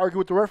argue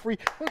with the referee.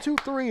 1, 2,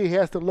 3. He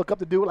has to look up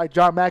to do it like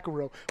John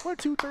McEnroe. 1,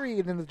 2, 3.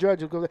 And then the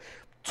judge will go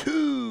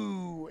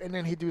 2. And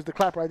then he does the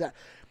clap like that.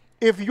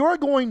 If you're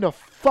going to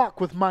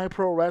fuck with my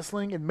pro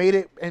wrestling and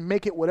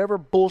make it whatever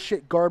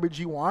bullshit garbage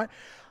you want,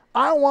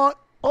 I want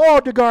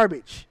all the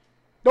garbage.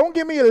 Don't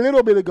give me a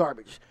little bit of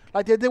garbage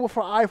like they did with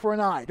for Eye for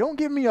an Eye. Don't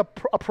give me a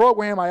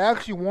program I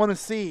actually want to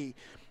see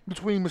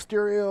between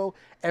Mysterio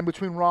and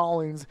between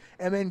Rollins,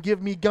 and then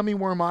give me gummy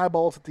worm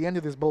eyeballs at the end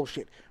of this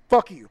bullshit.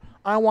 Fuck you.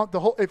 I want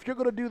the whole. If you're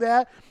gonna do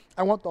that,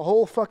 I want the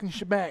whole fucking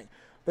shebang.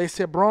 They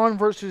said Braun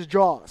versus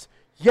Jaws.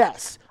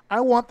 Yes,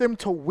 I want them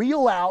to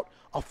wheel out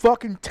a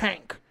fucking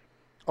tank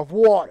of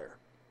water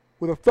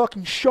with a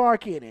fucking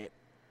shark in it,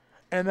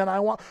 and then I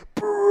want.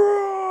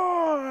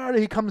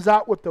 He comes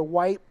out with the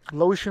white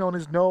lotion on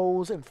his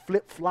nose and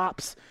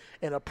flip-flops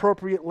and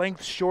appropriate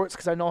length shorts,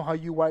 because I know how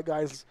you white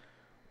guys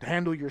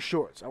handle your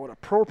shorts. I want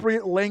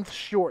appropriate length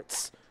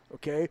shorts,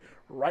 okay?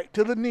 Right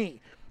to the knee.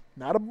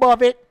 Not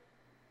above it,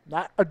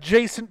 not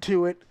adjacent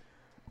to it,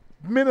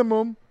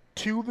 minimum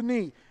to the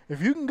knee.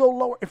 If you can go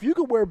lower, if you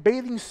can wear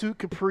bathing suit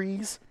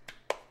capris,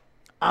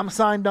 I'm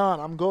signed on.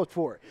 I'm going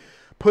for it.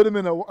 Put him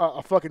in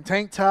a fucking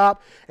tank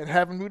top and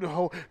have him do the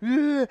whole,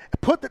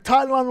 put the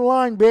title on the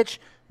line, bitch.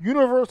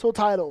 Universal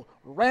title.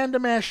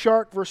 Random ass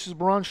Shark versus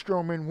Braun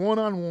Strowman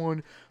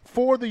 1-on-1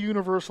 for the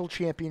Universal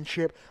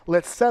Championship.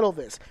 Let's settle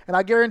this. And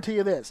I guarantee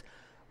you this.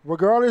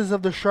 Regardless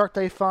of the Shark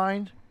they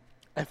find,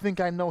 I think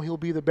I know he'll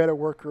be the better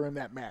worker in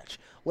that match.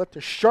 Let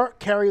the Shark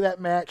carry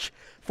that match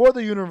for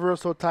the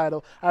Universal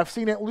title. I've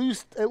seen at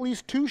least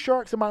 2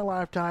 Sharks in my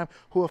lifetime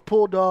who have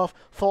pulled off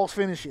false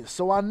finishes.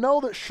 So I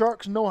know that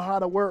Sharks know how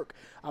to work.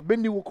 I've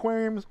been to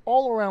aquariums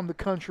all around the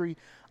country.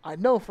 I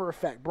know for a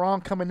fact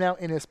Braun coming out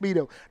in a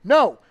Speedo.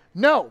 No.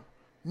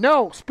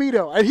 No,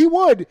 Speedo. And he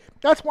would.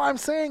 That's why I'm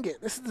saying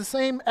it. This is the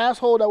same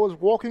asshole that was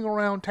walking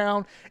around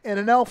town in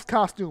an elf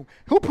costume.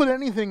 He'll put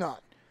anything on.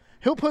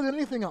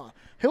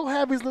 He'll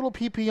have his little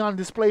PP on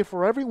display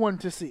for everyone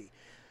to see.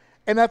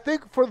 And I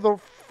think for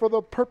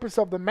the purpose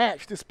of the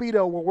match, the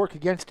Speedo will work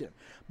against him.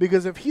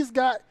 Because if he's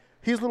got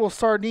his little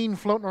sardine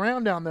floating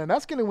around down there,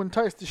 that's going to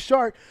entice the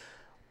shark.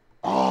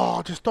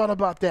 Oh, just thought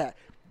about that.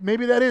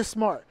 Maybe that is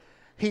smart.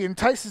 He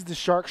entices the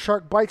shark.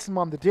 Shark bites him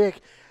on the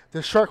dick.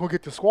 The shark will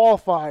get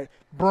disqualified.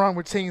 Braun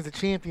retains the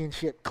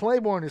championship.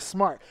 Claiborne is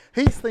smart.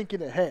 He's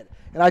thinking ahead.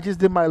 And I just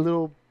did my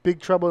little Big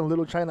Trouble in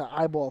Little China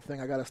eyeball thing.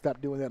 I got to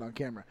stop doing that on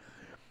camera.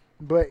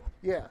 But,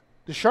 yeah,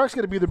 the shark's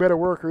going to be the better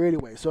worker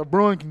anyway. So if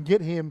Braun can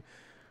get him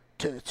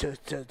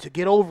to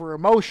get over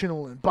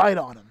emotional and bite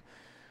on him,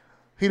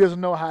 he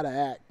doesn't know how to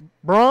act.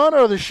 Braun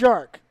or the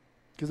shark?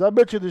 Because I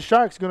bet you the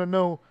shark's going to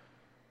know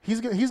he's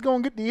going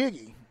to get the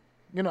Iggy.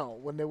 You know,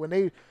 when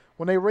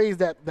they raise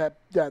that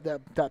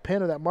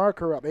pen or that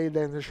marker up,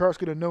 then the shark's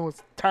going to know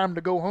it's time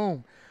to go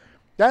home.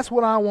 That's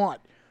what I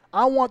want.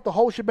 I want the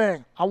whole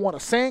shebang. I want a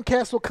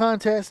sandcastle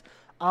contest.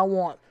 I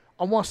want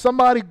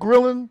somebody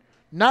grilling,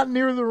 not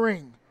near the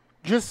ring,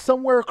 just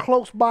somewhere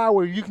close by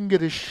where you can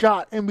get a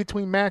shot in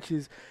between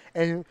matches,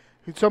 and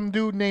some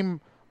dude named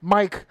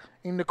Mike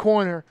in the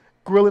corner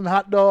grilling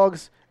hot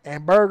dogs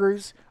and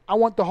burgers. I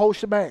want the whole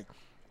shebang.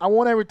 I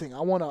want everything.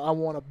 I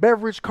want a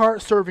beverage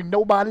cart serving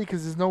nobody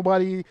because there's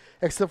nobody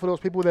except for those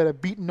people that are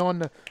beating on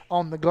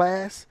the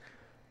glass.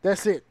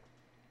 That's it.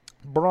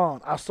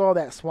 Braun, I saw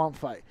that swamp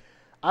fight.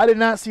 I did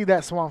not see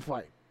that swamp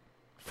fight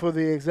for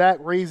the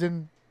exact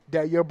reason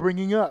that you're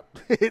bringing up.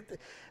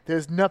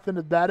 There's nothing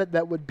about it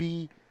that would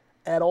be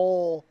at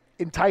all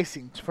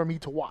enticing for me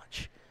to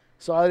watch.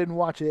 So I didn't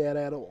watch it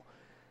at all.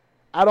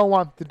 I don't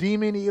want the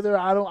demon either.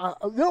 I don't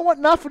want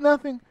not for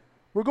nothing.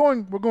 We're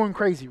going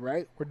crazy,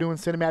 right? We're doing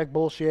cinematic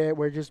bullshit.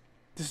 This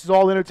is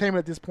all entertainment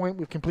at this point.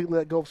 We've completely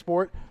let go of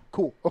sport.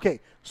 Cool. Okay.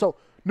 So,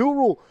 new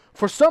rule.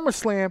 For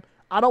SummerSlam,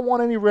 I don't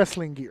want any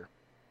wrestling gear.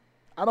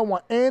 I don't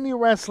want any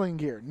wrestling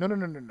gear. No.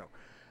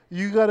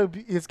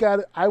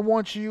 I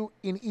want you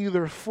in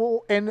either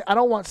full, and I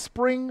don't want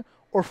spring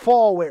or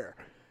fall wear.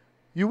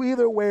 You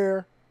either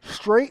wear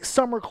straight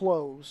summer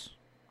clothes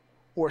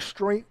or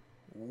straight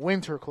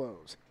winter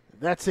clothes.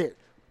 That's it.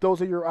 Those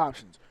are your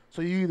options.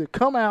 So you either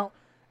come out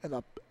in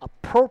an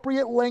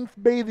appropriate length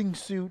bathing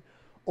suit,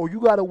 or you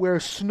got to wear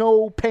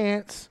snow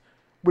pants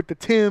with the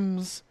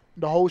Timbs,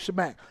 the whole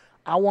shebang.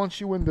 I want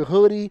you in the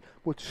hoodie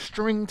with the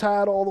string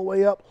tied all the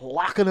way up,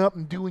 locking up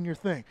and doing your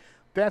thing.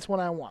 That's what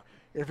I want.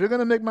 If you're going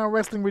to make my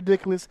wrestling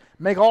ridiculous,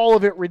 make all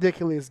of it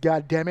ridiculous,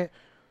 goddammit.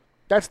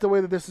 That's the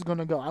way that this is going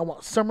to go. I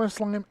want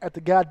SummerSlam at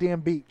the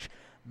goddamn beach.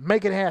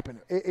 Make it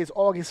happen. It's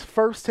August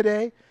 1st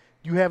today.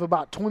 You have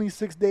about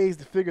 26 days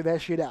to figure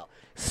that shit out.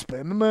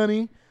 Spend the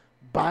money,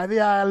 buy the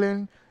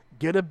island,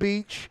 get a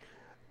beach.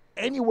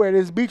 Anywhere,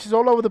 there's beaches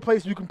all over the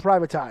place you can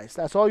privatize.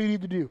 That's all you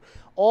need to do.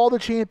 All the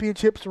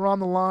championships are on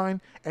the line,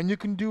 and you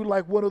can do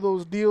like one of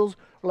those deals,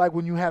 like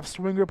when you have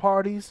swinger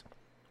parties,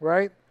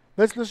 right?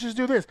 Let's just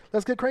do this.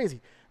 Let's get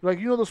crazy. Like,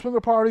 you know those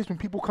swinger parties when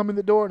people come in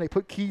the door and they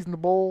put keys in the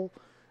bowl,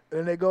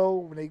 and they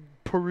go and they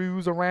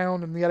peruse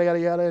around and yada, yada,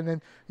 yada, and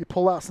then you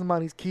pull out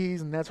somebody's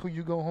keys, and that's who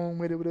you go home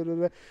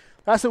with.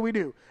 That's what we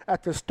do.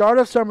 At the start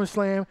of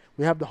SummerSlam,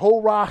 we have the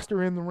whole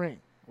roster in the ring,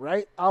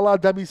 right? A la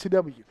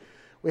WCW.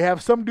 We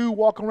have some dude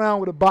walk around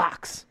with a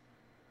box.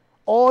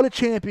 All the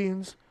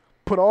champions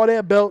put all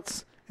their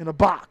belts in a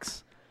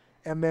box.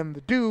 And then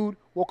the dude,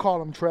 we'll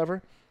call him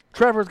Trevor.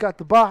 Trevor's got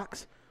the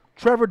box.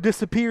 Trevor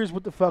disappears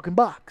with the fucking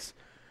box.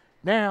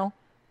 Now,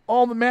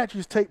 all the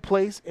matches take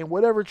place, and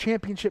whatever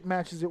championship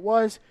matches it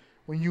was,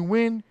 when you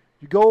win,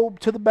 you go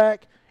to the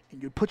back,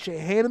 and you put your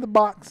hand in the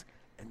box,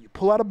 and you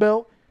pull out a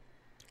belt,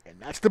 and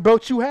that's the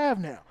belt you have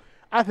now.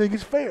 I think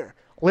it's fair.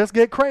 Let's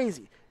get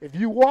crazy. If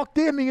you walked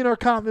in the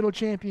Intercontinental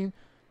Champion,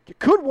 you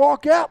could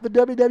walk out the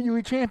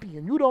WWE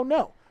Champion. You don't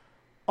know.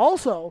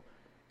 Also,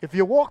 if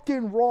you walked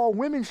in Raw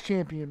Women's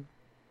Champion,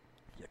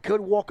 you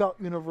could walk out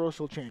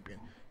Universal Champion.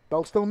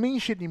 Belts don't mean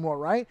shit anymore,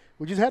 right?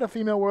 We just had a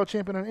female world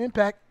champion on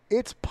Impact.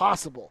 It's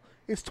possible.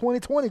 It's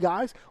 2020,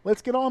 guys.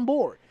 Let's get on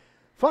board.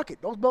 Fuck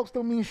it. Those belts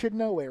don't mean shit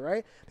no way,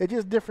 right? They're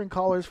just different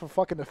colors for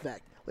fucking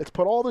effect. Let's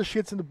put all the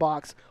shits in the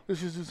box.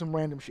 Let's just do some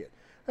random shit.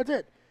 That's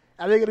it.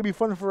 I think it'll be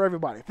fun for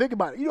everybody. Think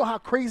about it. You know how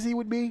crazy it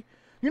would be?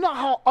 You know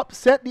how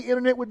upset the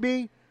internet would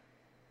be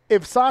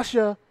if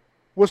Sasha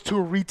was to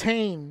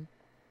retain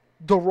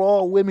the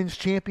Raw Women's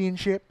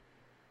Championship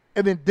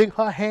and then dig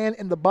her hand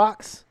in the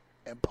box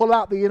and pull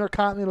out the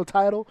Intercontinental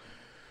title?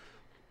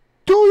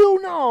 Do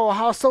you know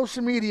how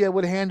social media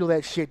would handle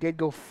that shit? They'd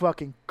go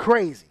fucking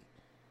crazy.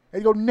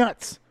 They'd go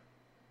nuts.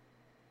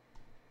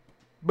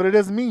 But it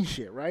doesn't mean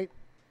shit, right?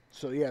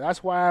 So, yeah,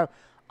 that's why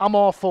I'm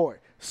all for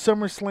it.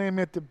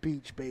 SummerSlam at the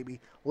beach, baby.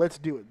 Let's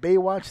do it.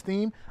 Baywatch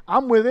theme.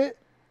 I'm with it.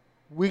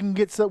 We can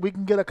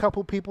get a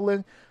couple people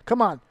in.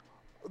 Come on.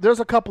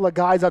 There's a couple of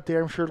guys out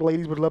there I'm sure the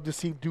ladies would love to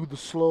see do the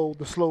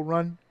slow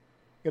run.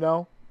 You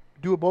know?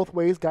 Do it both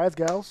ways, guys,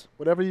 gals.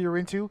 Whatever you're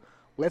into,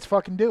 let's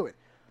fucking do it.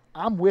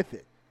 I'm with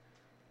it.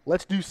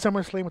 Let's do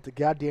SummerSlam at the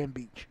goddamn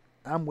beach.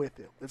 I'm with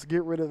it. Let's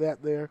get rid of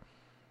that there.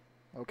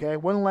 Okay,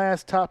 one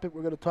last topic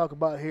we're going to talk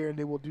about here, and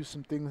then we'll do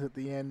some things at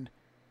the end.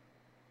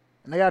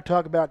 And I got to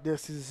talk about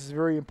this. This is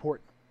very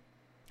important.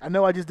 I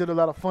know I just did a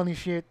lot of funny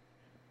shit,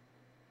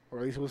 or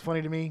at least it was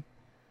funny to me.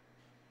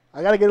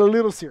 I got to get a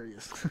little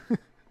serious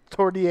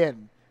toward the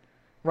end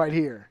right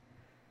here.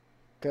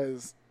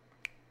 Because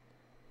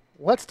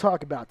let's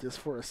talk about this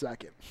for a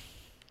second.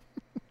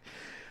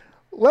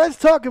 Let's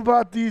talk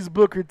about these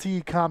Booker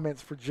T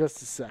comments for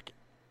just a second.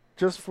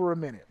 Just for a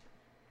minute.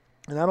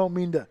 And I don't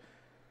mean to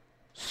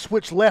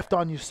switch left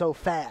on you so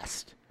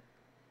fast.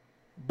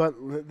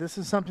 But this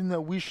is something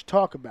that we should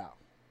talk about.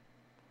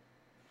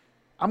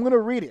 I'm going to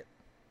read it.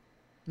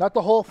 Not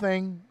the whole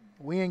thing.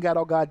 We ain't got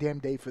all goddamn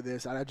day for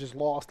this. I just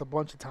lost a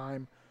bunch of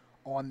time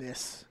on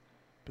this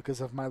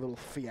because of my little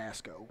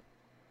fiasco.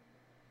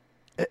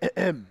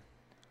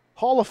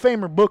 Hall of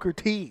Famer Booker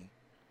T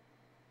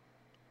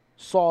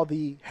saw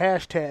the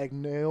hashtag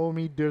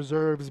Naomi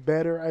deserves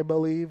better, I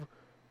believe,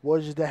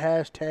 was the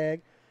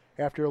hashtag,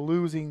 after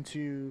losing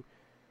to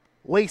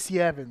Lacey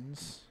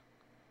Evans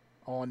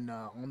on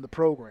the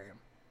program.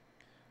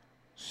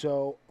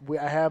 So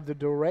I have the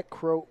direct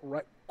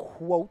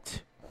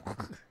quote,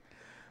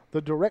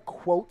 the direct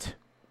quote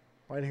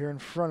right here in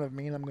front of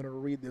me, and I'm going to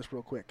read this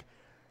real quick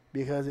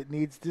because it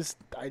needs this.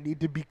 I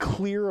need to be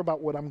clear about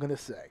what I'm going to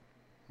say.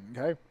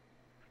 Okay.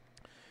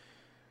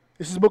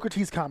 This is Booker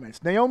T's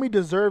comments. Naomi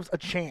deserves a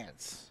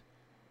chance.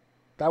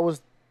 That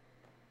was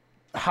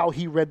how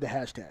he read the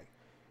hashtag.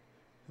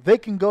 They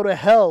can go to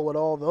hell with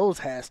all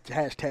those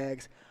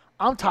hashtags.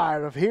 I'm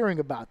tired of hearing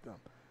about them.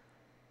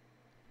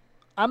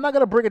 I'm not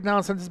going to break it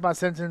down sentence by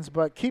sentence,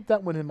 but keep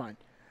that one in mind.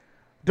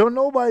 Don't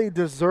nobody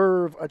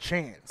deserve a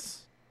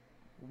chance.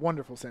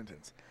 Wonderful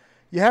sentence.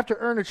 You have to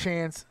earn a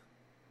chance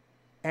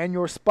and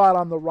your spot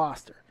on the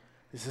roster.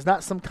 This is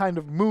not some kind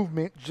of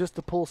movement just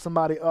to pull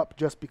somebody up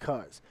just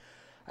because.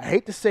 I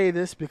hate to say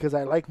this because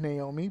I like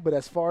Naomi, but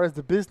as far as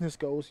the business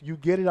goes, you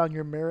get it on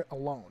your merit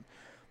alone.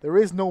 There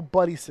is no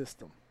buddy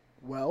system.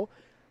 Well,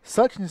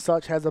 such and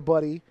such has a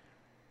buddy,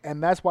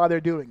 and that's why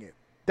they're doing it.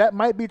 That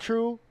might be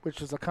true,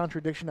 which is a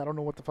contradiction. I don't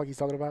know what the fuck he's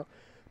talking about.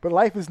 But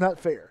life is not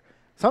fair.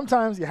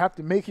 Sometimes you have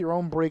to make your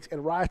own breaks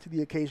and rise to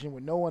the occasion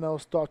when no one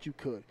else thought you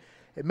could.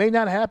 It may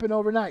not happen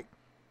overnight.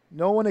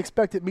 No one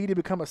expected me to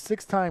become a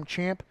 6-time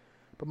champ,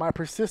 but my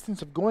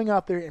persistence of going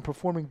out there and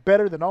performing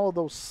better than all of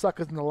those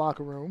suckers in the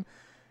locker room,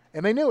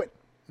 and they knew it.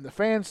 And the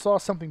fans saw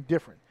something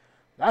different.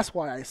 That's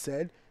why I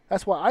say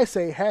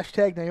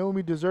hashtag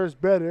Naomi deserves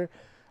better.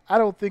 I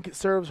don't think it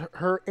serves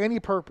her any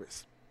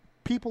purpose.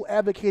 People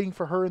advocating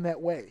for her in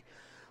that way.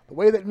 The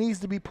way that needs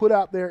to be put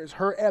out there is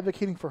her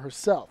advocating for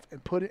herself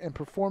and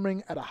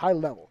performing at a high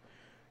level.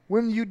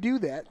 When you do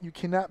that, you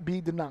cannot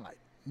be denied.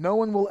 No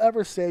one will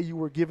ever say you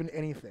were given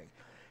anything.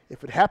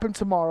 If it happened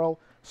tomorrow,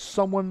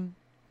 someone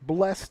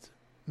blessed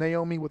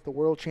Naomi with the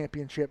world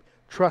championship,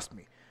 trust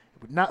me,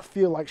 it would not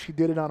feel like she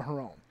did it on her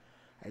own.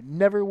 I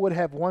never would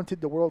have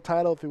wanted the world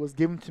title if it was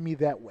given to me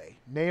that way.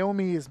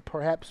 Naomi is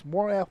perhaps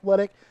more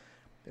athletic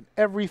than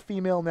every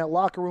female in that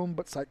locker room,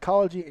 but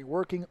psychology and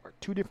working are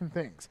two different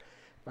things.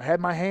 If I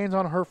had my hands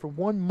on her for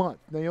 1 month,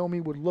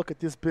 Naomi would look at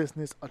this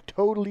business a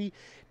totally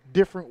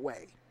different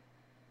way.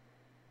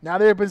 Now,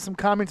 there have been some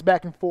comments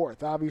back and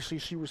forth. Obviously,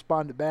 she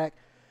responded back.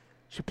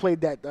 She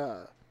played that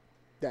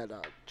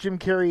Jim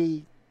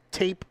Carrey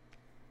tape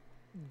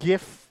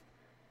gif.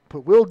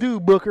 But will do,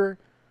 Booker.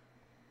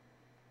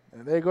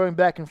 And they're going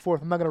back and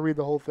forth. I'm not going to read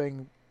the whole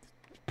thing.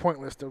 It's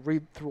pointless to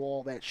read through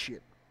all that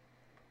shit.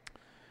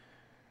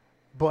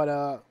 But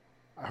I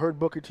heard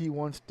Booker T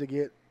wants to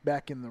get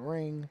back in the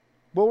ring.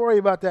 We'll worry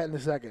about that in a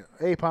second.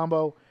 Hey,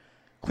 Pombo.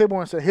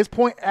 Claiborne said his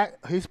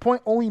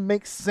point only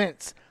makes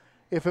sense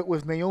if it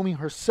was Naomi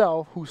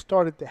herself who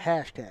started the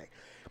hashtag.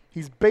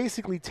 He's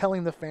basically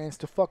telling the fans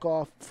to fuck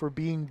off for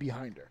being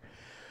behind her.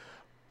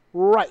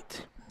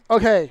 Right.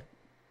 Okay.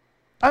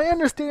 I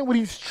understand what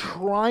he's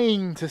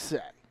trying to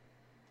say.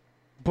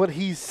 But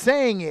he's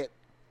saying it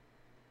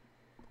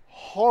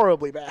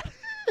horribly bad.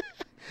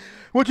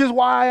 Which is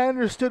why I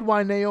understood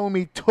why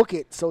Naomi took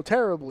it so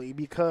terribly,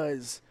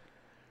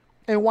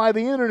 and why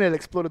the internet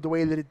exploded the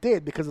way that it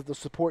did because of the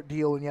support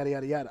deal and yada,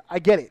 yada, yada. I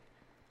get it.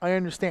 I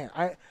understand.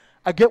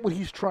 I get what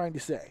he's trying to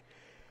say.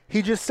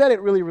 He just said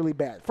it really, really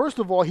bad. First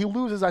of all, he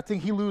loses. I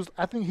think he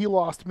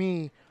lost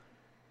me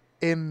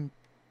in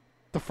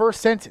the first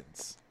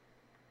sentence.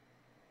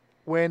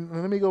 Let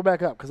me go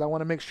back up because I want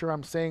to make sure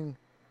I'm saying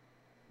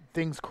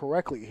things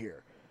correctly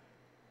here.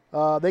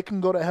 They can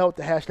go to hell with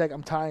the hashtag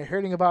I'm tired of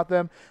hearing about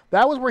them.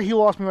 That was where he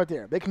lost me right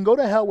there. They can go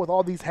to hell with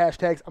all these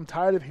hashtags. I'm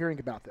tired of hearing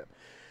about them.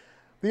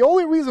 The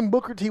only reason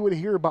Booker T would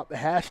hear about the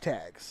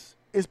hashtags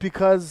is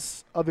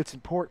because of its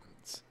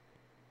importance.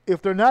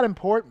 If they're not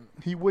important,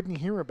 he wouldn't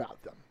hear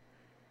about them.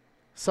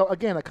 So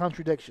again, a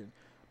contradiction.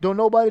 Don't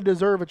nobody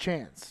deserve a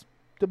chance?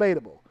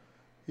 Debatable.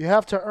 You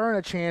have to earn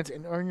a chance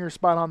and earn your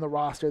spot on the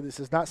roster. This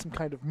is not some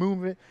kind of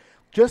movement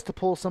just to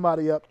pull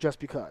somebody up just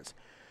because.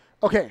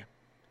 Okay,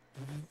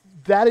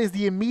 that is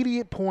the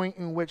immediate point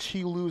in which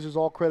he loses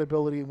all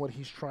credibility in what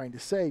he's trying to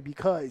say,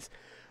 because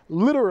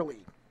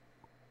literally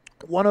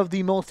one of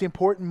the most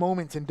important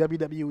moments in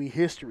WWE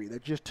history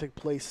that just took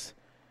place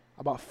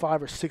about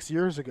 5 or 6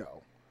 years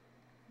ago,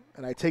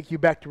 and I take you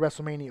back to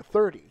WrestleMania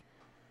 30,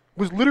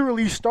 was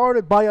literally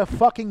started by a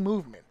fucking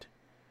movement.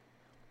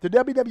 The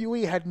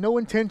WWE had no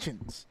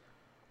intentions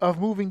of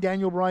moving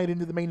Daniel Bryan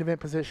into the main event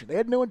position. They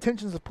had no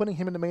intentions of putting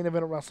him in the main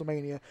event of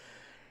WrestleMania.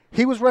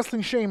 He was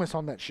wrestling Sheamus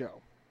on that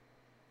show.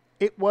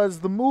 It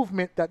was the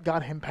movement that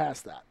got him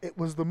past that. It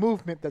was the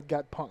movement that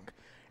got Punk.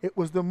 It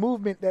was the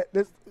movement that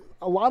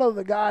a lot of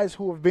the guys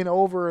who have been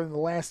over in the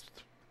last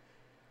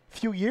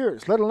few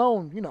years, let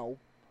alone,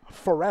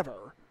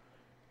 forever,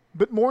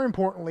 but more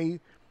importantly,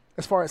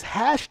 as far as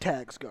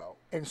hashtags go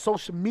and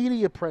social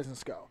media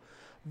presence go,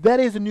 that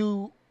is a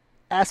new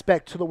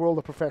aspect to the world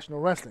of professional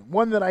wrestling.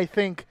 One that I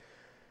think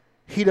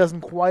he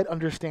doesn't quite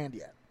understand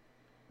yet.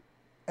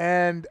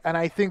 And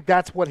I think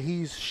that's what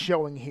he's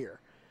showing here,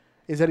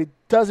 is that he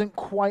doesn't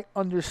quite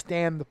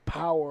understand the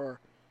power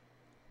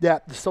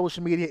that the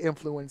social media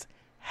influence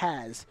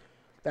has.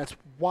 That's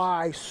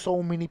why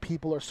so many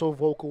people are so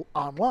vocal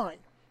online.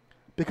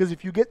 Because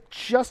if you get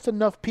just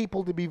enough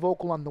people to be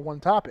vocal on the one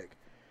topic,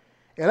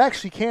 it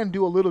actually can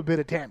do a little bit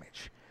of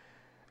damage.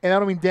 And I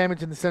don't mean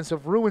damage in the sense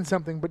of ruin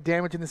something, but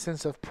damage in the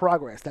sense of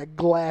progress. That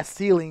glass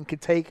ceiling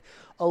could take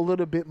a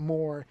little bit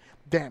more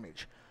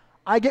damage.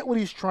 I get what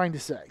he's trying to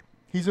say.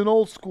 He's an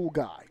old school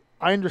guy.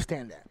 I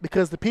understand that.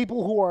 Because the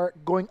people who are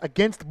going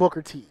against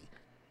Booker T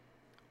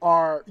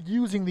are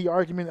using the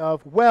argument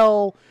of,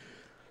 well,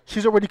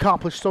 she's already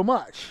accomplished so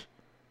much.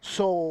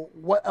 So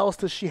what else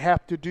does she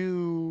have to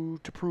do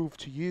to prove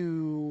to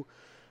you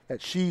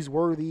that she's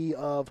worthy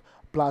of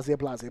blah, blah,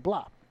 blah,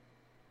 blah.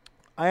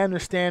 I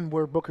understand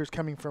where Booker's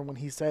coming from when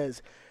he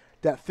says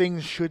that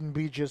things shouldn't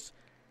be just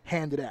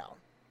handed out,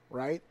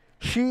 right?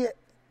 She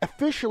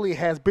officially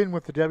has been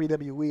with the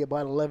WWE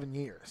about 11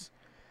 years.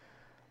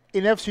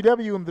 In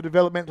FCW, in the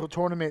developmental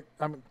tournament,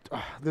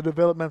 the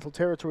developmental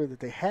territory that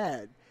they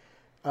had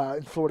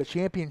in Florida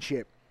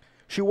Championship,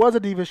 she was a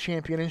Divas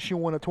champion and she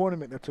won a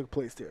tournament that took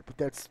place there. But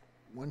that's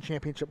one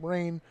championship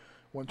reign,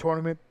 one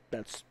tournament.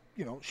 That's,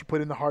 she put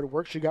in the hard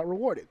work. She got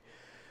rewarded.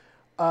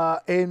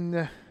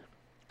 And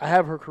I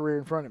have her career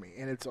in front of me,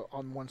 and it's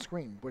on one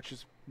screen, which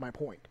is my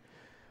point.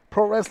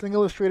 Pro Wrestling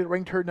Illustrated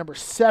ranked her number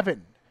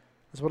 7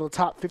 as one of the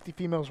top 50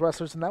 female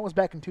wrestlers, and that was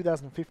back in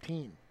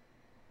 2015.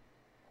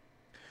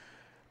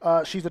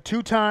 She's a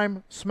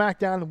 2-time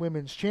SmackDown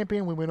Women's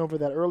Champion. We went over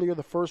that earlier.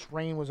 The first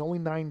reign was only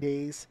 9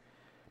 days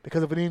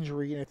because of an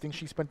injury, and I think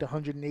she spent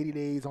 180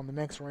 days on the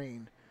next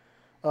reign.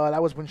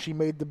 That was when she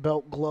made the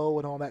belt glow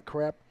and all that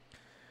crap.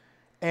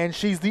 And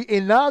she's the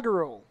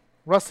inaugural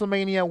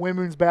WrestleMania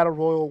Women's Battle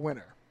Royal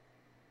winner.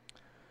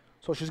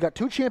 So she's got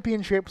 2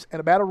 championships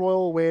and a Battle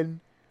Royal win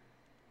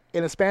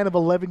in a span of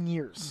 11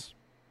 years.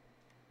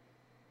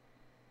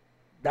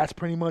 That's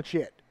pretty much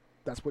it.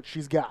 That's what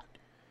she's got.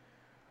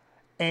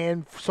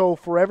 And so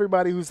for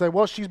everybody who's like,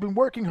 well, she's been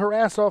working her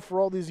ass off for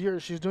all these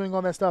years, she's doing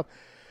all that stuff.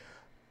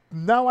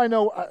 Now I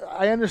know,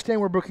 I understand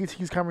where Booker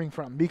T's coming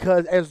from.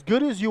 Because as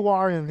good as you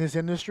are in this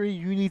industry,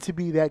 you need to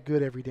be that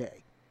good every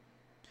day.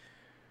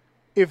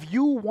 If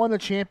you won a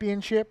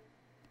championship,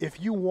 if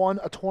you won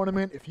a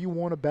tournament, if you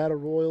won a battle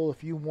royal,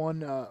 if you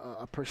won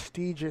a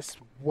prestigious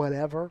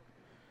whatever,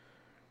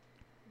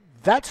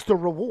 that's the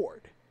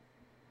reward.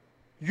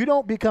 You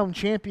don't become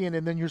champion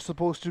and then you're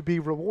supposed to be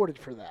rewarded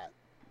for that.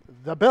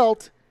 The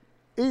belt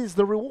is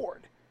the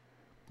reward.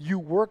 You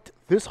worked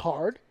this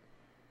hard.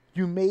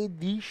 You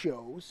made these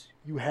shows.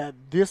 You had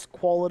this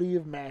quality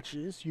of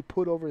matches. You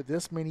put over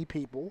this many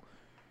people.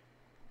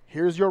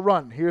 Here's your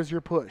run. Here's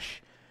your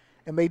push.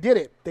 And they did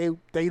it.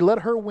 They let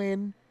her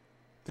win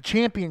the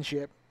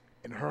championship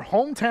in her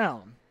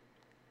hometown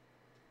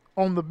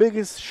on the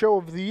biggest show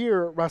of the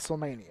year,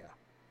 WrestleMania.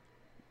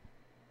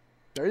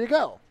 There you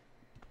go.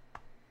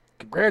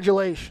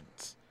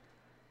 Congratulations.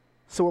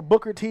 So what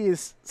Booker T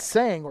is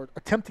saying, or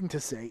attempting to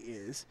say,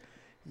 is,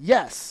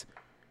 yes,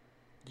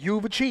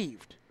 you've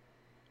achieved.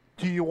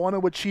 Do you want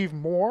to achieve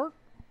more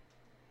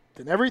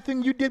than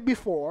everything you did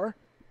before?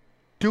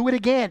 Do it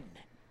again.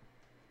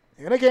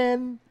 And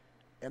again,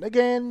 and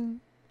again,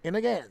 and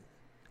again.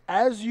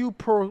 As you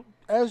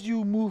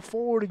move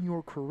forward in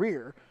your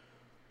career,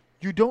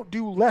 you don't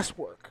do less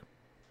work.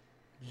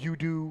 You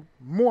do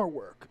more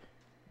work.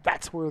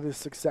 That's where this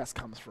success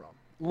comes from,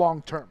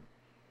 long term.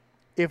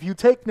 If you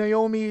take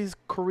Naomi's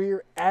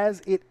career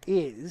as it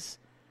is,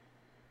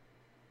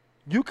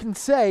 you can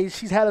say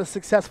she's had a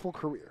successful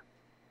career.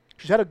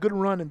 She's had a good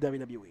run in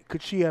WWE.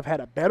 Could she have had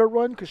a better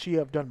run? Could she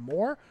have done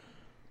more?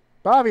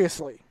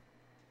 Obviously.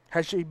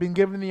 Had she been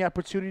given the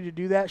opportunity to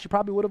do that, she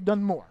probably would have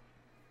done more.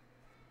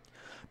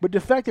 But the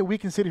fact that we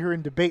can sit here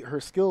and debate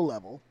her skill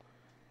level,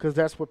 because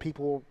that's what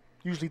people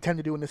usually tend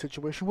to do in this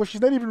situation, well,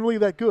 she's not even really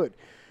that good,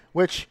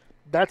 which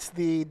that's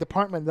the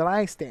department that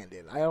I stand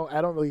in. I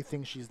don't really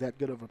think she's that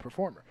good of a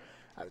performer.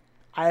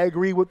 I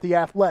agree with the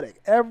athletic.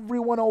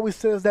 Everyone always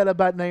says that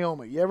about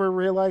Naomi. You ever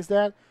realize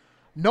that?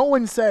 No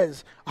one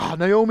says,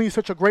 Naomi is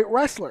such a great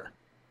wrestler.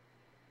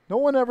 No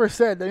one ever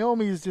said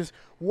Naomi is just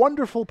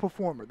wonderful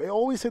performer. They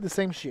always say the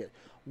same shit.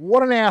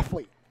 What an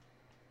athlete.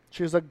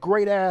 She's a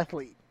great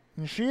athlete.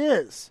 And she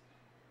is.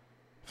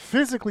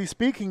 Physically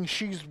speaking,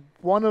 she's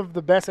one of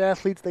the best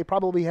athletes they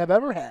probably have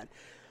ever had,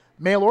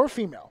 male or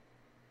female.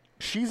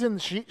 She's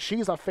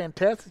a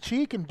fantastic.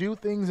 She can do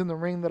things in the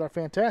ring that are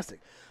fantastic.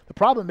 The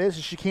problem is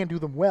she can't do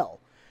them well,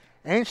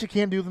 and she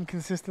can't do them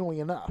consistently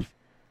enough.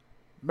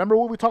 Remember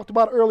what we talked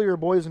about earlier,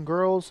 boys and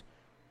girls?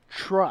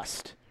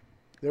 Trust.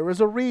 There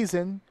is a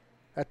reason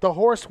that the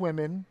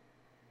Horsewomen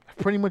have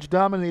pretty much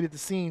dominated the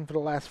scene for the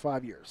last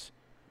 5 years.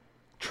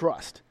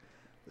 Trust.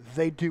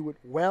 They do it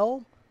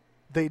well.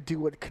 They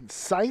do it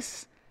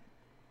concise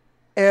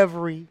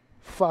every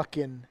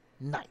fucking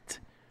night.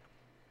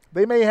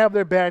 They may have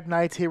their bad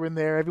nights here and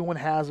there. Everyone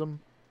has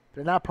them.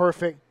 They're not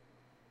perfect,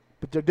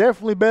 but they're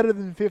definitely better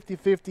than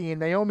 50-50, and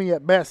Naomi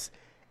at best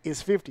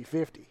is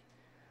 50-50.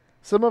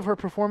 Some of her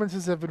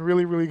performances have been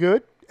really, really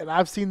good, and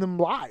I've seen them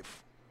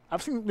live.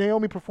 I've seen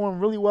Naomi perform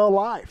really well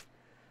live,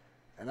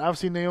 and I've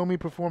seen Naomi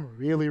perform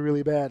really,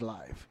 really bad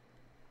live.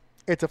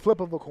 It's a flip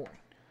of a coin.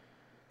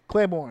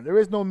 Claiborne, there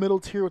is no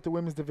middle tier with the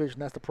women's division.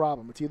 That's the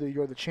problem. It's either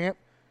you're the champ,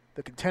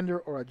 the contender,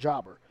 or a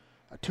jobber.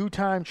 A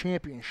two-time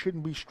champion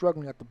shouldn't be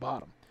struggling at the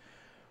bottom.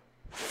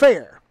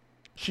 Fair.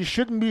 She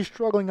shouldn't be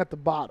struggling at the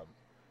bottom.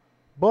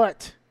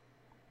 But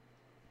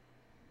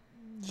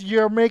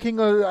you're making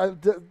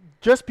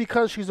just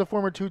because she's a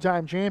former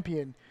two-time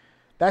champion,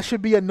 that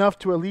should be enough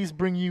to at least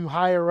bring you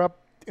higher up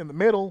in the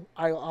middle.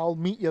 I'll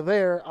meet you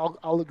there.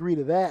 I'll agree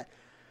to that.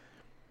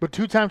 But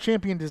two-time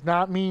champion does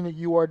not mean that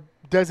you are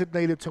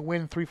designated to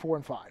win 3, 4,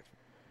 and 5.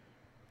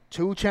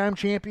 Two-time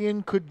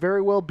champion could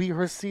very well be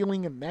her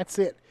ceiling, and that's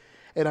it.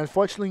 And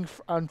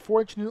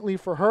unfortunately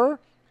for her,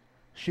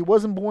 she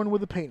wasn't born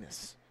with a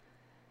penis.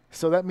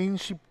 So that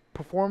means she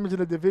performs in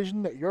a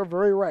division that, you're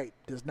very right,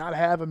 does not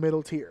have a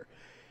middle tier.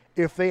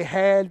 If they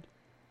had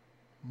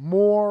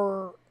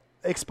more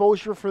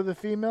exposure for the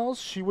females,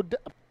 she would.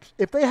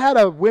 If they had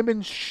a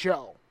women's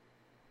show,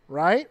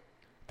 right?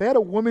 If they had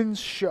a women's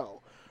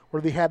show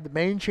where they had the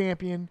main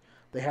champion,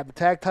 they had the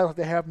tag titles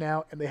they have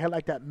now, and they had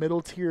like that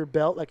middle tier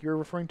belt, like you're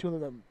referring to,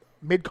 the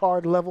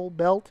mid-card level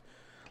belt,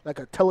 like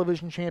a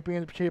television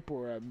championship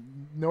or a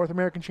North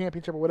American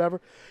championship or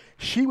whatever,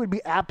 she would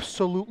be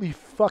absolutely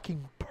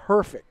fucking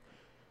perfect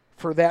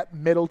for that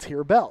middle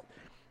tier belt.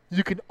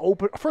 You can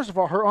open, first of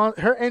all,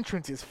 her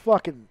entrance is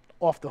fucking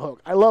off the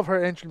hook. I love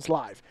her entrance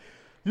live.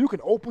 You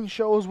can open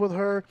shows with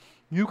her.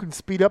 You can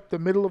speed up the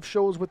middle of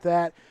shows with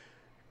that.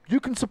 You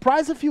can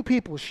surprise a few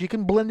people. She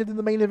can blend into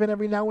the main event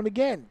every now and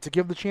again to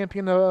give the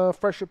champion a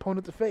fresh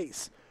opponent to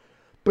face.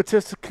 But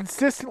just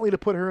consistently to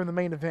put her in the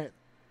main event,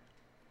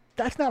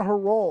 that's not her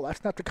role.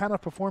 That's not the kind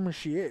of performer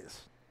she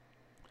is.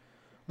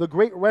 The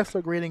great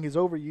wrestler grading is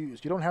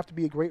overused. You don't have to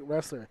be a great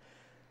wrestler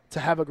to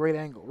have a great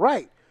angle.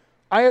 Right.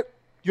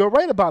 You're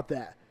right about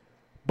that.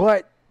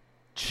 But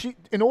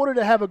in order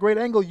to have a great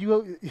angle, if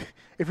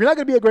you're not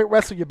going to be a great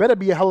wrestler, you better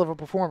be a hell of a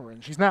performer,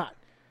 and she's not.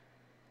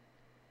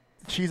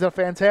 She's a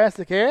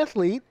fantastic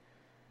athlete,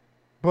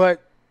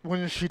 but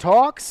when she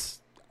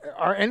talks,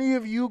 are any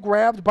of you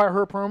grabbed by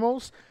her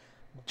promos?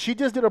 She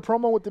just did a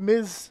promo with The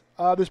Miz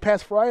this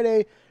past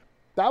Friday.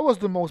 That was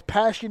the most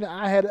passionate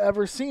I had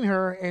ever seen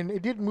her, and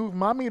it didn't move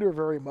my meter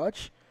very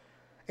much.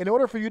 In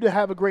order for you to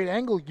have a great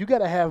angle, you got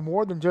to have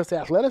more than just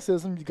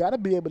athleticism. You got to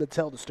be able to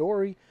tell the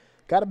story,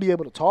 got to be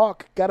able to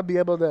talk, got to be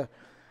able to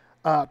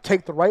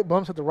take the right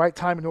bumps at the right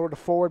time in order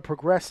to forward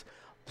progress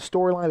the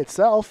storyline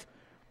itself.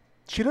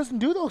 She doesn't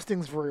do those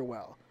things very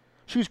well.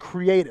 She's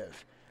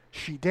creative.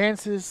 She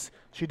dances.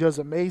 She does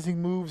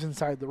amazing moves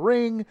inside the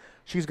ring.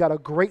 She's got a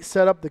great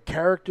setup, the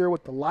character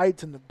with the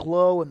lights and the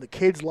glow, and the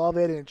kids love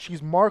it, and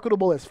she's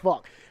marketable as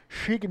fuck.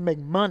 She can make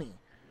money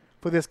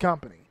for this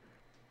company.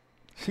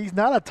 She's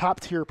not a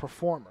top-tier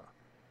performer.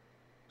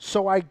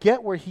 So I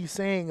get where he's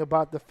saying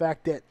about the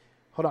fact that,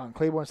 hold on,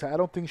 Claiborne said, I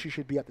don't think she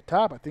should be at the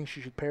top. I think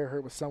she should pair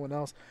her with someone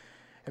else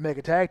and make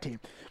a tag team.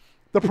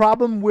 The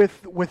problem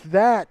with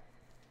that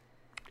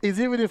is,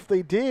 even if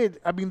they did,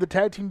 I mean, the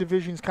tag team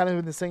division is kind of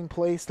in the same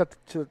place.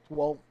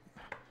 Well,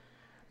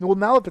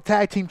 now that the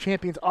tag team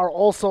champions are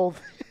also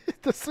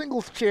the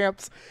singles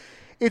champs,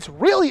 it's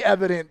really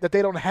evident that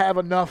they don't have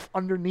enough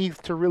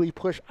underneath to really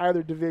push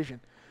either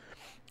division.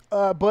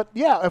 But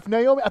yeah,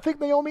 I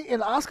think Naomi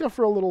and Asuka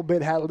for a little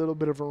bit had a little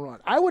bit of a run.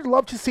 I would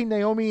love to see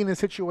Naomi in a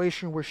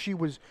situation where she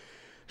would,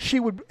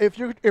 if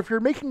you're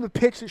making the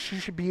pitch that she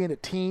should be in a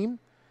team,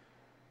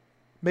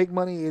 make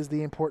money is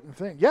the important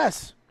thing.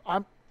 Yes,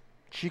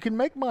 she can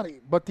make money,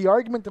 but the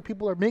argument that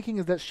people are making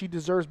is that she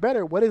deserves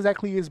better. What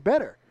exactly is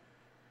better?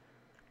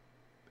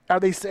 Are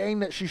they saying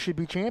that she should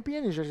be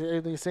champion?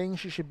 Are they saying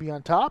she should be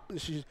on top?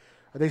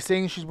 Are they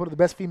saying she's one of the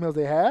best females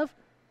they have?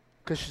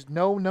 Because she's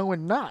no,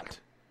 and not.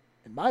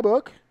 In my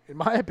book, in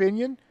my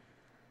opinion,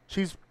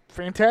 she's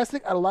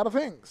fantastic at a lot of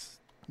things.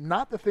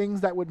 Not the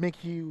things that would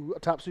make you a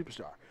top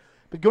superstar.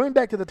 But going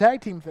back to the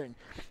tag team thing,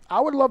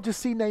 I would love to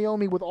see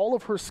Naomi with all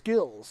of her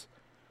skills.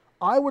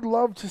 I would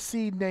love to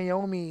see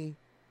Naomi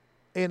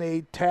in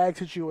a tag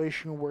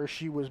situation where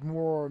she was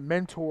more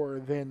mentor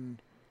than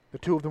the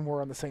two of them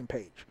were on the same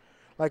page.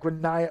 Like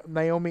when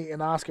Naomi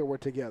and Asuka were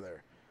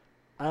together.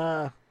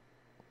 I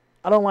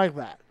don't like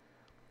that.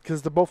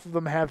 Because the both of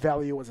them have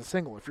value as a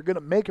single. If you're going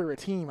to make her a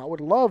team, I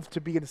would love to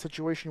be in a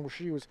situation where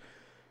she was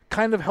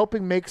kind of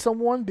helping make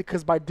someone,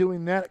 because by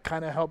doing that, it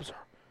kind of helps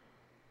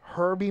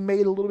her be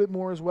made a little bit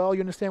more as well. You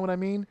understand what I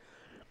mean?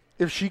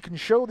 If she can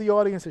show the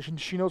audience that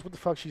she knows what the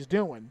fuck she's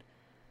doing,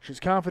 she's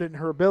confident in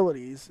her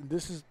abilities, and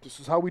this is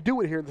how we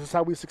do it here, this is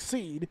how we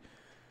succeed,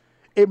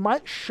 it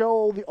might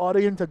show the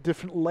audience a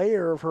different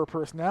layer of her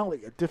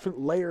personality, a different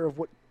layer of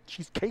what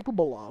she's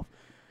capable of.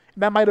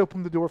 And that might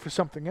open the door for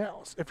something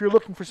else. If you're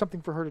looking for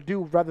something for her to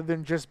do, rather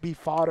than just be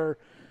fodder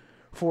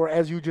for,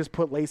 as you just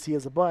put Lacey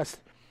as a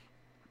bust,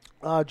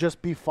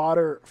 just be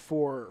fodder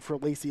for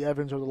Lacey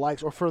Evans or the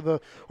likes, or for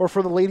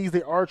the ladies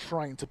they are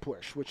trying to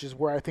push, which is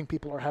where I think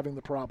people are having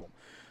the problem.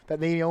 That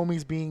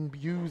Naomi's being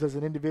used as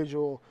an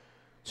individual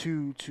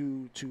to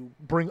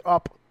bring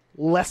up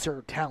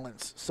lesser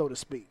talents, so to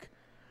speak.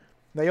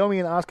 Naomi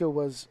and Asuka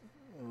was,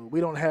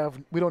 we don't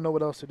know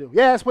what else to do.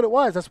 Yeah, that's what it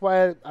was. That's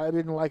why I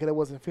didn't like it. I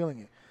wasn't feeling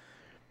it.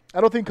 I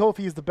don't think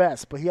Kofi is the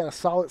best, but he had a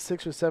solid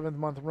 6 or 7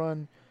 month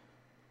run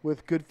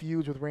with good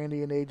feuds with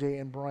Randy and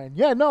AJ and Bryan.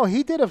 Yeah, no,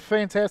 he did a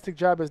fantastic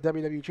job as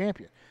WWE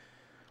champion.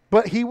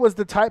 But he was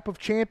the type of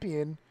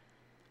champion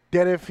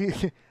that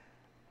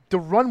the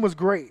run was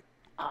great.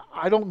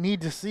 I don't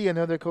need to see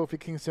another Kofi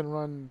Kingston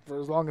run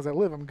for as long as I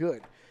live. I'm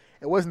good.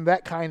 It wasn't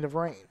that kind of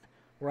reign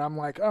where I'm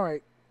like, all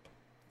right,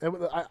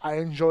 I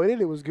enjoyed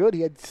it. It was good. He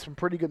had some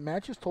pretty good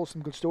matches, told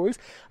some good stories.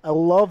 I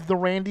love the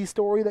Randy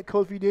story that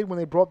Kofi did when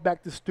they brought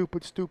back the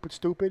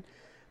stupid.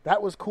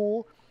 That was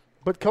cool.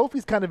 But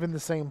Kofi's kind of in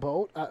the same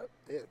boat.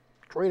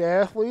 Great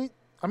athlete.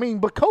 I mean,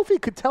 but Kofi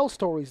could tell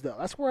stories, though.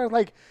 That's where I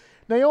like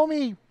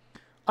Naomi.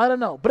 I don't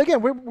know. But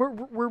again,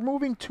 we're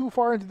moving too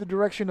far into the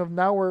direction of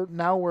now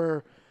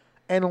we're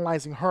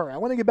analyzing her. I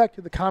want to get back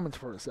to the comments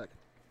for a second.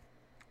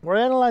 We're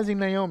analyzing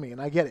Naomi,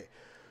 and I get it.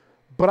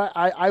 But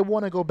I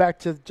want to go back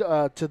to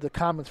the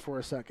comments for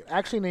a second.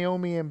 Actually,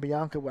 Naomi and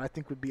Bianca, I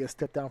think, would be a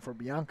step down for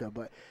Bianca,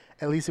 but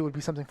at least it would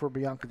be something for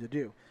Bianca to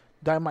do.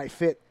 That might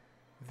fit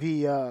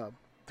the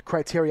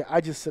criteria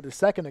I just said a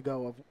second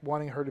ago of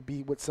wanting her to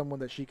be with someone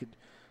that she could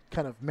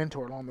kind of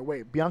mentor along the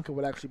way. Bianca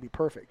would actually be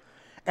perfect.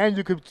 And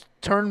you could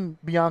turn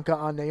Bianca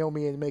on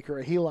Naomi and make her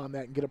a heel on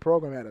that and get a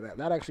program out of that.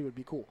 That actually would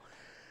be cool.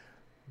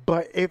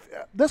 But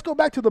let's go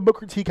back to the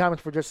Booker T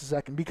comments for just a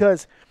second,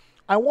 because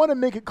I want to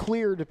make it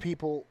clear to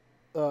people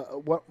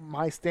what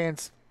my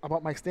stance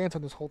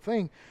on this whole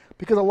thing,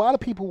 because a lot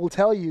of people will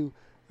tell you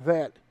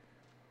that,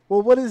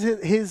 well, what is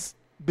it his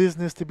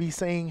business to be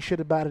saying shit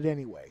about it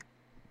anyway?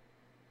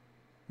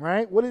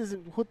 Right? What is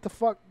it? What the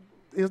fuck?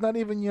 It's not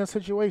even your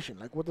situation.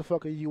 Like, what the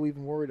fuck are you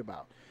even worried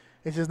about?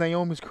 It's just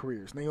Naomi's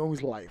career. It's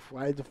Naomi's life.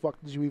 Why the fuck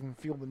did you even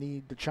feel the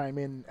need to chime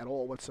in at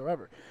all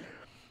whatsoever?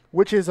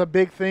 Which is a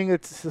big thing.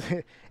 It's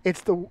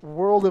the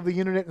world of the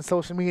internet and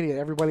social media.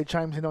 Everybody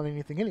chimes in on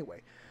anything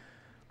anyway.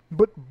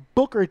 But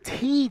Booker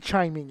T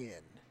chiming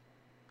in,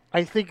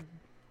 I think,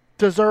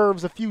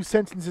 deserves a few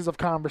sentences of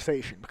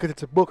conversation, because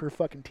it's a Booker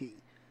fucking T.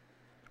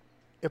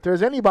 If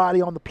there's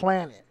anybody on the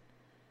planet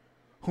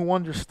who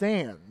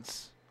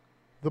understands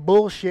the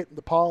bullshit and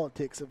the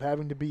politics of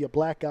having to be a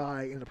black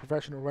guy in the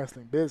professional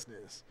wrestling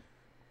business,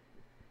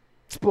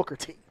 it's Booker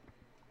T.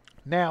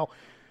 Now,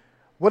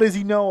 what does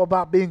he know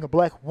about being a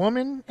black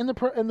woman in the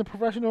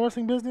professional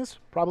wrestling business?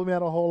 Probably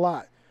not a whole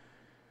lot.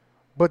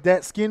 But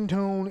that skin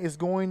tone is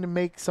going to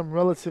make some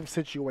relative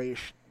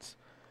situations.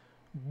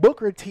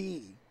 Booker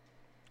T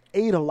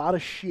ate a lot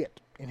of shit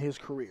in his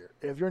career.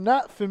 If you're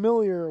not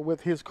familiar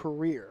with his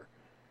career,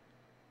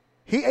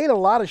 he ate a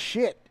lot of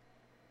shit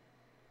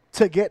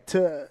to get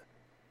to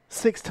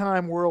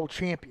 6-time world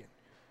champion.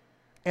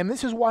 And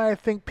this is why I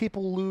think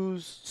people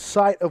lose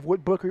sight of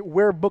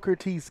where Booker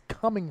T's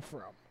coming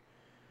from.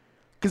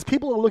 Because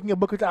people are looking at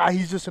Booker T,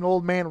 he's just an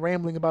old man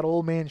rambling about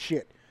old man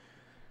shit.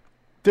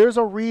 There's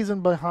a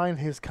reason behind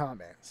his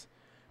comments.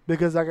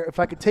 Because if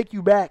I could take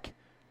you back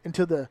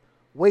into the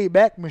way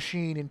back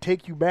machine and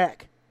take you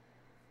back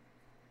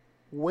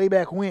way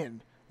back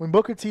when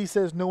Booker T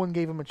says no one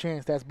gave him a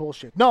chance, that's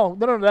bullshit. No,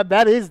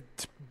 that is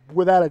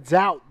without a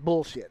doubt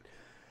bullshit.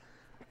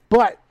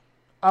 But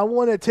I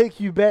want to take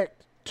you back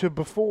to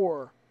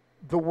before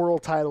the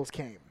world titles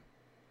came,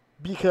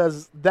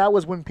 because that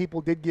was when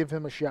people did give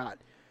him a shot.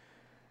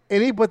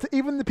 But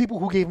even the people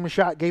who gave him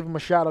a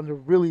shot under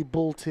really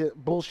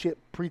bullshit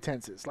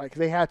pretenses. Like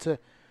they had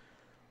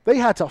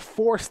to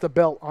force the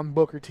belt on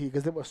Booker T,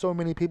 because there were so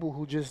many people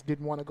who just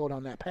didn't want to go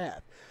down that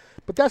path.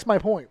 But that's my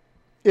point.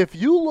 If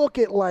you look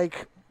at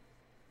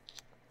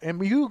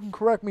and you can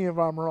correct me if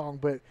I'm wrong,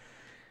 but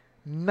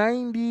I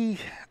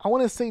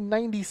want to say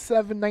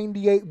 97,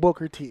 98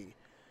 Booker T.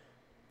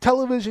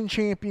 Television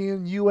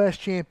champion, U.S.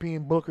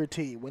 champion Booker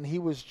T. When he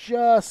was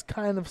just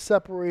kind of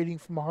separating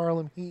from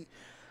Harlem Heat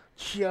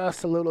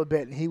just a little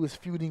bit, and he was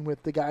feuding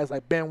with the guys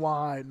like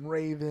Benoit and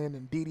Raven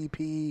and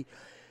DDP,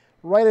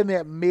 right in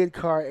that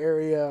mid-card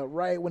area,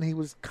 right when he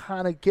was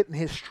kind of getting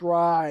his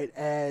stride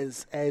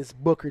as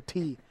Booker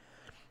T.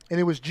 And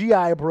it was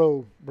G.I.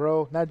 Bro,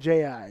 not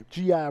J.I.,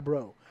 G.I.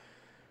 Bro.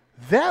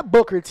 That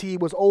Booker T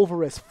was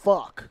over as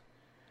fuck.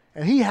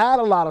 And he had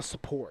a lot of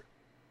support.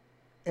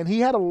 And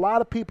he had a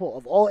lot of people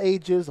of all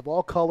ages, of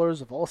all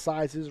colors, of all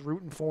sizes,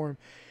 rooting for him.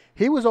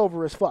 He was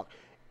over as fuck.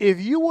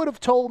 If you would have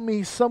told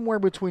me somewhere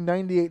between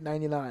 98 and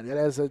 99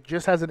 that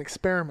just as an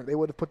experiment they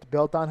would have put the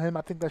belt on him,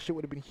 I think that shit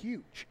would have been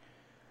huge.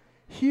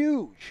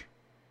 Huge.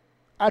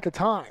 At the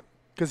time.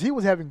 Because he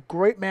was having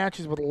great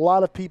matches with a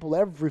lot of people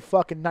every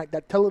fucking night.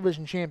 That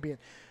television championship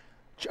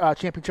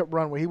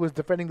run where he was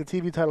defending the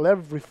TV title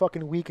every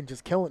fucking week and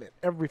just killing it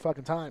every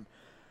fucking time.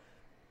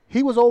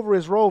 He was over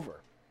as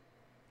Rover.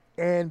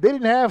 And they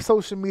didn't have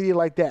social media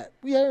like that.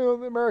 We had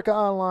America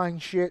Online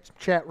shit,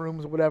 chat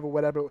rooms, whatever.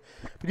 But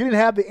you didn't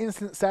have the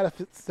instant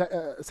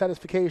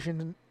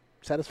satisfaction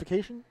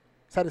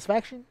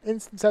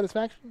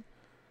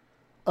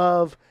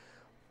of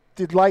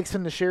the likes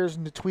and the shares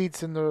and the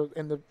tweets and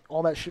the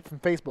all that shit from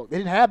Facebook. They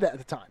didn't have that at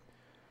the time.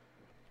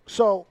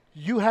 So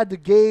you had to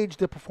gauge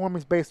the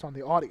performance based on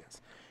the audience.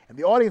 And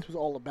the audience was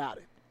all about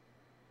it.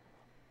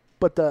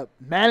 But the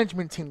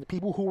management team, the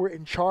people who were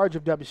in charge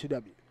of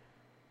WCW,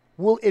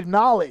 will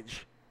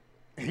acknowledge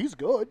he's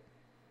good.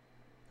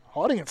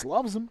 Audience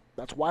loves him.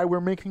 That's why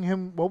we're making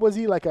him, what was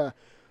he, like a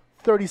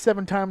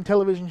 37-time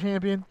television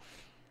champion?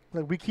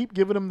 Like, we keep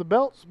giving him the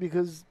belts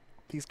because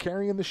he's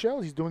carrying the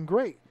shows. He's doing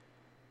great.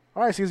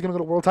 All right, so he's going to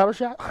go to world title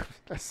shot?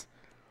 Let's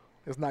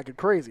not get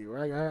crazy,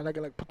 right? I'm not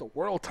going to put the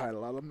world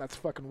title on him. That's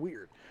fucking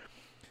weird.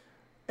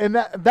 And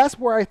that's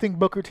where I think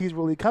Booker T is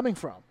really coming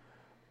from.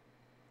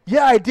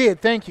 Yeah, I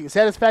did. Thank you.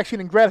 Satisfaction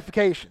and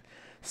gratification.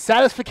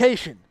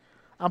 Satisfaction.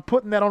 I'm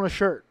putting that on a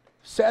shirt.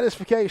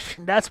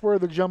 Satisfaction. That's where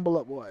the jumble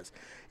up was.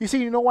 You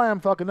see, you know why I'm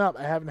fucking up?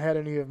 I haven't had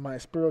any of my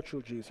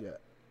spiritual juice yet.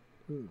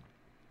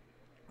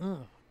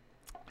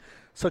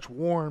 Such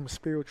warm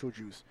spiritual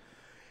juice.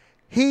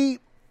 He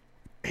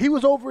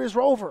was over as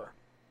Rover.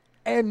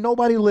 And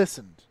nobody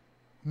listened.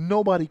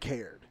 Nobody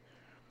cared.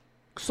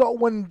 So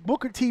when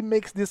Booker T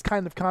makes this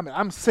kind of comment,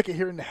 I'm sick of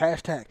hearing the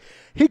hashtag.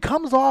 He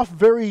comes off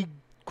very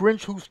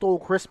Grinch Who Stole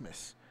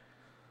Christmas.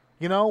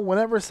 You know,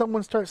 whenever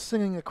someone starts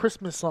singing a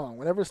Christmas song,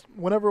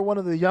 whenever one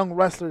of the young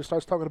wrestlers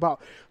starts talking about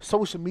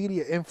social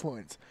media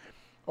influence,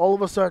 all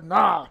of a sudden,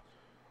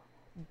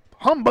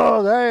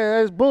 humbug,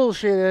 that's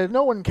bullshit.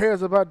 No one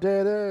cares about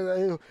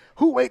that.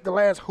 Who ate the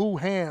last who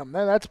ham?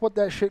 That's what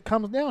that shit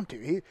comes down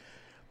to.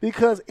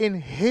 Because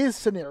in his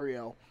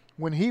scenario,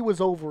 when he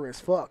was over as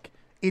fuck,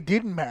 it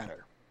didn't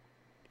matter.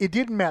 It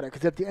didn't matter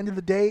because at the end of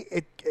the day,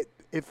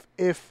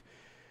 if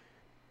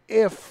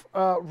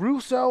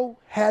Russo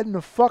hadn't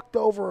have fucked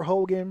over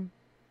Hogan,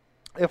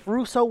 if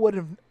Russo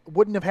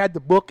wouldn't have had the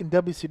book in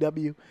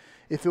WCW,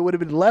 if it would have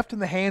been left in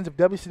the hands of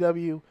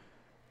WCW,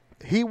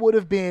 he would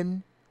have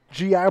been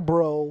G.I.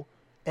 Bro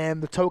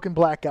and the token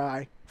black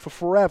guy for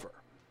forever.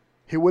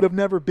 He would have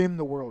never been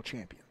the world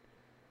champion.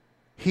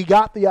 He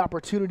got the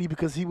opportunity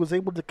because he was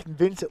able to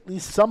convince at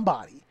least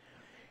somebody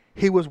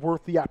he was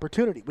worth the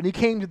opportunity. When he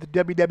came to the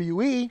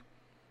WWE,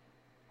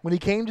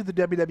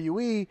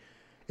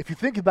 if you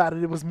think about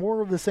it, it was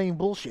more of the same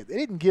bullshit. They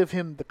didn't give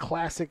him the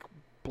classic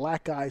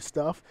black guy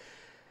stuff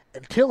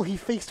until he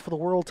faced for the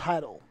world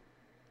title.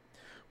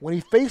 When he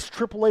faced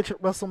Triple H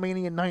at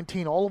WrestleMania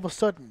 19, all of a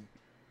sudden,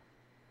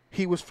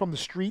 he was from the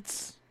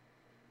streets.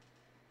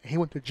 He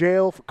went to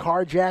jail for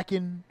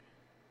carjacking,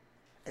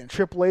 and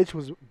Triple H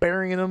was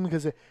burying him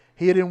because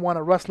he didn't want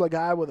to wrestle a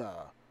guy with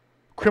a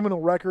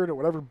criminal record or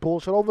whatever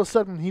bullshit. All of a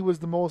sudden, he was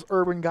the most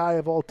urban guy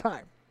of all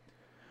time.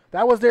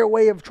 That was their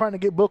way of trying to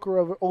get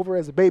Booker over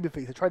as a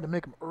babyface. They tried to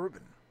make him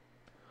urban.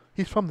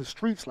 He's from the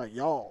streets like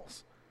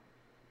y'all's.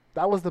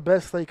 That was the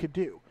best they could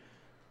do.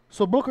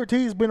 So Booker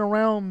T's been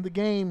around the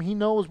game. He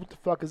knows what the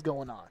fuck is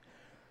going on.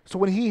 So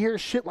when he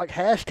hears shit like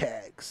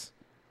hashtags,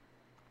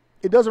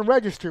 it doesn't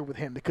register with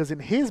him because in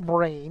his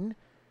brain,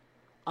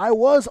 I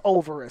was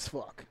over as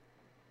fuck.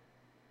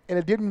 And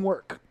it didn't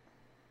work.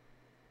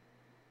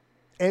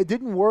 And it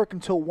didn't work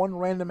until one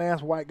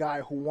random-ass white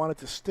guy who wanted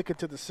to stick it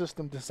to the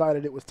system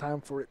decided it was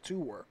time for it to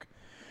work.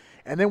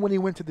 And then when he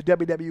went to the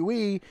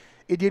WWE,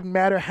 it didn't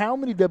matter how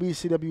many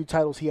WCW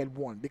titles he had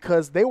won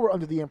because they were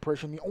under the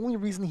impression the only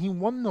reason he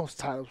won those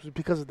titles was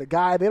because of the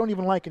guy they don't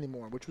even like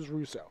anymore, which was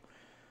Russo.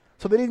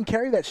 So they didn't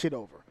carry that shit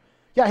over.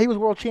 Yeah, he was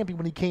world champion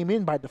when he came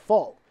in by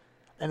default.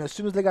 And as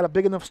soon as they got a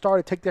big enough star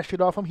to take that shit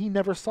off him, he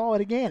never saw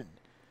it again.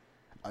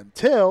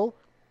 Until,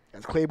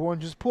 as Claiborne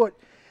just put,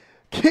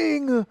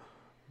 King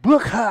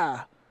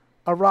Booker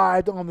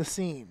arrived on the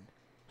scene.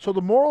 So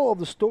the moral of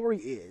the story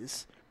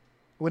is,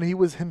 when he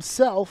was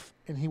himself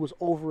and he was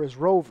over as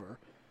Rover,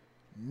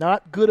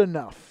 not good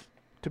enough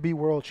to be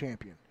world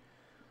champion.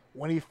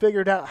 When he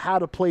figured out how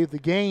to play the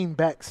game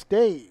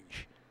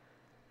backstage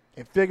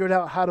and figured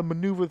out how to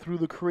maneuver through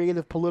the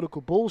creative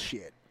political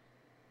bullshit,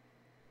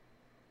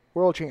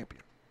 world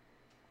champion.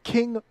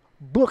 King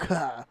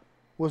Booker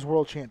was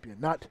world champion,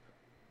 not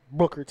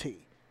Booker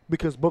T.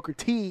 Because Booker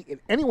T, in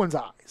anyone's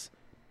eyes,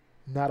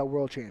 not a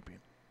world champion.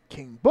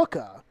 King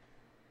Booker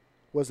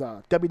was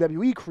a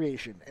WWE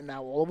creation, and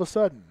now all of a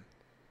sudden,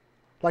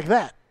 like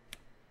that,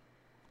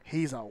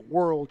 he's a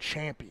world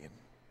champion.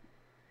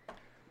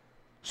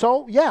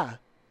 So, yeah,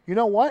 you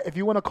know what? If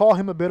you want to call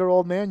him a bitter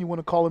old man, you want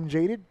to call him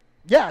jaded,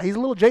 yeah, he's a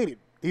little jaded.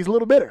 He's a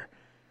little bitter.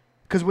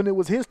 Because when it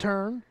was his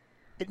turn,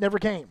 it never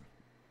came.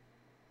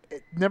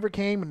 It never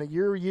came, and a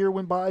year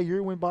went by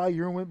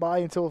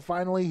until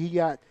finally he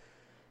got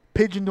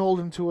pigeonholed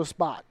into a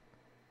spot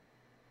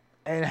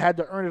and had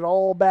to earn it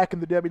all back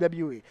in the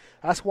WWE.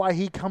 That's why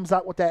he comes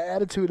out with that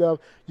attitude of,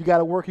 you got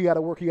to work, you got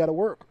to work, you got to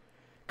work.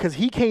 Because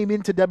he came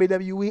into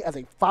WWE as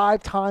a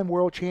 5-time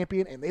world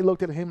champion, and they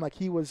looked at him like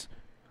he was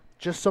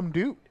just some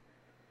dude.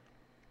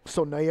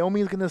 So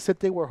Naomi's going to sit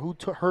there with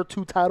her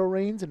 2 title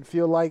reigns and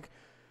feel like,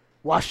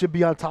 well, I should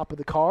be on top of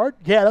the card.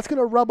 Yeah, that's going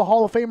to rub a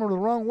Hall of Famer the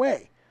wrong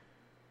way.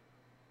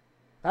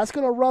 That's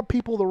going to rub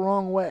people the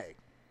wrong way.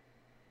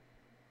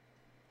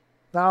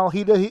 Now,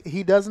 he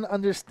doesn't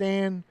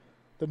understand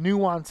the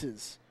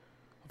nuances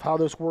of how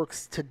this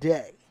works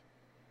today.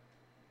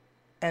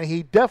 And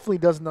he definitely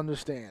doesn't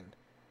understand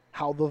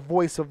how the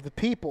voice of the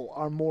people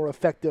are more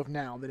effective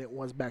now than it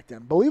was back then.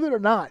 Believe it or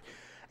not,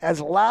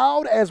 as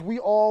loud as we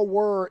all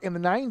were in the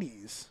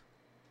 90s,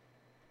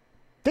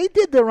 they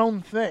did their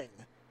own thing.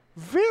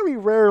 Very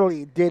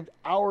rarely did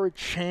our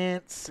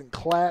chants and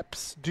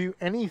claps do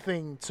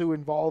anything to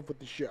involve with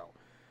the show.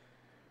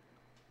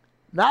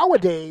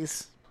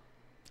 Nowadays,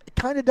 it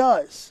kind of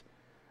does.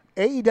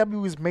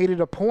 AEW has made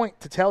it a point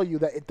to tell you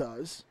that it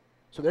does,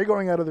 so they're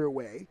going out of their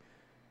way.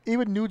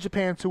 Even New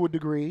Japan, to a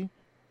degree,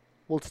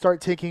 will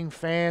start taking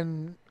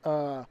fan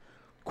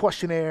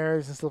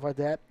questionnaires and stuff like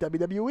that.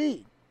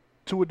 WWE,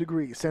 to a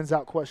degree, sends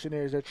out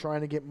questionnaires. They're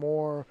trying to get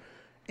more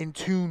in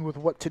tune with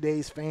what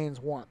today's fans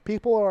want.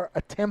 People are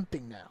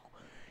attempting now.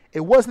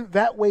 It wasn't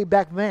that way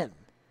back then.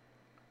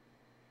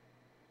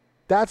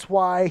 That's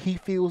why he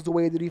feels the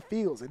way that he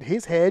feels. In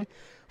his head,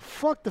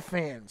 fuck the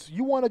fans.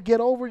 You want to get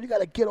over, you got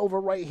to get over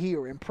right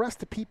here. Impress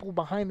the people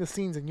behind the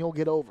scenes and you'll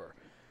get over.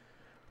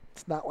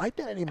 It's not like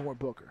that anymore,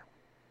 Booker.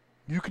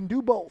 You can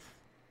do both.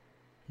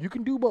 You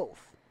can do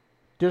both.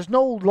 There's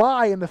no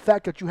lie in the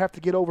fact that you have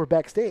to get over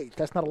backstage.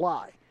 That's not a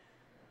lie.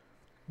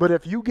 But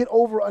if you get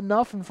over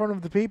enough in front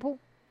of the people,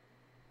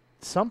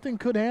 something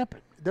could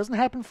happen. It doesn't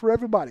happen for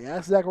everybody.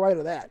 Ask Zack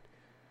Ryder that.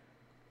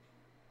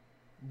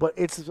 But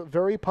it's a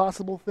very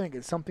possible thing.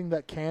 It's something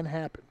that can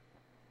happen.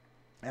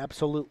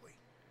 Absolutely.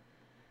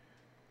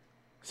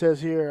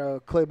 Says here,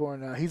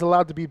 Claiborne, he's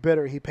allowed to be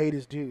bitter. He paid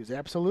his dues.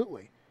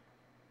 Absolutely.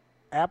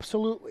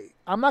 Absolutely.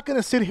 I'm not going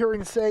to sit here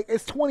and say,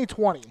 it's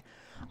 2020.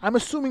 I'm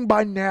assuming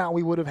by now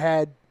we would have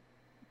had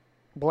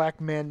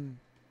black men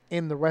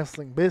in the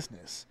wrestling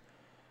business.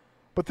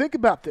 But think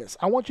about this.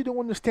 I want you to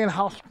understand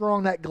how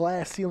strong that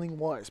glass ceiling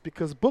was.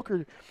 Because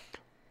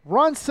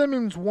Ron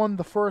Simmons won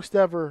the first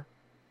ever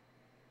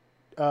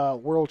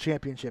world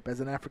championship as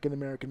an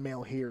African-American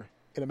male here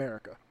in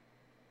America.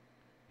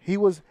 He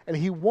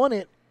won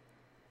it,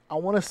 I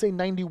want to say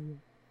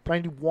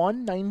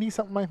 91, 90,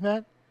 something like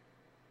that.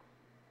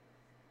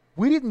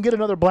 We didn't get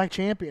another black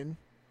champion,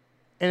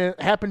 and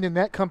it happened in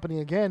that company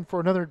again for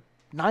another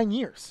 9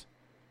 years.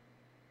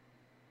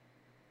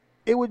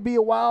 It would be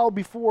a while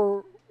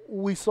before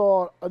we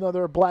saw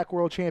another black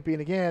world champion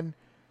again,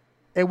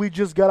 and we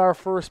just got our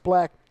first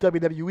black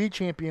WWE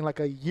champion like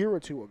a year or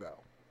two ago.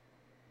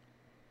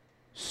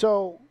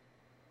 So,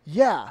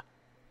 yeah,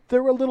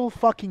 they're a little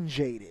fucking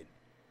jaded.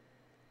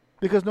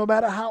 Because no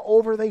matter how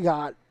over they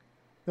got,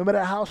 no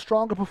matter how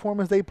strong a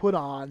performance they put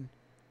on,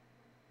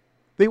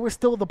 they were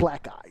still the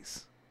black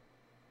guys.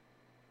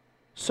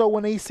 So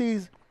when he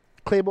sees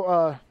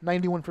Claiborne,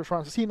 91 first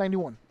round, see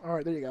 91. All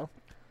right, there you go.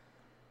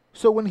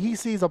 So when he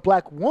sees a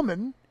black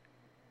woman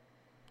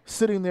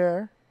sitting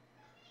there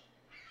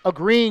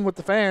agreeing with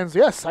the fans,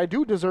 yes, I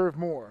do deserve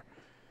more,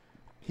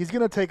 he's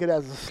going to take it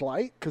as a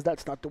slight because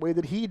that's not the way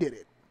that he did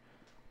it.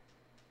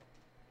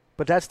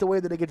 But that's the way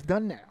that it gets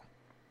done now.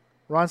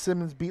 Ron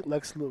Simmons beat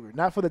Lex Luger.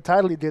 Not for the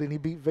title he did, and he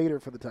beat Vader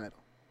for the title.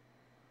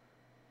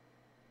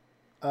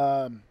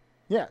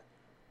 Yeah.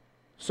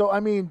 So,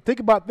 I mean, think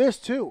about this,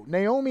 too.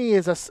 Naomi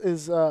is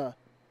a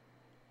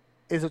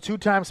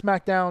two-time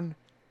SmackDown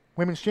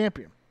Women's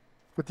Champion.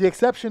 With the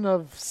exception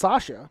of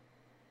Sasha,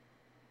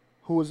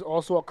 who is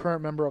also a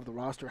current member of the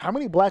roster. How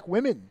many black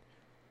women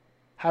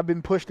have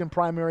been pushed in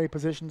primary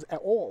positions at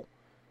all?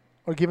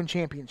 Or given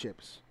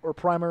championships? Or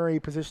primary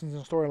positions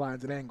in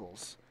storylines and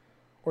angles?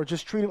 Or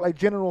just treated like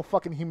general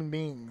fucking human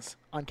beings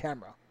on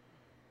camera?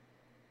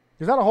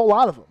 There's not a whole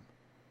lot of them.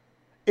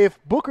 If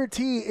Booker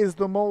T is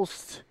the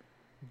most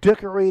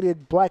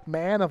decorated black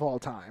man of all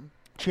time,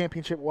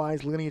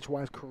 championship-wise,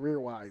 lineage-wise,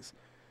 career-wise,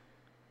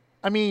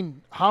 I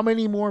mean, how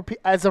many more,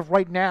 as of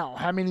right now,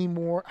 how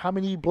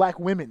many black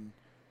women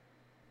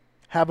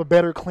have a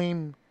better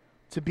claim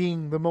to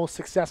being the most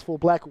successful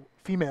black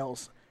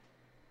females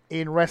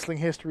in wrestling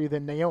history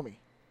than Naomi?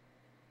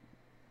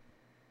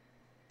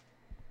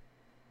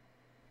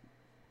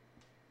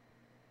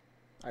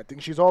 I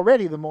think she's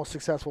already the most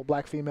successful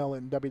black female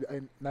in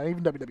not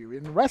even WWE,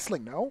 in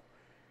wrestling, no?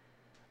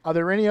 Are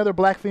there any other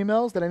black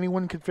females that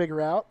anyone could figure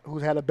out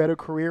who's had a better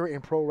career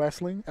in pro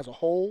wrestling as a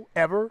whole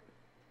ever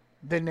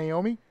than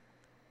Naomi?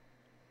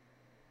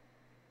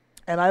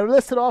 And I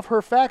listed off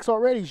her facts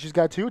already. She's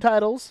got 2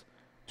 titles,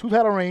 2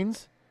 title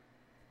reigns,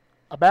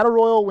 a Battle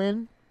Royal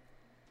win,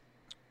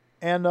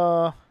 and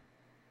what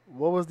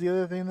was the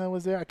other thing that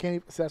was there? I can't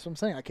even, that's what I'm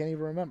saying. I can't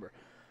even remember.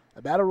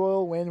 A Battle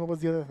Royal win. What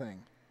was the other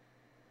thing?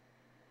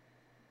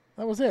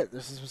 That was it.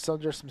 There's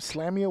some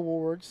Slammy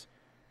awards.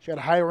 She had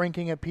a high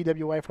ranking at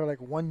PWI for like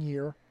 1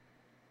 year.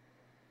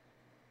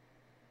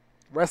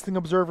 Wrestling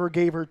Observer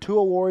gave her 2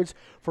 awards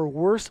for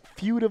Worst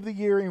Feud of the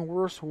Year and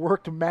Worst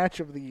Worked Match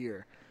of the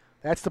Year.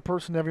 That's the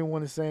person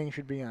everyone is saying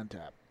should be on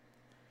top.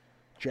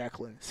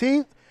 Jacqueline.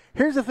 See,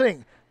 here's the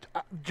thing.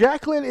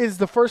 Jacqueline is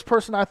the first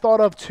person I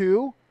thought of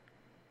too.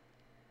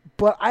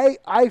 But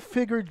I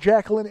figured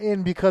Jacqueline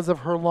in because of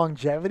her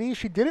longevity.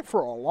 She did it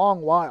for a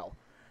long while.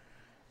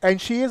 And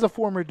she is a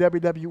former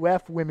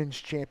WWF Women's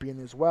Champion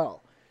as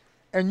well.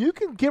 And you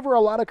can give her a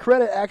lot of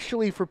credit,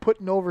 actually, for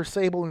putting over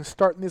Sable and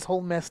starting this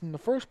whole mess in the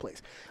first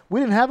place. We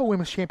didn't have a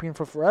Women's Champion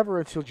for forever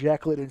until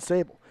Jacqueline and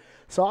Sable.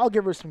 So I'll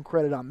give her some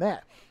credit on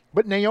that.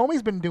 But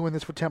Naomi's been doing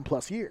this for 10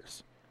 plus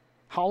years.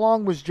 How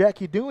long was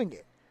Jackie doing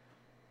it?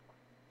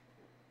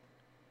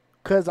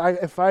 Because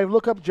if I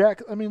look up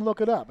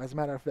look it up. As a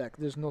matter of fact,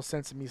 there's no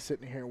sense in me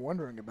sitting here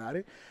wondering about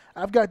it.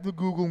 I've got the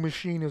Google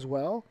machine as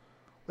well.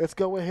 Let's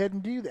go ahead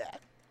and do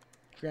that.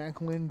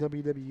 Jacqueline,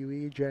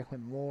 WWE,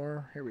 Jacqueline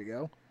Moore. Here we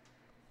go.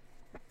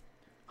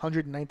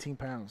 119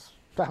 pounds.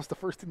 That was the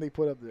first thing they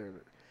put up there.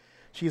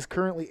 She is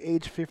currently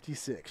age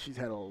 56. She's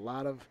had a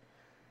lot of...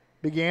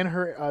 Began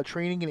her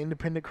training and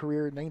independent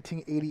career in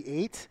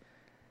 1988.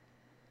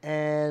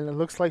 And it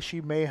looks like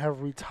she may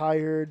have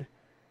retired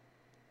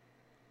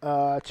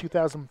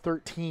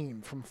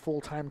 2013 from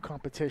full-time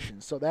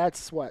competition. So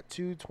that's what?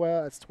 12,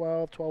 that's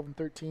 12 and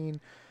 13.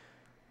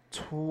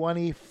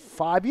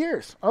 25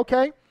 years.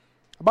 Okay.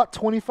 About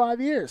 25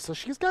 years. So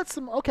she's got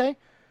some... Okay.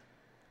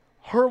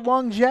 Her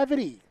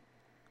longevity...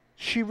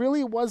 She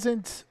really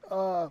wasn't,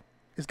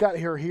 it's got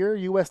her here,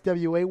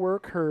 USWA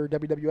work, her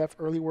WWF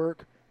early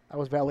work. That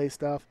was valet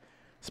stuff.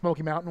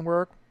 Smoky Mountain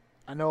work.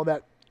 I know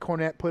that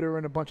Cornette put her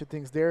in a bunch of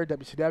things there,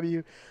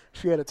 WCW.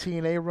 She had a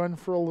TNA run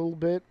for a little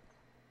bit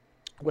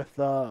with,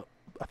 I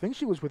think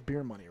she was with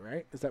Beer Money,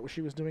 right? Is that what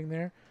she was doing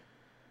there?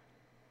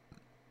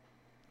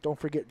 Don't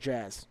forget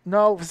Jazz.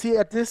 No, see,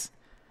 at this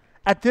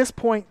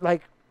point,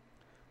 like,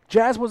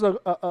 Jazz was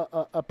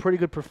a pretty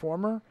good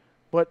performer.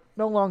 But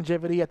no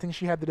longevity. I think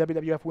she had the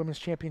WWF Women's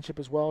Championship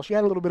as well. She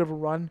had a little bit of a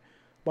run,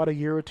 about a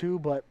year or two,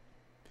 but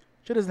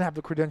she doesn't have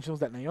the credentials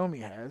that Naomi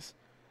has.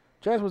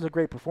 Jazz was a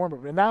great performer.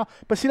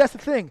 But see, that's the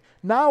thing.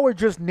 Now we're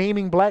just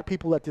naming black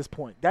people at this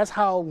point. That's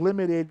how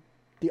limited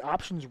the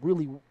options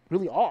really,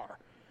 really are.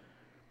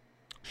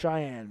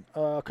 Cheyenne.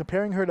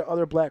 Comparing her to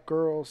other black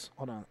girls,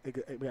 hold on, we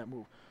got to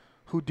move,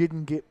 who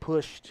didn't get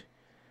pushed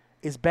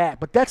is bad.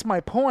 But that's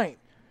my point.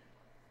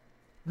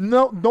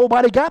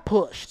 Nobody got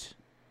pushed.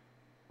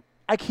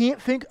 I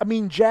can't think. I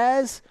mean,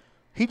 Jazz,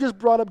 he just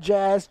brought up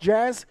Jazz.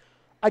 Jazz,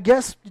 I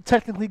guess,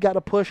 technically got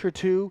a push or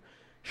two.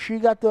 She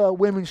got the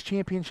Women's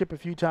Championship a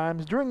few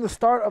times during the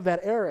start of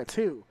that era,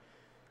 too.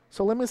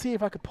 So let me see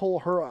if I could pull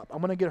her up. I'm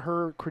going to get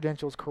her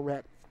credentials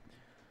correct.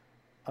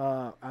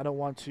 I don't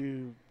want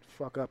to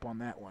fuck up on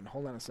that one.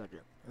 Hold on a second.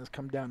 Let's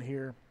come down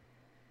here.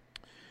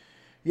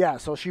 Yeah,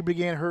 so she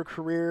began her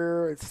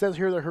career. It says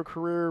here that her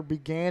career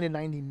began in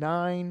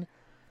 99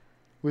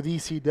 with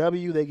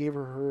ECW. They gave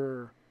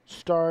her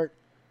start.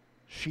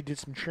 She did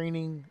some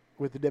training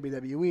with the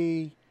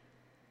WWE.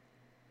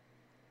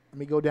 Let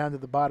me go down to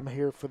the bottom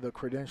here for the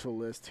credential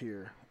list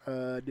here.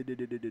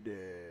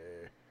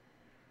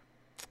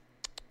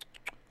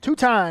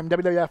 Two-time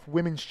WWF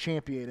Women's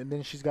Champion, and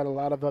then she's got a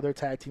lot of other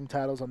tag team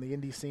titles on the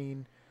indie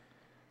scene.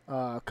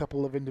 A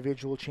couple of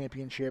individual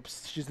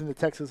championships. She's in the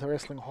Texas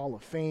Wrestling Hall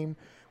of Fame,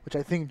 which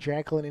I think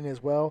Jacqueline in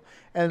as well.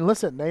 And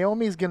listen,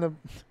 Naomi's gonna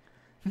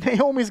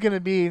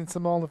be in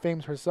some Hall of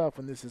Fames herself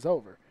when this is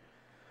over.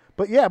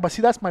 But yeah,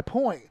 see, that's my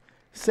point.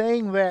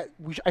 Saying that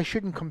I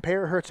shouldn't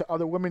compare her to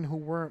other women who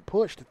weren't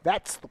pushed,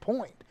 that's the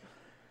point.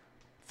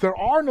 There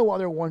are no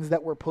other ones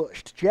that were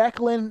pushed.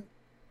 Jacqueline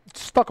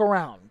stuck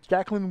around.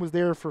 Jacqueline was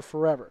there for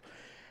forever.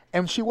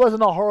 And she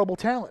wasn't a horrible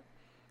talent.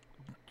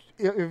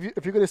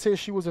 If you're going to say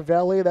she was a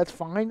valet, that's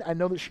fine. I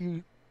know that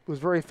she was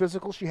very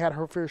physical. She had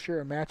her fair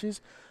share of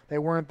matches. They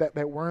weren't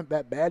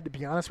that bad, to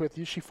be honest with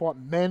you. She fought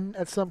men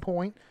at some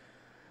point.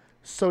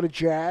 So did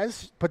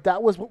Jazz, but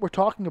that was what we're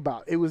talking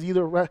about. It was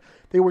either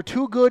they were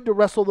too good to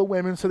wrestle the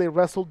women, so they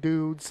wrestled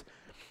dudes.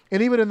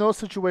 And even in those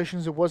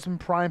situations, it wasn't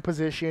prime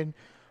position.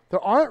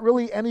 There aren't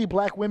really any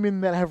black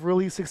women that have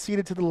really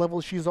succeeded to the level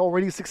she's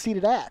already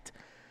succeeded at.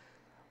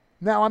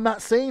 Now, I'm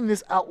not saying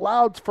this out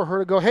loud for her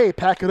to go, hey,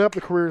 pack it up, the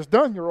career's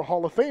done, you're a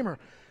Hall of Famer.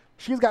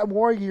 She's got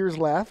more years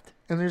left,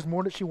 and there's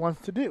more that she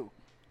wants to do.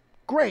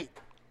 Great.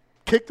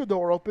 Kick the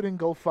door open and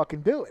go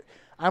fucking do it.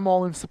 I'm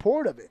all in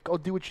support of it. Go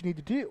do what you need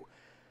to do.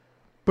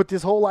 But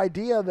this whole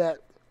idea that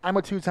I'm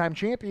a two-time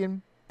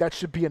champion, that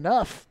should be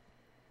enough.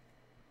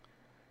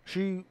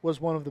 she was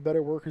one of the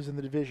better workers in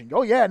the division.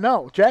 Oh, yeah,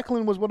 no.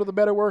 Jacqueline was one of the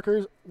better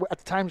workers at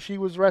the time she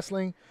was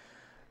wrestling.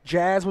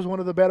 Jazz was one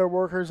of the better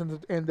workers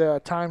in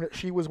the time that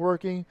she was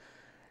working.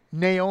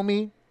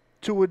 Naomi,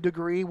 to a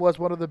degree, was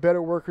one of the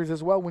better workers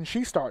as well when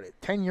she started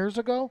 10 years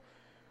ago.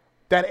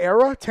 That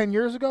era, 10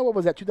 years ago, what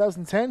was that,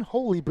 2010?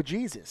 Holy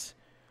bejesus.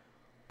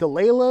 The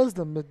Laylas,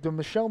 the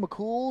Michelle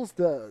McCools,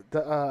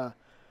 the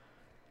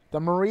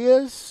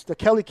Marias, the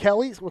Kelly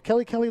Kellys. Was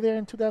Kelly Kelly there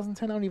in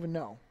 2010? I don't even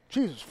know.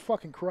 Jesus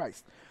fucking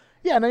Christ.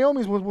 Yeah,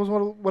 Naomi's was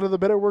one of the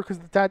better workers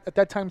at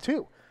that time,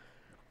 too.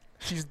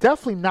 She's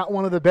definitely not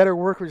one of the better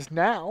workers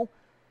now.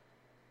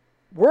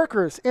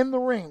 Workers in the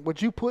ring, would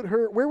you put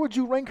her, where would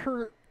you rank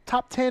her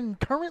top 10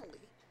 currently?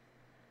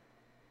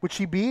 Would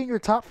she be in your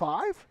top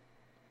 5?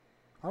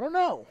 I don't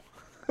know.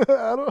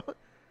 I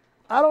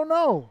don't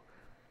know.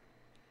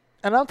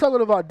 And I'm talking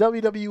about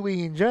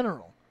WWE in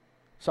general.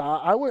 So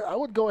I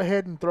would go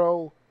ahead and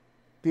throw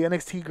the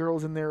NXT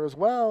girls in there as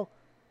well.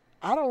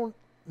 I don't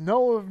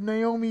know if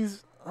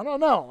Naomi's, I don't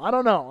know.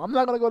 I'm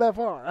not going to go that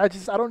far. I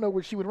don't know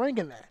where she would rank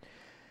in that.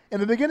 In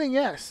the beginning,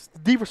 yes. The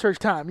deep research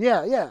time,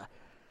 yeah.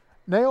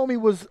 Naomi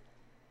was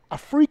a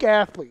freak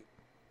athlete,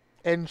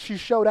 and she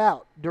showed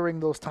out during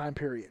those time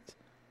periods.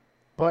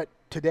 But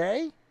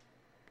today,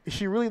 is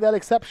she really that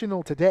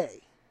exceptional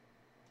today?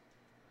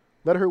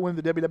 Let her win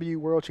the WWE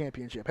World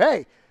Championship.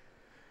 Hey,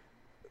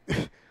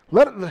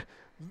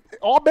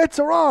 all bets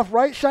are off,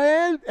 right,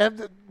 Cheyenne? And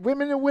the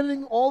women are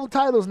winning all the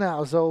titles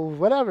now, so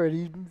whatever.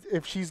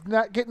 If she's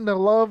not getting the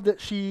love that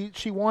she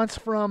wants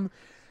from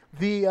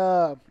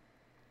the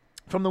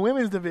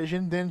women's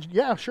division, then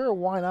yeah, sure,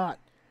 why not?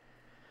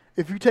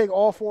 If you take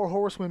all 4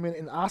 horsewomen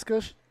in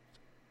Asuka,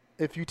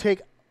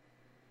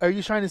 are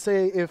you trying to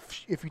say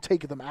if you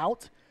take them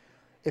out?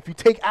 If you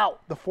take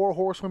out the 4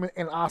 horsewomen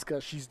in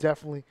Asuka, she's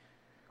definitely.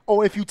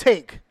 Oh, if you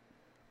take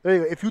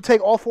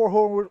all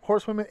 4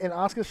 horsewomen in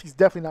Asuka, she's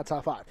definitely not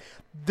top 5.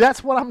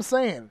 That's what I'm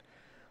saying.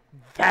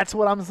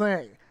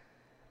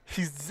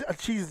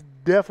 She's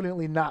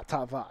definitely not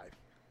top 5.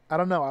 I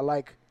don't know. I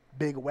like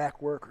big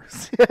whack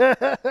workers.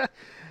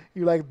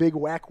 You like big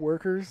whack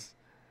workers?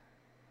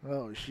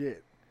 Oh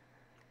shit.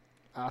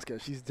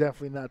 Asuka, she's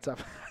definitely not top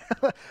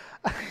 5.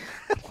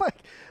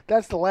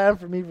 That's the laugh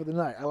for me for the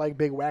night. I like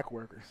big whack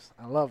workers.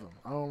 I love them.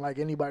 I don't like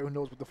anybody who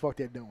knows what the fuck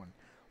they're doing.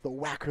 The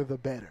whacker, the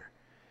better.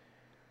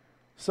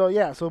 So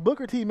yeah, so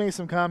Booker T made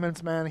some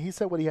comments, man. He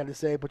said what he had to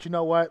say, but you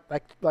know what?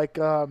 Like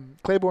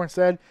Claiborne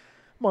said,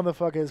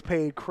 motherfucker has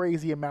paid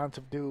crazy amounts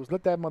of dues.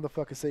 Let that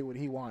motherfucker say what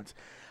he wants.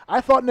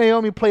 I thought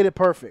Naomi played it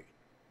perfect.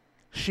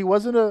 She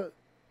wasn't a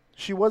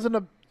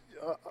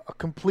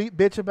complete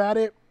bitch about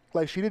it.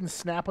 Like, she didn't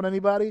snap on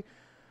anybody,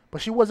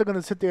 but she wasn't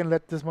gonna sit there and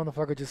let this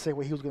motherfucker just say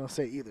what he was gonna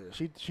say either.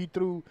 She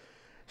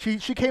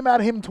came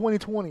at him in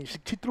 2020.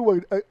 She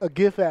threw a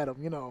gif at him,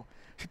 you know.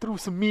 She threw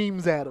some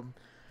memes at him.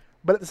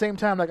 But at the same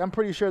time, like, I'm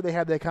pretty sure they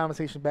had that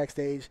conversation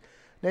backstage.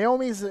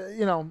 Naomi's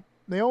not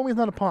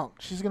a punk.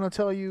 She's going to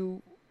tell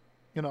you,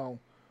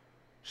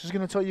 she's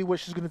going to tell you what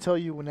she's going to tell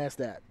you, and that's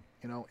that.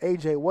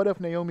 AJ, what if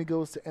Naomi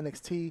goes to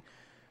NXT?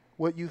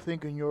 What you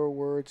think in your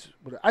words?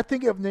 I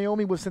think if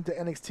Naomi was sent to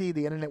NXT,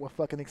 the internet would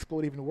fucking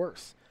explode even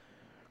worse.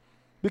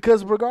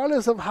 Because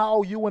regardless of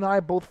how you and I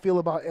both feel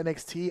about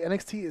NXT,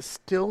 NXT is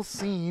still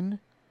seen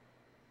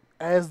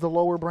as the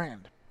lower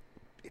brand.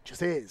 It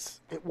just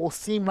is. It will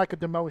seem like a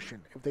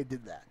demotion if they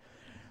did that.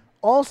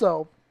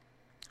 Also,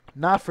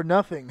 not for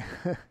nothing,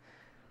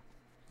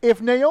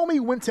 if Naomi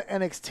went to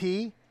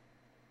NXT,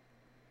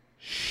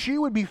 she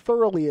would be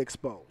thoroughly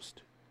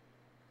exposed.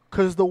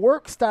 Because the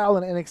work style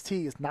in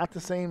NXT is not the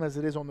same as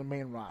it is on the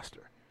main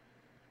roster.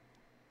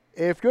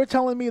 If you're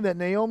telling me that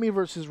Naomi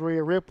versus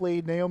Rhea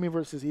Ripley, Naomi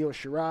versus Io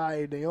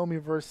Shirai, Naomi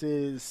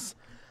versus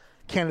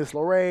Candice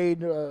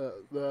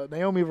LeRae,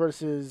 Naomi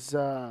versus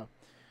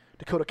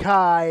Dakota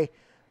Kai,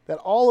 that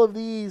all of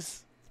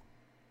these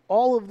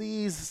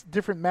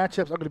different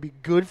matchups are going to be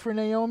good for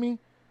Naomi,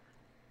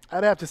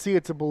 I'd have to see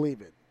it to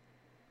believe it.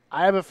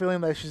 I have a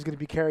feeling that she's going to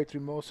be carried through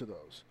most of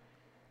those.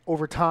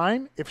 Over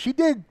time, if she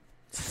did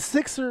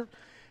 6 or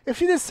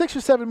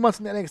 7 months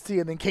in NXT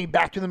and then came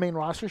back to the main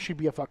roster, she'd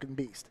be a fucking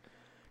beast.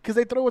 Because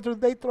they throw her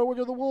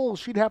to the wolves.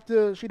 She'd have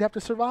to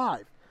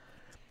survive.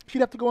 She'd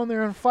have to go in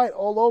there and fight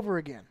all over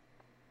again.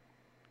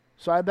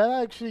 So that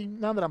actually,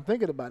 now that I'm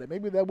thinking about it,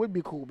 maybe that would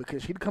be cool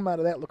because she'd come out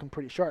of that looking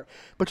pretty sharp.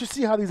 But you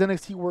see how these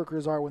NXT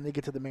workers are when they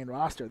get to the main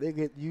roster. They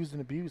get used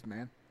and abused,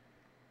 man.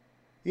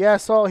 Yeah, I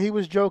saw he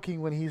was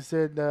joking when he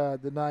said the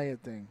Nia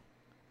thing.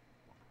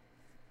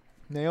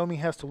 Naomi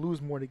has to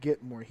lose more to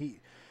get more heat.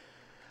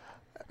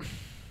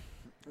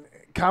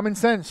 Common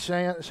sense,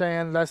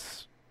 Cheyenne.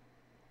 That's,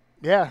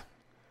 yeah.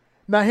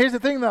 Now here's the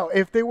thing, though.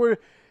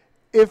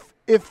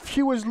 If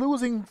she was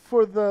losing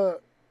for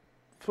the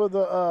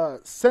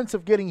sense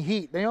of getting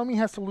heat, Naomi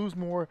has to lose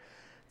more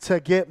to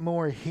get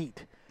more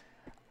heat.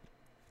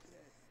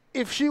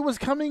 If she was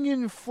coming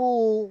in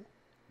full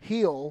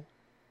heel,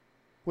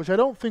 which I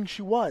don't think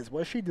she was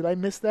she? Did I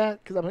miss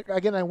that? Because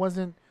again, I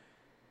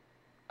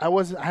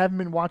haven't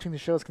been watching the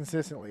shows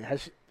consistently.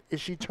 Is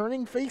she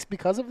turning face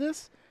because of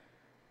this?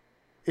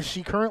 Is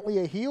she currently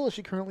a heel? Is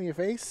she currently a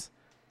face?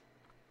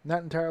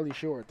 Not entirely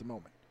sure at the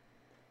moment.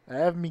 I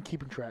haven't been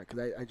keeping track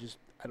because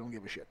I don't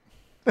give a shit.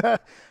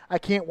 I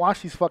can't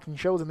watch these fucking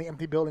shows in the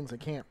empty buildings. I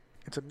can't.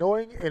 It's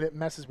annoying and it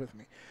messes with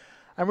me.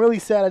 I'm really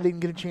sad I didn't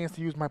get a chance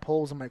to use my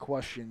polls and my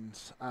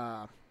questions.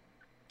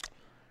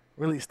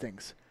 Really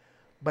stinks.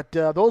 But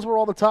those were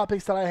all the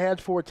topics that I had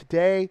for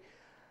today.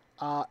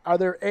 Are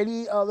there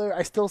any other?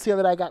 I still see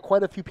that I got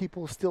quite a few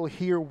people still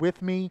here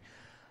with me.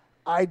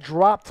 I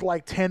dropped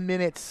like 10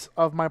 minutes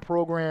of my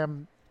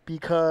program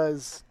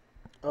because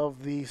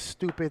of the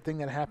stupid thing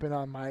that happened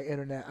on my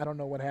internet. I don't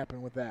know what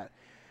happened with that.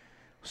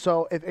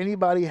 So if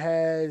anybody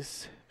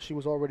has, she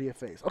was already a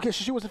face. Okay,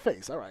 so she was a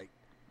face. All right.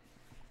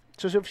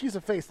 So if she's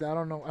a face, then I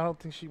don't know. I don't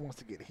think she wants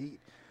to get heat.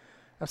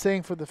 I'm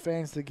saying for the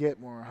fans to get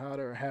more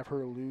hotter, have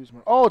her lose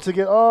more. Oh,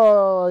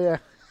 oh, yeah.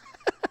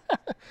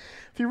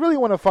 If you really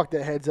want to fuck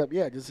that heads up,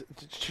 yeah,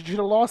 she should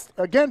have lost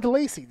again to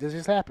Lacey. This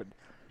just happened.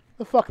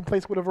 The fucking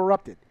place would have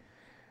erupted.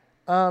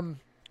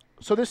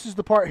 So this is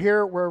the part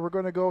here where we're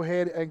going to go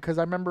ahead and, because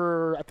I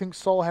remember, I think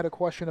Saul had a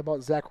question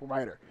about Zack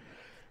Ryder.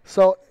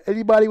 So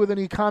anybody with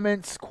any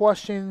comments,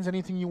 questions,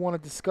 anything you want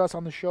to discuss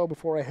on the show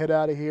before I head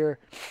out of here?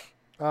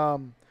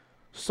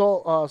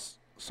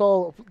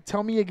 Saul,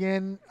 tell me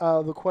again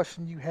the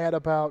question you had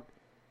about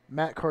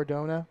Matt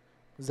Cardona,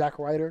 Zack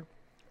Ryder,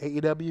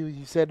 AEW.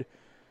 You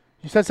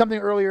said something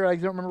earlier. I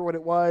don't remember what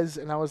it was,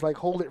 and I was like,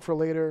 hold it for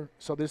later.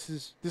 So this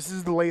is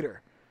the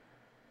later.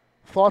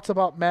 Thoughts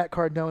about Matt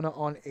Cardona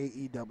on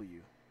AEW?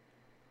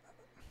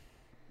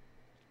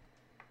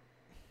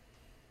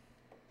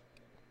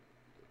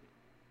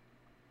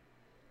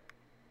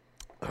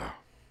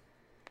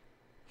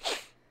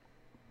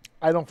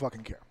 I don't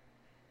fucking care.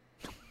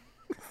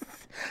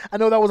 I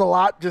know that was a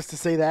lot just to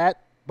say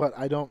that, but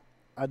I don't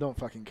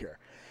fucking care.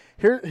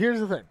 Here's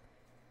the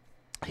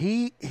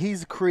thing.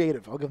 He's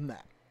creative. I'll give him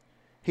that.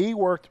 He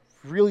worked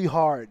really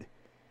hard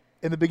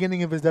in the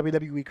beginning of his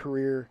WWE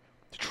career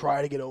to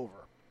try to get over.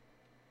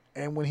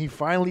 And when he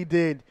finally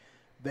did,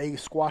 they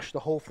squashed the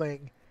whole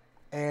thing,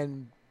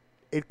 and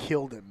it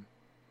killed him.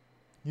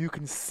 You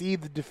can see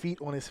the defeat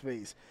on his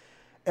face.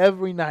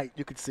 Every night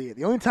you could see it.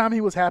 The only time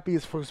he was happy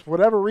is for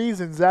whatever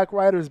reason, Zack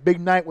Ryder's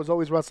big night was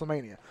always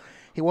WrestleMania.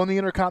 He won the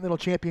Intercontinental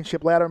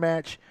Championship ladder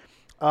match.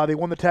 They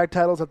won the tag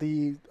titles at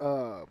the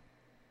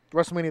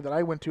WrestleMania that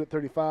I went to at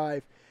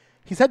 35.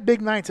 He's had big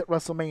nights at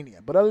WrestleMania.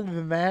 But other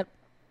than that,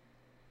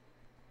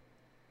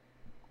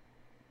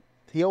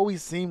 he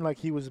always seemed like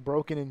he was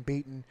broken and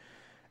beaten.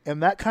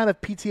 And that kind of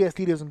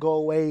PTSD doesn't go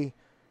away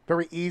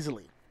very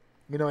easily.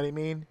 You know what I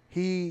mean?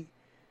 He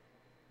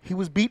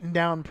was beaten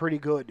down pretty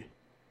good.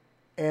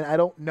 And I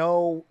don't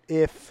know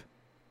if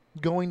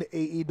going to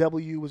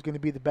AEW was going to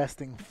be the best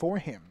thing for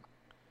him.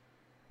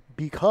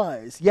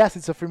 Because, yes,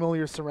 it's a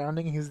familiar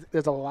surrounding.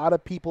 There's a lot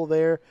of people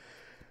there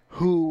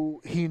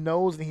who he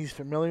knows and he's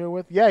familiar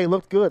with. Yeah, he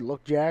looked good,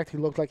 looked jacked. He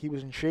looked like he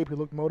was in shape. He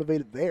looked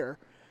motivated there.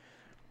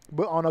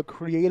 But on a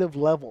creative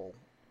level,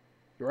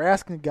 you're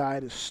asking a guy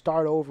to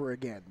start over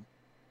again.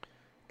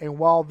 And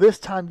while this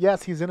time,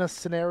 yes, he's in a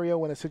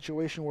scenario, in a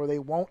situation where they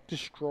won't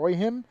destroy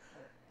him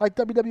like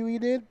WWE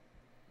did,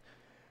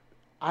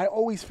 I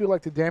always feel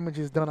like the damage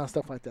is done on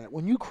stuff like that.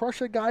 When you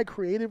crush a guy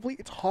creatively,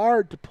 it's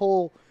hard to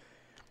pull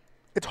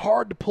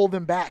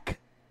them back.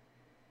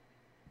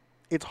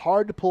 It's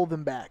hard to pull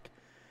them back.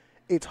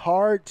 It's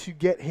hard to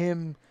get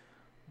him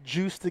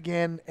juiced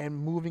again and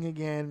moving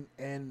again,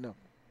 and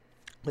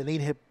they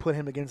need to put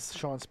him against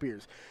Shawn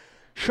Spears.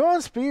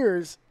 Shawn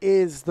Spears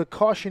is the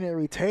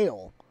cautionary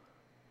tale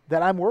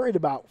that I'm worried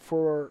about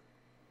for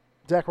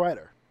Zack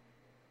Ryder.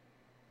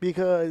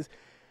 Because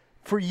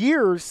for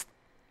years,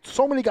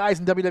 so many guys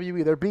in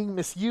WWE, they're being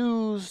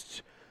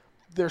misused.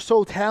 They're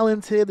so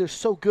talented. They're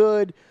so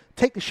good.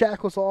 Take the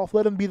shackles off.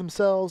 Let them be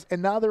themselves.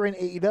 And now they're in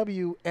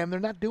AEW, and they're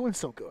not doing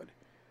so good.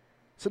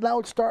 So now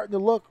it's starting to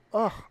look,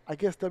 I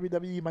guess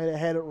WWE might have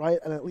had it right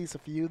on at least a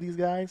few of these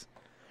guys.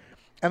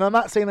 And I'm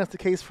not saying that's the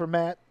case for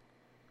Matt.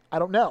 I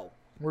don't know.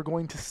 We're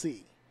going to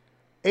see.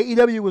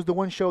 AEW was the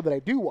one show that I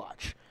do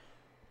watch,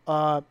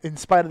 in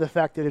spite of the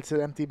fact that it's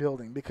an empty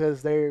building,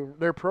 because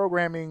their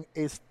programming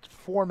is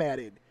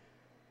formatted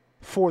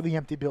for the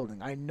empty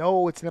building. I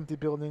know it's an empty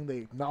building. They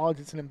acknowledge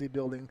it's an empty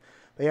building.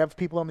 They have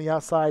people on the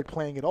outside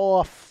playing it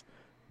off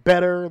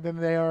better than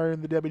they are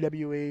in the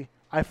WWE.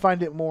 I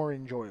find it more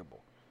enjoyable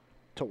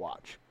to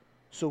watch.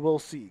 So we'll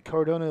see.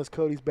 Cardona is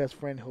Cody's best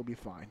friend. He'll be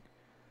fine.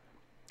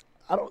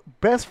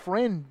 Best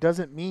friend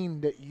doesn't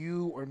mean that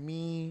you or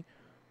me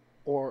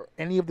or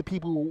any of the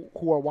people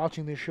who are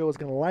watching this show is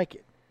going to like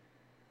it.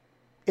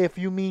 If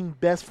you mean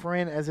best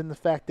friend as in the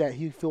fact that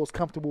he feels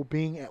comfortable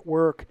being at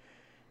work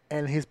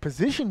and his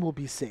position will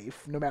be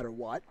safe no matter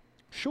what,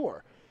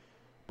 sure.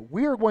 But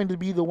we are going to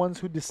be the ones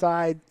who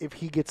decide if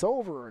he gets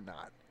over or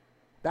not.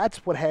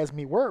 That's what has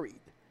me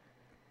worried.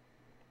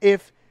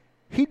 If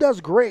he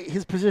does great,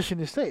 his position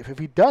is safe. If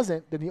he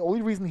doesn't, then the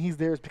only reason he's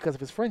there is because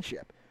of his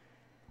friendship.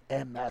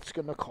 And that's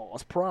going to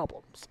cause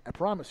problems. I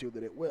promise you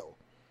that it will.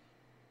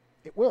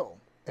 It will.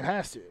 It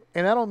has to.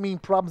 And I don't mean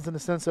problems in the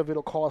sense of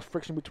it'll cause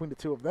friction between the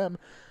two of them.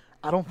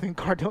 I don't think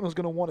Cardona's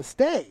going to want to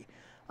stay.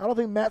 I don't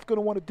think Matt's going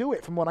to want to do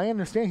it. From what I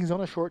understand, he's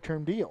on a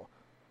short-term deal.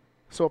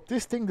 So if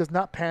this thing does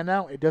not pan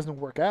out, it doesn't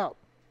work out,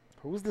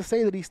 who's to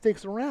say that he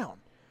sticks around?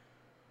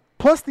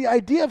 Plus, the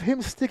idea of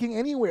him sticking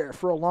anywhere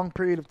for a long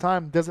period of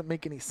time doesn't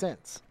make any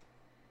sense.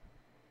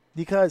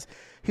 Because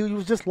he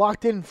was just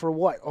locked in for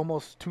what?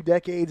 Almost 2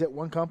 decades at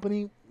one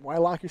company? Why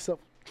lock yourself?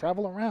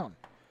 Travel around.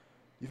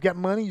 You've got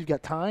money, you've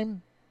got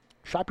time.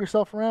 Shop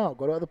yourself around.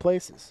 Go to other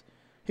places.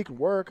 He can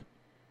work.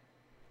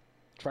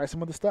 Try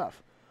some other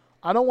stuff.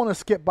 I don't want to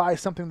skip by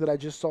something that I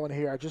just saw in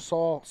here. I just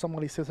saw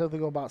somebody say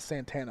something about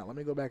Santana. Let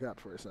me go back up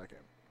for a second.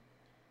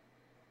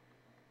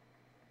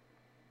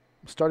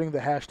 I'm starting the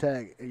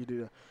hashtag. You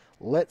do.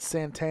 Let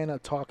Santana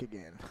talk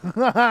again.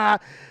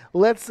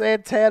 Let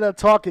Santana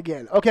talk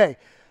again. Okay.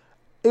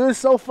 It was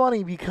so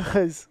funny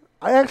because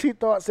I actually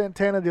thought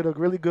Santana did a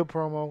really good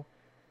promo.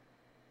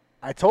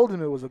 I told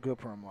him it was a good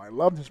promo. I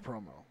loved his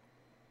promo.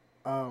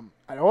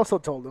 I also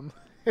told him,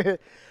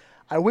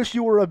 I wish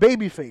you were a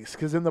babyface,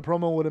 because then the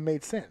promo would have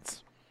made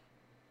sense.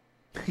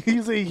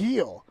 He's a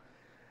heel.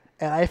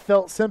 And I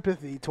felt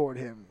sympathy toward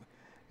him.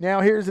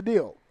 Now, here's the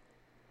deal.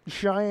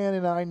 Cheyenne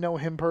and I know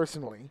him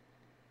personally.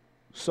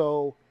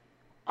 So,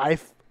 I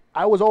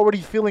was already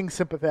feeling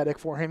sympathetic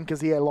for him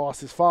because he had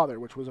lost his father,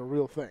 which was a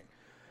real thing.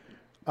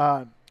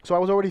 So I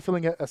was already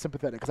feeling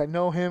sympathetic because I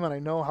know him and I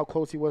know how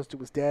close he was to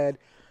his dad.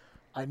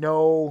 I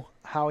know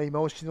how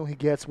emotional he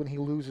gets when he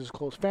loses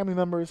close family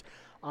members.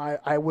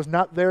 I was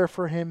not there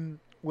for him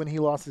when he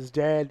lost his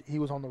dad. He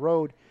was on the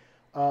road.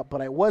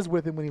 But I was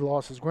with him when he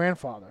lost his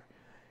grandfather.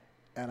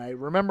 And I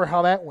remember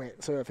how that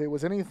went. So if it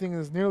was anything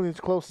as nearly as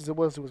close as it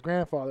was to his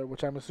grandfather,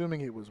 which I'm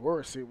assuming it was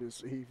worse,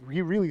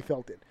 he really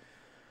felt it.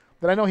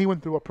 But I know he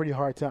went through a pretty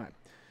hard time.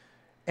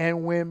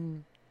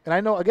 And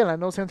I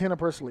know Santana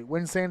personally.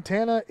 When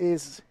Santana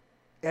is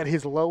at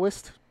his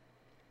lowest,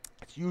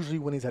 it's usually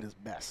when he's at his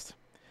best.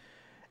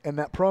 And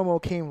that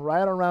promo came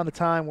right around the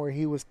time where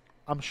he was,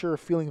 I'm sure,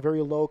 feeling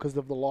very low because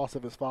of the loss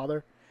of his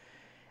father.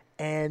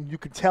 And you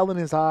could tell in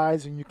his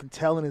eyes, and you can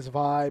tell in his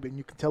vibe, and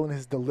you can tell in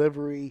his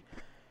delivery.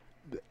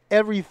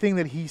 Everything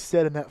that he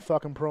said in that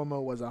fucking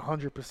promo was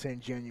 100%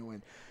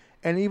 genuine.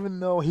 And even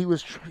though he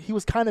was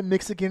kind of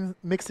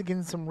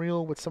mixing some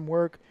real with some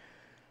work,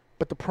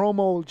 but the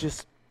promo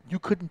just, you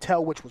couldn't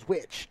tell which was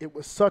which. It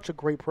was such a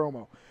great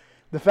promo.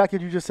 The fact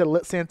that you just said,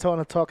 let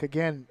Santana talk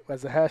again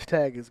as a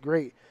hashtag is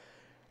great.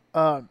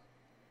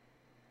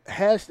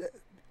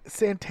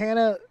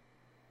 Santana,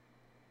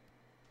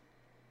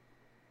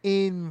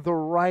 in the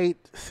right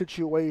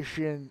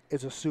situation,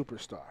 is a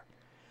superstar.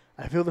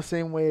 I feel the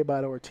same way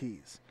about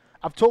Ortiz.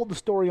 I've told the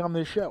story on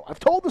this show. I've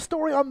told the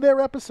story on their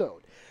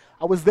episode.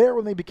 I was there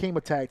when they became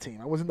a tag team.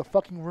 I was in the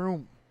fucking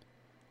room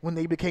when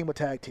they became a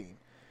tag team.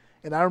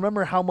 And I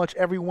remember how much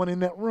everyone in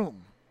that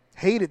room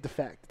hated the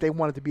fact that they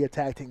wanted to be a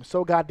tag team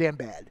so goddamn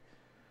bad.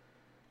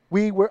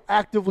 We were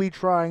actively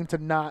trying to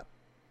not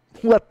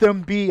let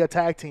them be a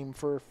tag team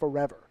for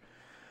forever.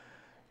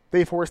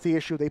 They forced the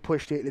issue. They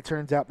pushed it. It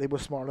turns out they were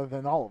smarter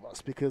than all of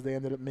us because they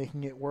ended up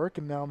making it work,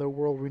 and now they're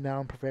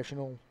world-renowned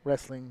professional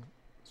wrestling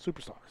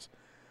superstars.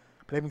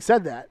 But having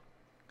said that,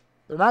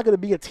 they're not going to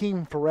be a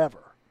team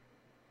forever.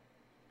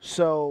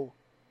 So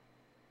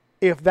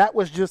if that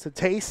was just a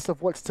taste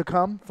of what's to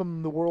come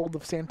from the world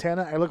of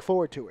Santana, I look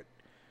forward to it.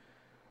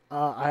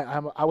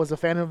 I was a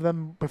fan of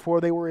them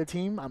before they were a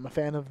team. I'm a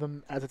fan of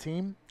them as a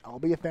team. I'll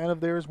be a fan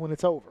of theirs when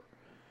it's over.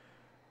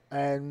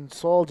 And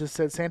Saul just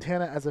said,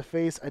 Santana as a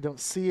face, I don't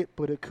see it,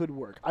 but it could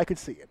work. I could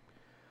see it.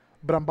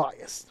 But I'm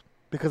biased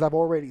because I've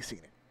already seen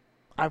it.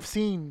 I've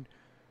seen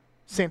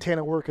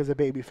Santana work as a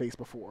babyface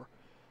before.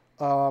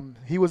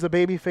 He was a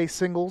babyface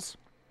singles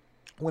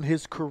when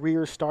his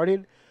career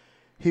started.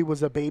 He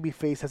was a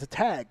babyface as a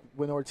tag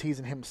when Ortiz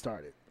and him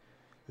started.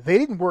 They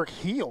didn't work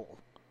heel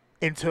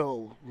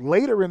until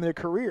later in their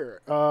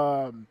career.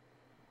 I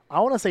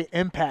want to say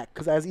Impact,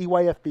 because as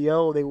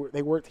EYFBO,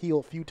 they worked heel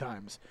a few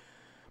times.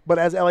 But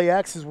as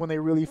LAX is when they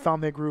really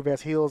found their groove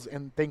as heels,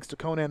 and thanks to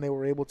Conan, they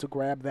were able to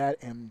grab that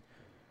and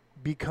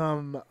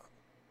become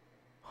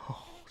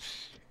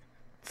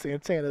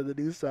Santana, the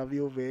new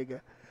Savio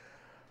Vega.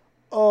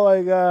 Oh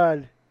my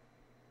God,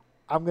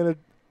 I'm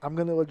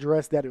gonna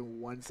address that in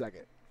 1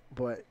 second.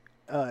 But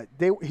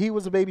he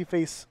was a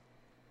babyface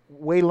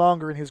way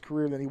longer in his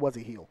career than he was a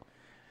heel,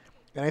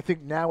 and I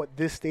think now at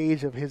this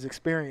stage of his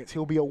experience,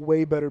 he'll be a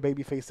way better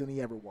babyface than he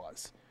ever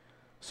was.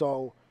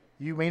 So.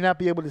 You may not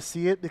be able to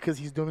see it because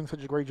he's doing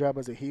such a great job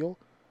as a heel,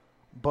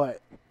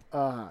 but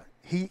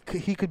he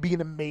could be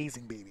an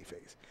amazing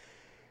babyface.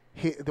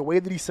 The way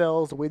that he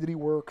sells, the way that he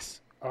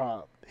works,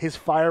 his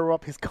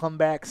fire-up, his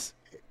comebacks,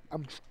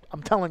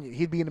 I'm telling you,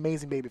 he'd be an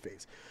amazing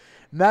babyface.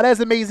 Not as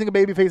amazing a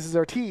babyface as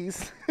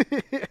Ortiz,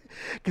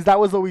 because that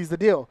was always the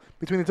deal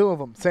between the two of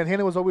them.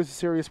 Santana was always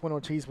serious when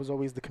Ortiz was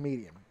always the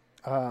comedian.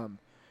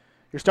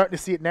 You're starting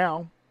to see it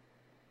now,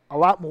 a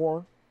lot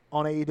more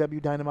on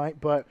AEW Dynamite,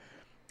 but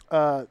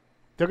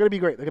they're going to be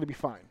great. They're going to be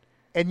fine.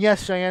 And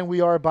yes, Cheyenne,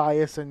 we are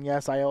biased, and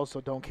yes, I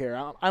also don't care.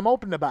 I'm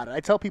open about it. I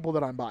tell people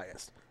that I'm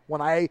biased.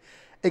 When I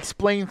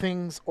explain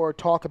things or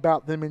talk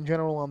about them in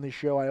general on this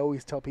show, I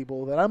always tell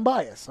people that I'm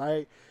biased.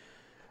 I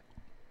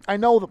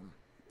know them,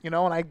 and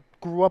I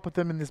grew up with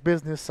them in this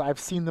business. I've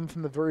seen them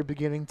from the very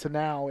beginning to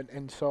now,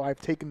 and so I've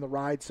taken the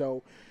ride.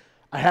 So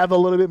I have a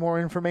little bit more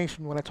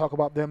information when I talk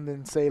about them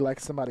than, say, like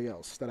somebody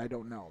else that I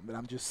don't know, that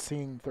I'm just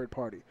seeing third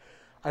party.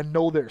 I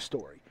know their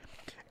story.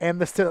 And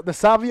the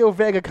Savio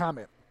Vega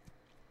comment.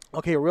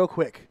 Okay, real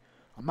quick.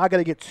 I'm not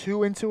going to get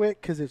too into it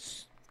because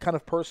it's kind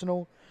of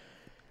personal.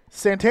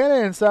 Santana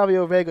and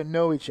Savio Vega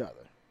know each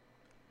other.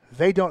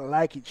 They don't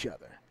like each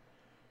other.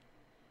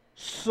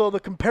 So the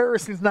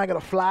comparison's not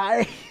going to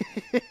fly.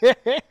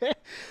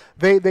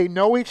 They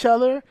know each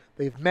other.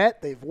 They've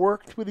met. They've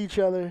worked with each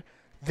other.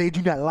 They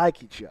do not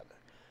like each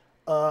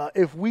other.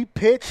 If we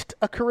pitched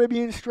a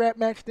Caribbean strap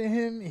match to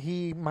him,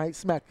 he might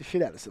smack the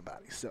shit out of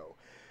somebody. So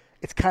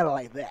it's kind of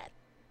like that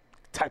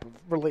type of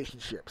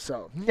relationship.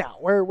 So no,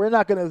 we're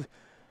not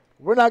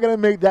gonna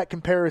make that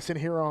comparison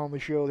here on the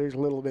show. There's a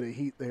little bit of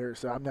heat there,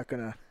 so I'm not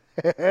gonna.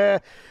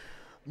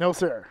 No,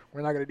 sir,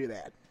 we're not gonna do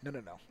that.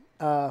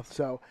 No.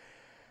 So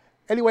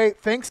anyway,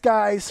 thanks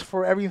guys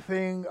for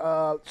everything.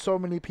 So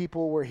many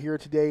people were here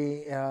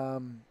today.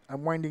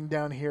 I'm winding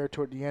down here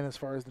toward the end as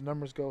far as the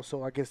numbers go,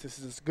 so I guess this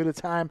is as good a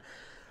time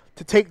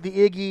to take the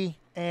Iggy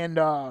and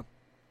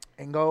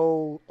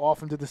go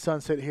off into the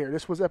sunset here.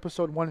 This was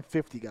episode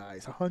 150,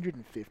 guys.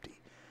 150.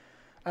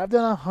 I've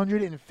done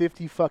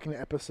 150 fucking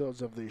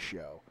episodes of this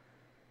show.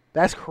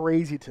 That's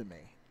crazy to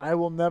me. I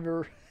will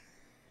never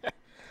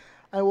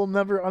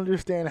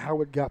understand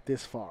how it got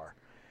this far.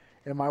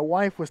 And my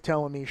wife was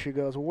telling me, she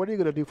goes, well, what are you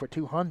going to do for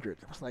 200?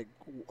 I was like,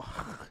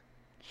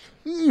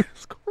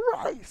 Jesus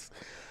Christ.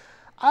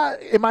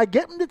 Am I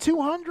getting to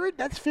 200?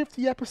 That's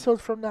 50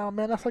 episodes from now,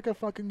 man. That's like a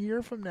fucking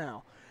year from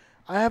now.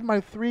 I have my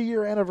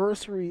 3-year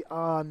anniversary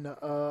on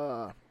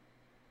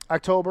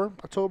October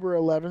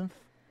 11th.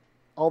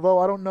 Although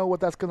I don't know what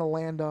that's going to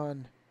land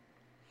on.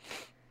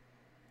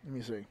 Let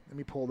me see. Let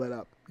me pull that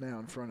up now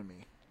in front of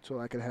me so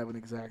I can have an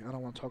exact. I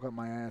don't want to talk out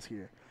my ass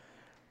here.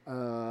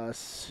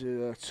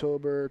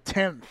 October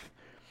 10th.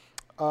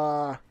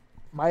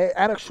 My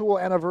actual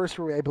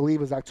anniversary, I believe,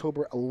 is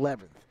October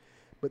 11th.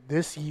 But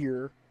this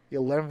year, the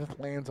 11th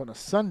lands on a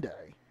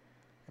Sunday,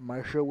 and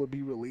my show will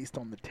be released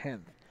on the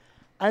 10th.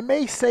 I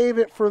may save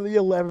it for the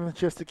 11th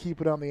just to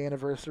keep it on the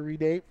anniversary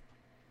date.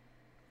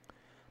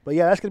 But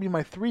yeah, that's going to be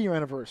my 3-year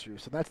anniversary.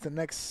 So that's the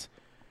next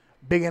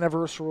big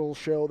anniversary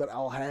show that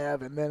I'll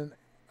have. And then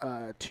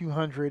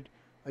 200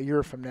 a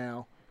year from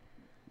now.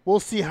 We'll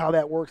see how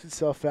that works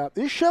itself out.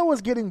 This show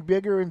is getting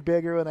bigger and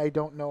bigger, and I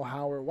don't know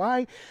how or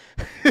why.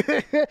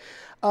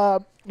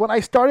 When I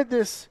started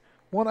this,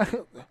 I'm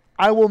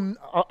going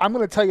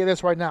to tell you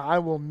this right now. I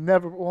will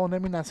never, well,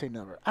 let me not say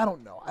never. I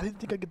don't know. I didn't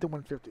think I'd get to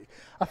 150.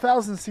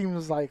 1,000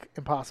 seems like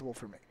impossible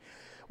for me.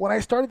 When I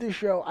started this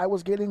show, I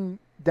was getting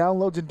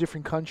downloads in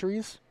different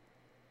countries,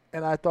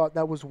 and I thought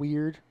that was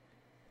weird.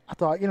 I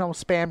thought,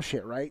 spam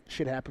shit, right?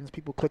 Shit happens.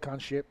 People click on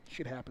shit.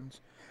 Shit happens.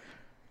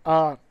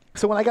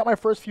 So when I got my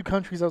first few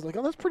countries, I was like,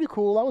 oh, that's pretty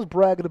cool. I was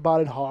bragging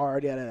about it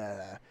hard.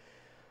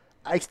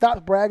 I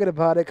stopped bragging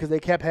about it because they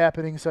kept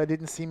happening, so I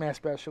didn't seem as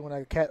special. When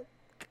it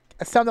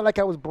sounded like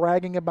I was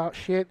bragging about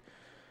shit,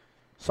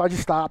 so I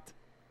just stopped,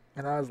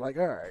 and I was like,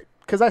 all right.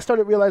 Because I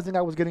started realizing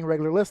I was getting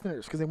regular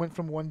listeners because they went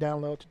from 1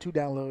 download to 2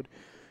 download.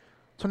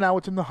 So now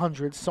it's in the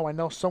hundreds, so I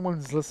know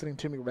someone's listening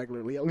to me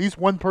regularly. At least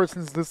one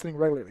person's listening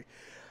regularly.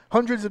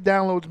 Hundreds of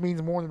downloads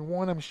means more than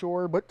one, I'm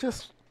sure, but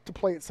just to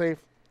play it safe,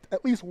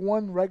 at least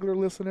one regular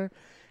listener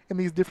in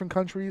these different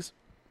countries.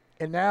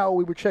 And now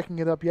we were checking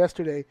it up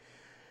yesterday.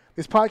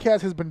 This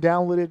podcast has been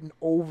downloaded in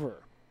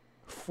over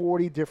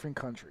 40 different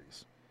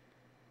countries.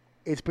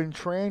 It's been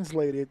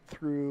translated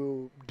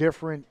through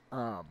different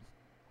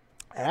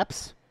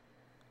apps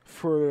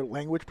for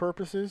language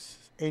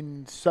purposes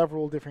in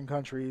several different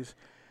countries.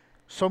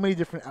 So many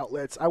different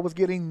outlets. I was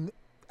getting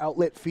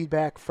outlet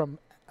feedback from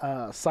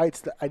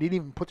sites that I didn't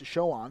even put the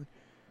show on.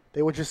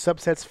 They were just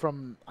subsets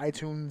from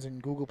iTunes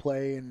and Google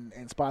Play and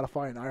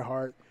Spotify and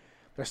iHeart.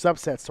 They're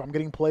subsets, so I'm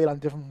getting played on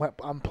different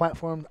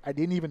platforms I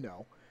didn't even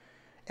know.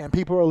 And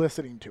people are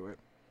listening to it.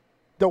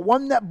 The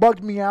one that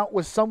bugged me out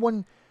was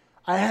someone,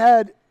 I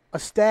had a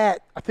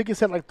stat, I think it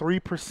said like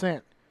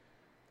 3%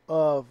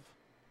 of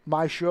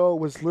my show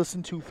was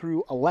listened to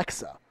through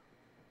Alexa,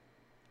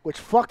 which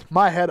fucked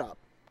my head up.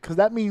 Because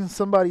that means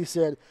somebody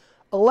said,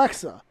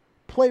 Alexa,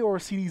 play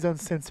Orsini's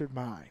Uncensored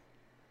Mind.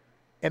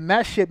 And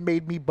that shit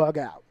made me bug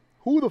out.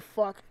 Who the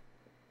fuck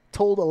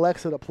told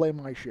Alexa to play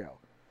my show?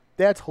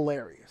 That's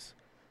hilarious.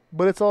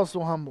 But it's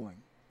also humbling.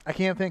 I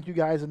can't thank you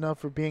guys enough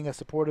for being as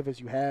supportive as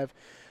you have.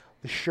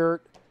 The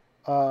shirt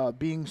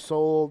being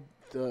sold,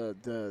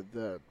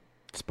 the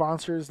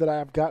sponsors that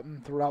I've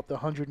gotten throughout the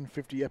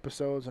 150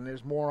 episodes, and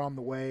there's more on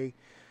the way.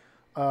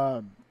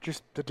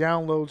 Just the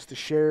downloads, the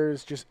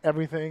shares, just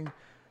everything.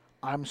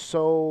 I'm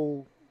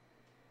so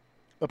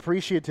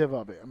appreciative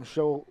of it. I'm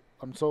so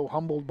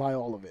humbled by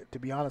all of it, to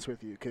be honest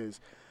with you, because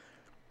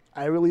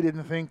I really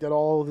didn't think that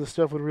all of this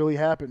stuff would really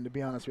happen, to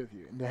be honest with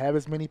you. And to have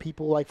as many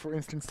people, like, for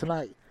instance,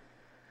 tonight.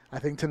 I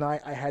think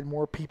tonight I had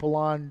more people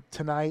on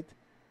tonight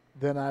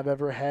than I've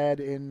ever had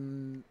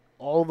in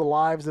all the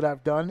lives that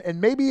I've done. And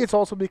maybe it's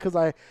also because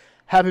I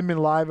haven't been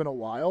live in a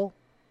while.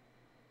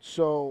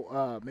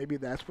 So maybe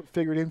that's what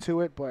figured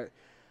into it. But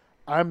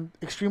I'm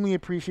extremely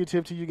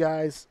appreciative to you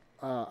guys.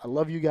 I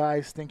love you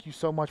guys. Thank you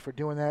so much for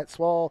doing that.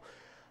 Swall,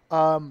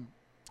 I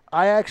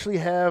actually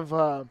have...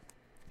 I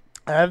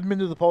haven't been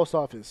to the post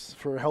office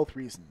for health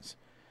reasons.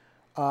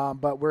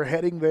 But we're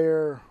heading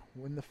there...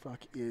 When the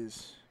fuck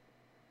is...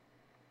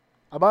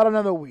 About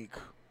another week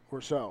or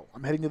so.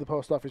 I'm heading to the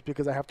post office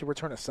because I have to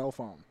return a cell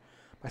phone.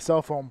 My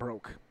cell phone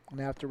broke, and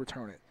I have to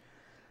return it.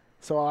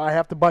 So I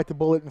have to bite the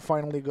bullet and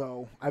finally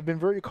go. I've been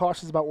very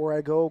cautious about where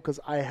I go because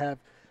I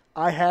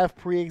have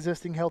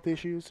pre-existing health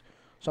issues,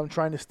 so I'm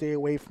trying to stay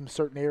away from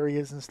certain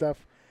areas and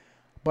stuff.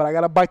 But I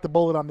got to bite the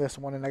bullet on this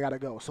one, and I got to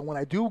go. So when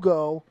I do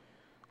go,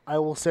 I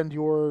will send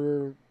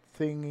your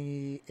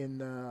thingy in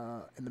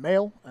the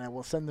mail, and I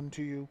will send them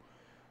to you.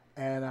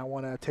 And I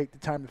want to take the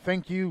time to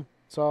thank you,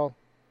 Saul,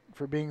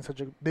 for being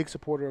such a big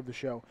supporter of the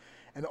show,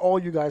 and all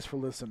you guys for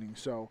listening.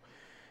 So,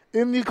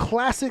 in the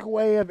classic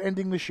way of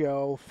ending the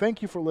show,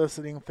 thank you for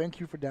listening,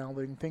 thank you for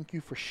downloading, thank you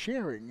for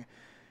sharing,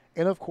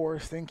 and of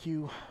course, thank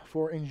you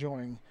for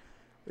enjoying.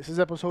 This is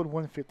episode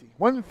 150.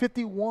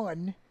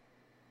 151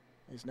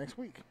 is next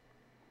week.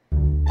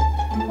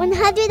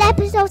 100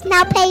 episodes,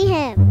 now pay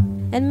him.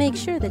 And make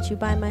sure that you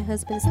buy my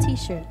husband's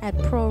t-shirt at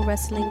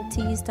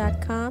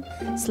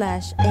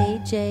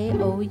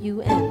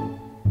prowrestlingtees.com/AJOUN.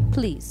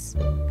 Please,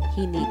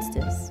 he needs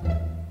this.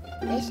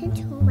 Listen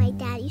to my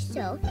daddy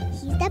show.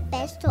 He's the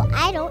best, so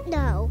I don't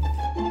know.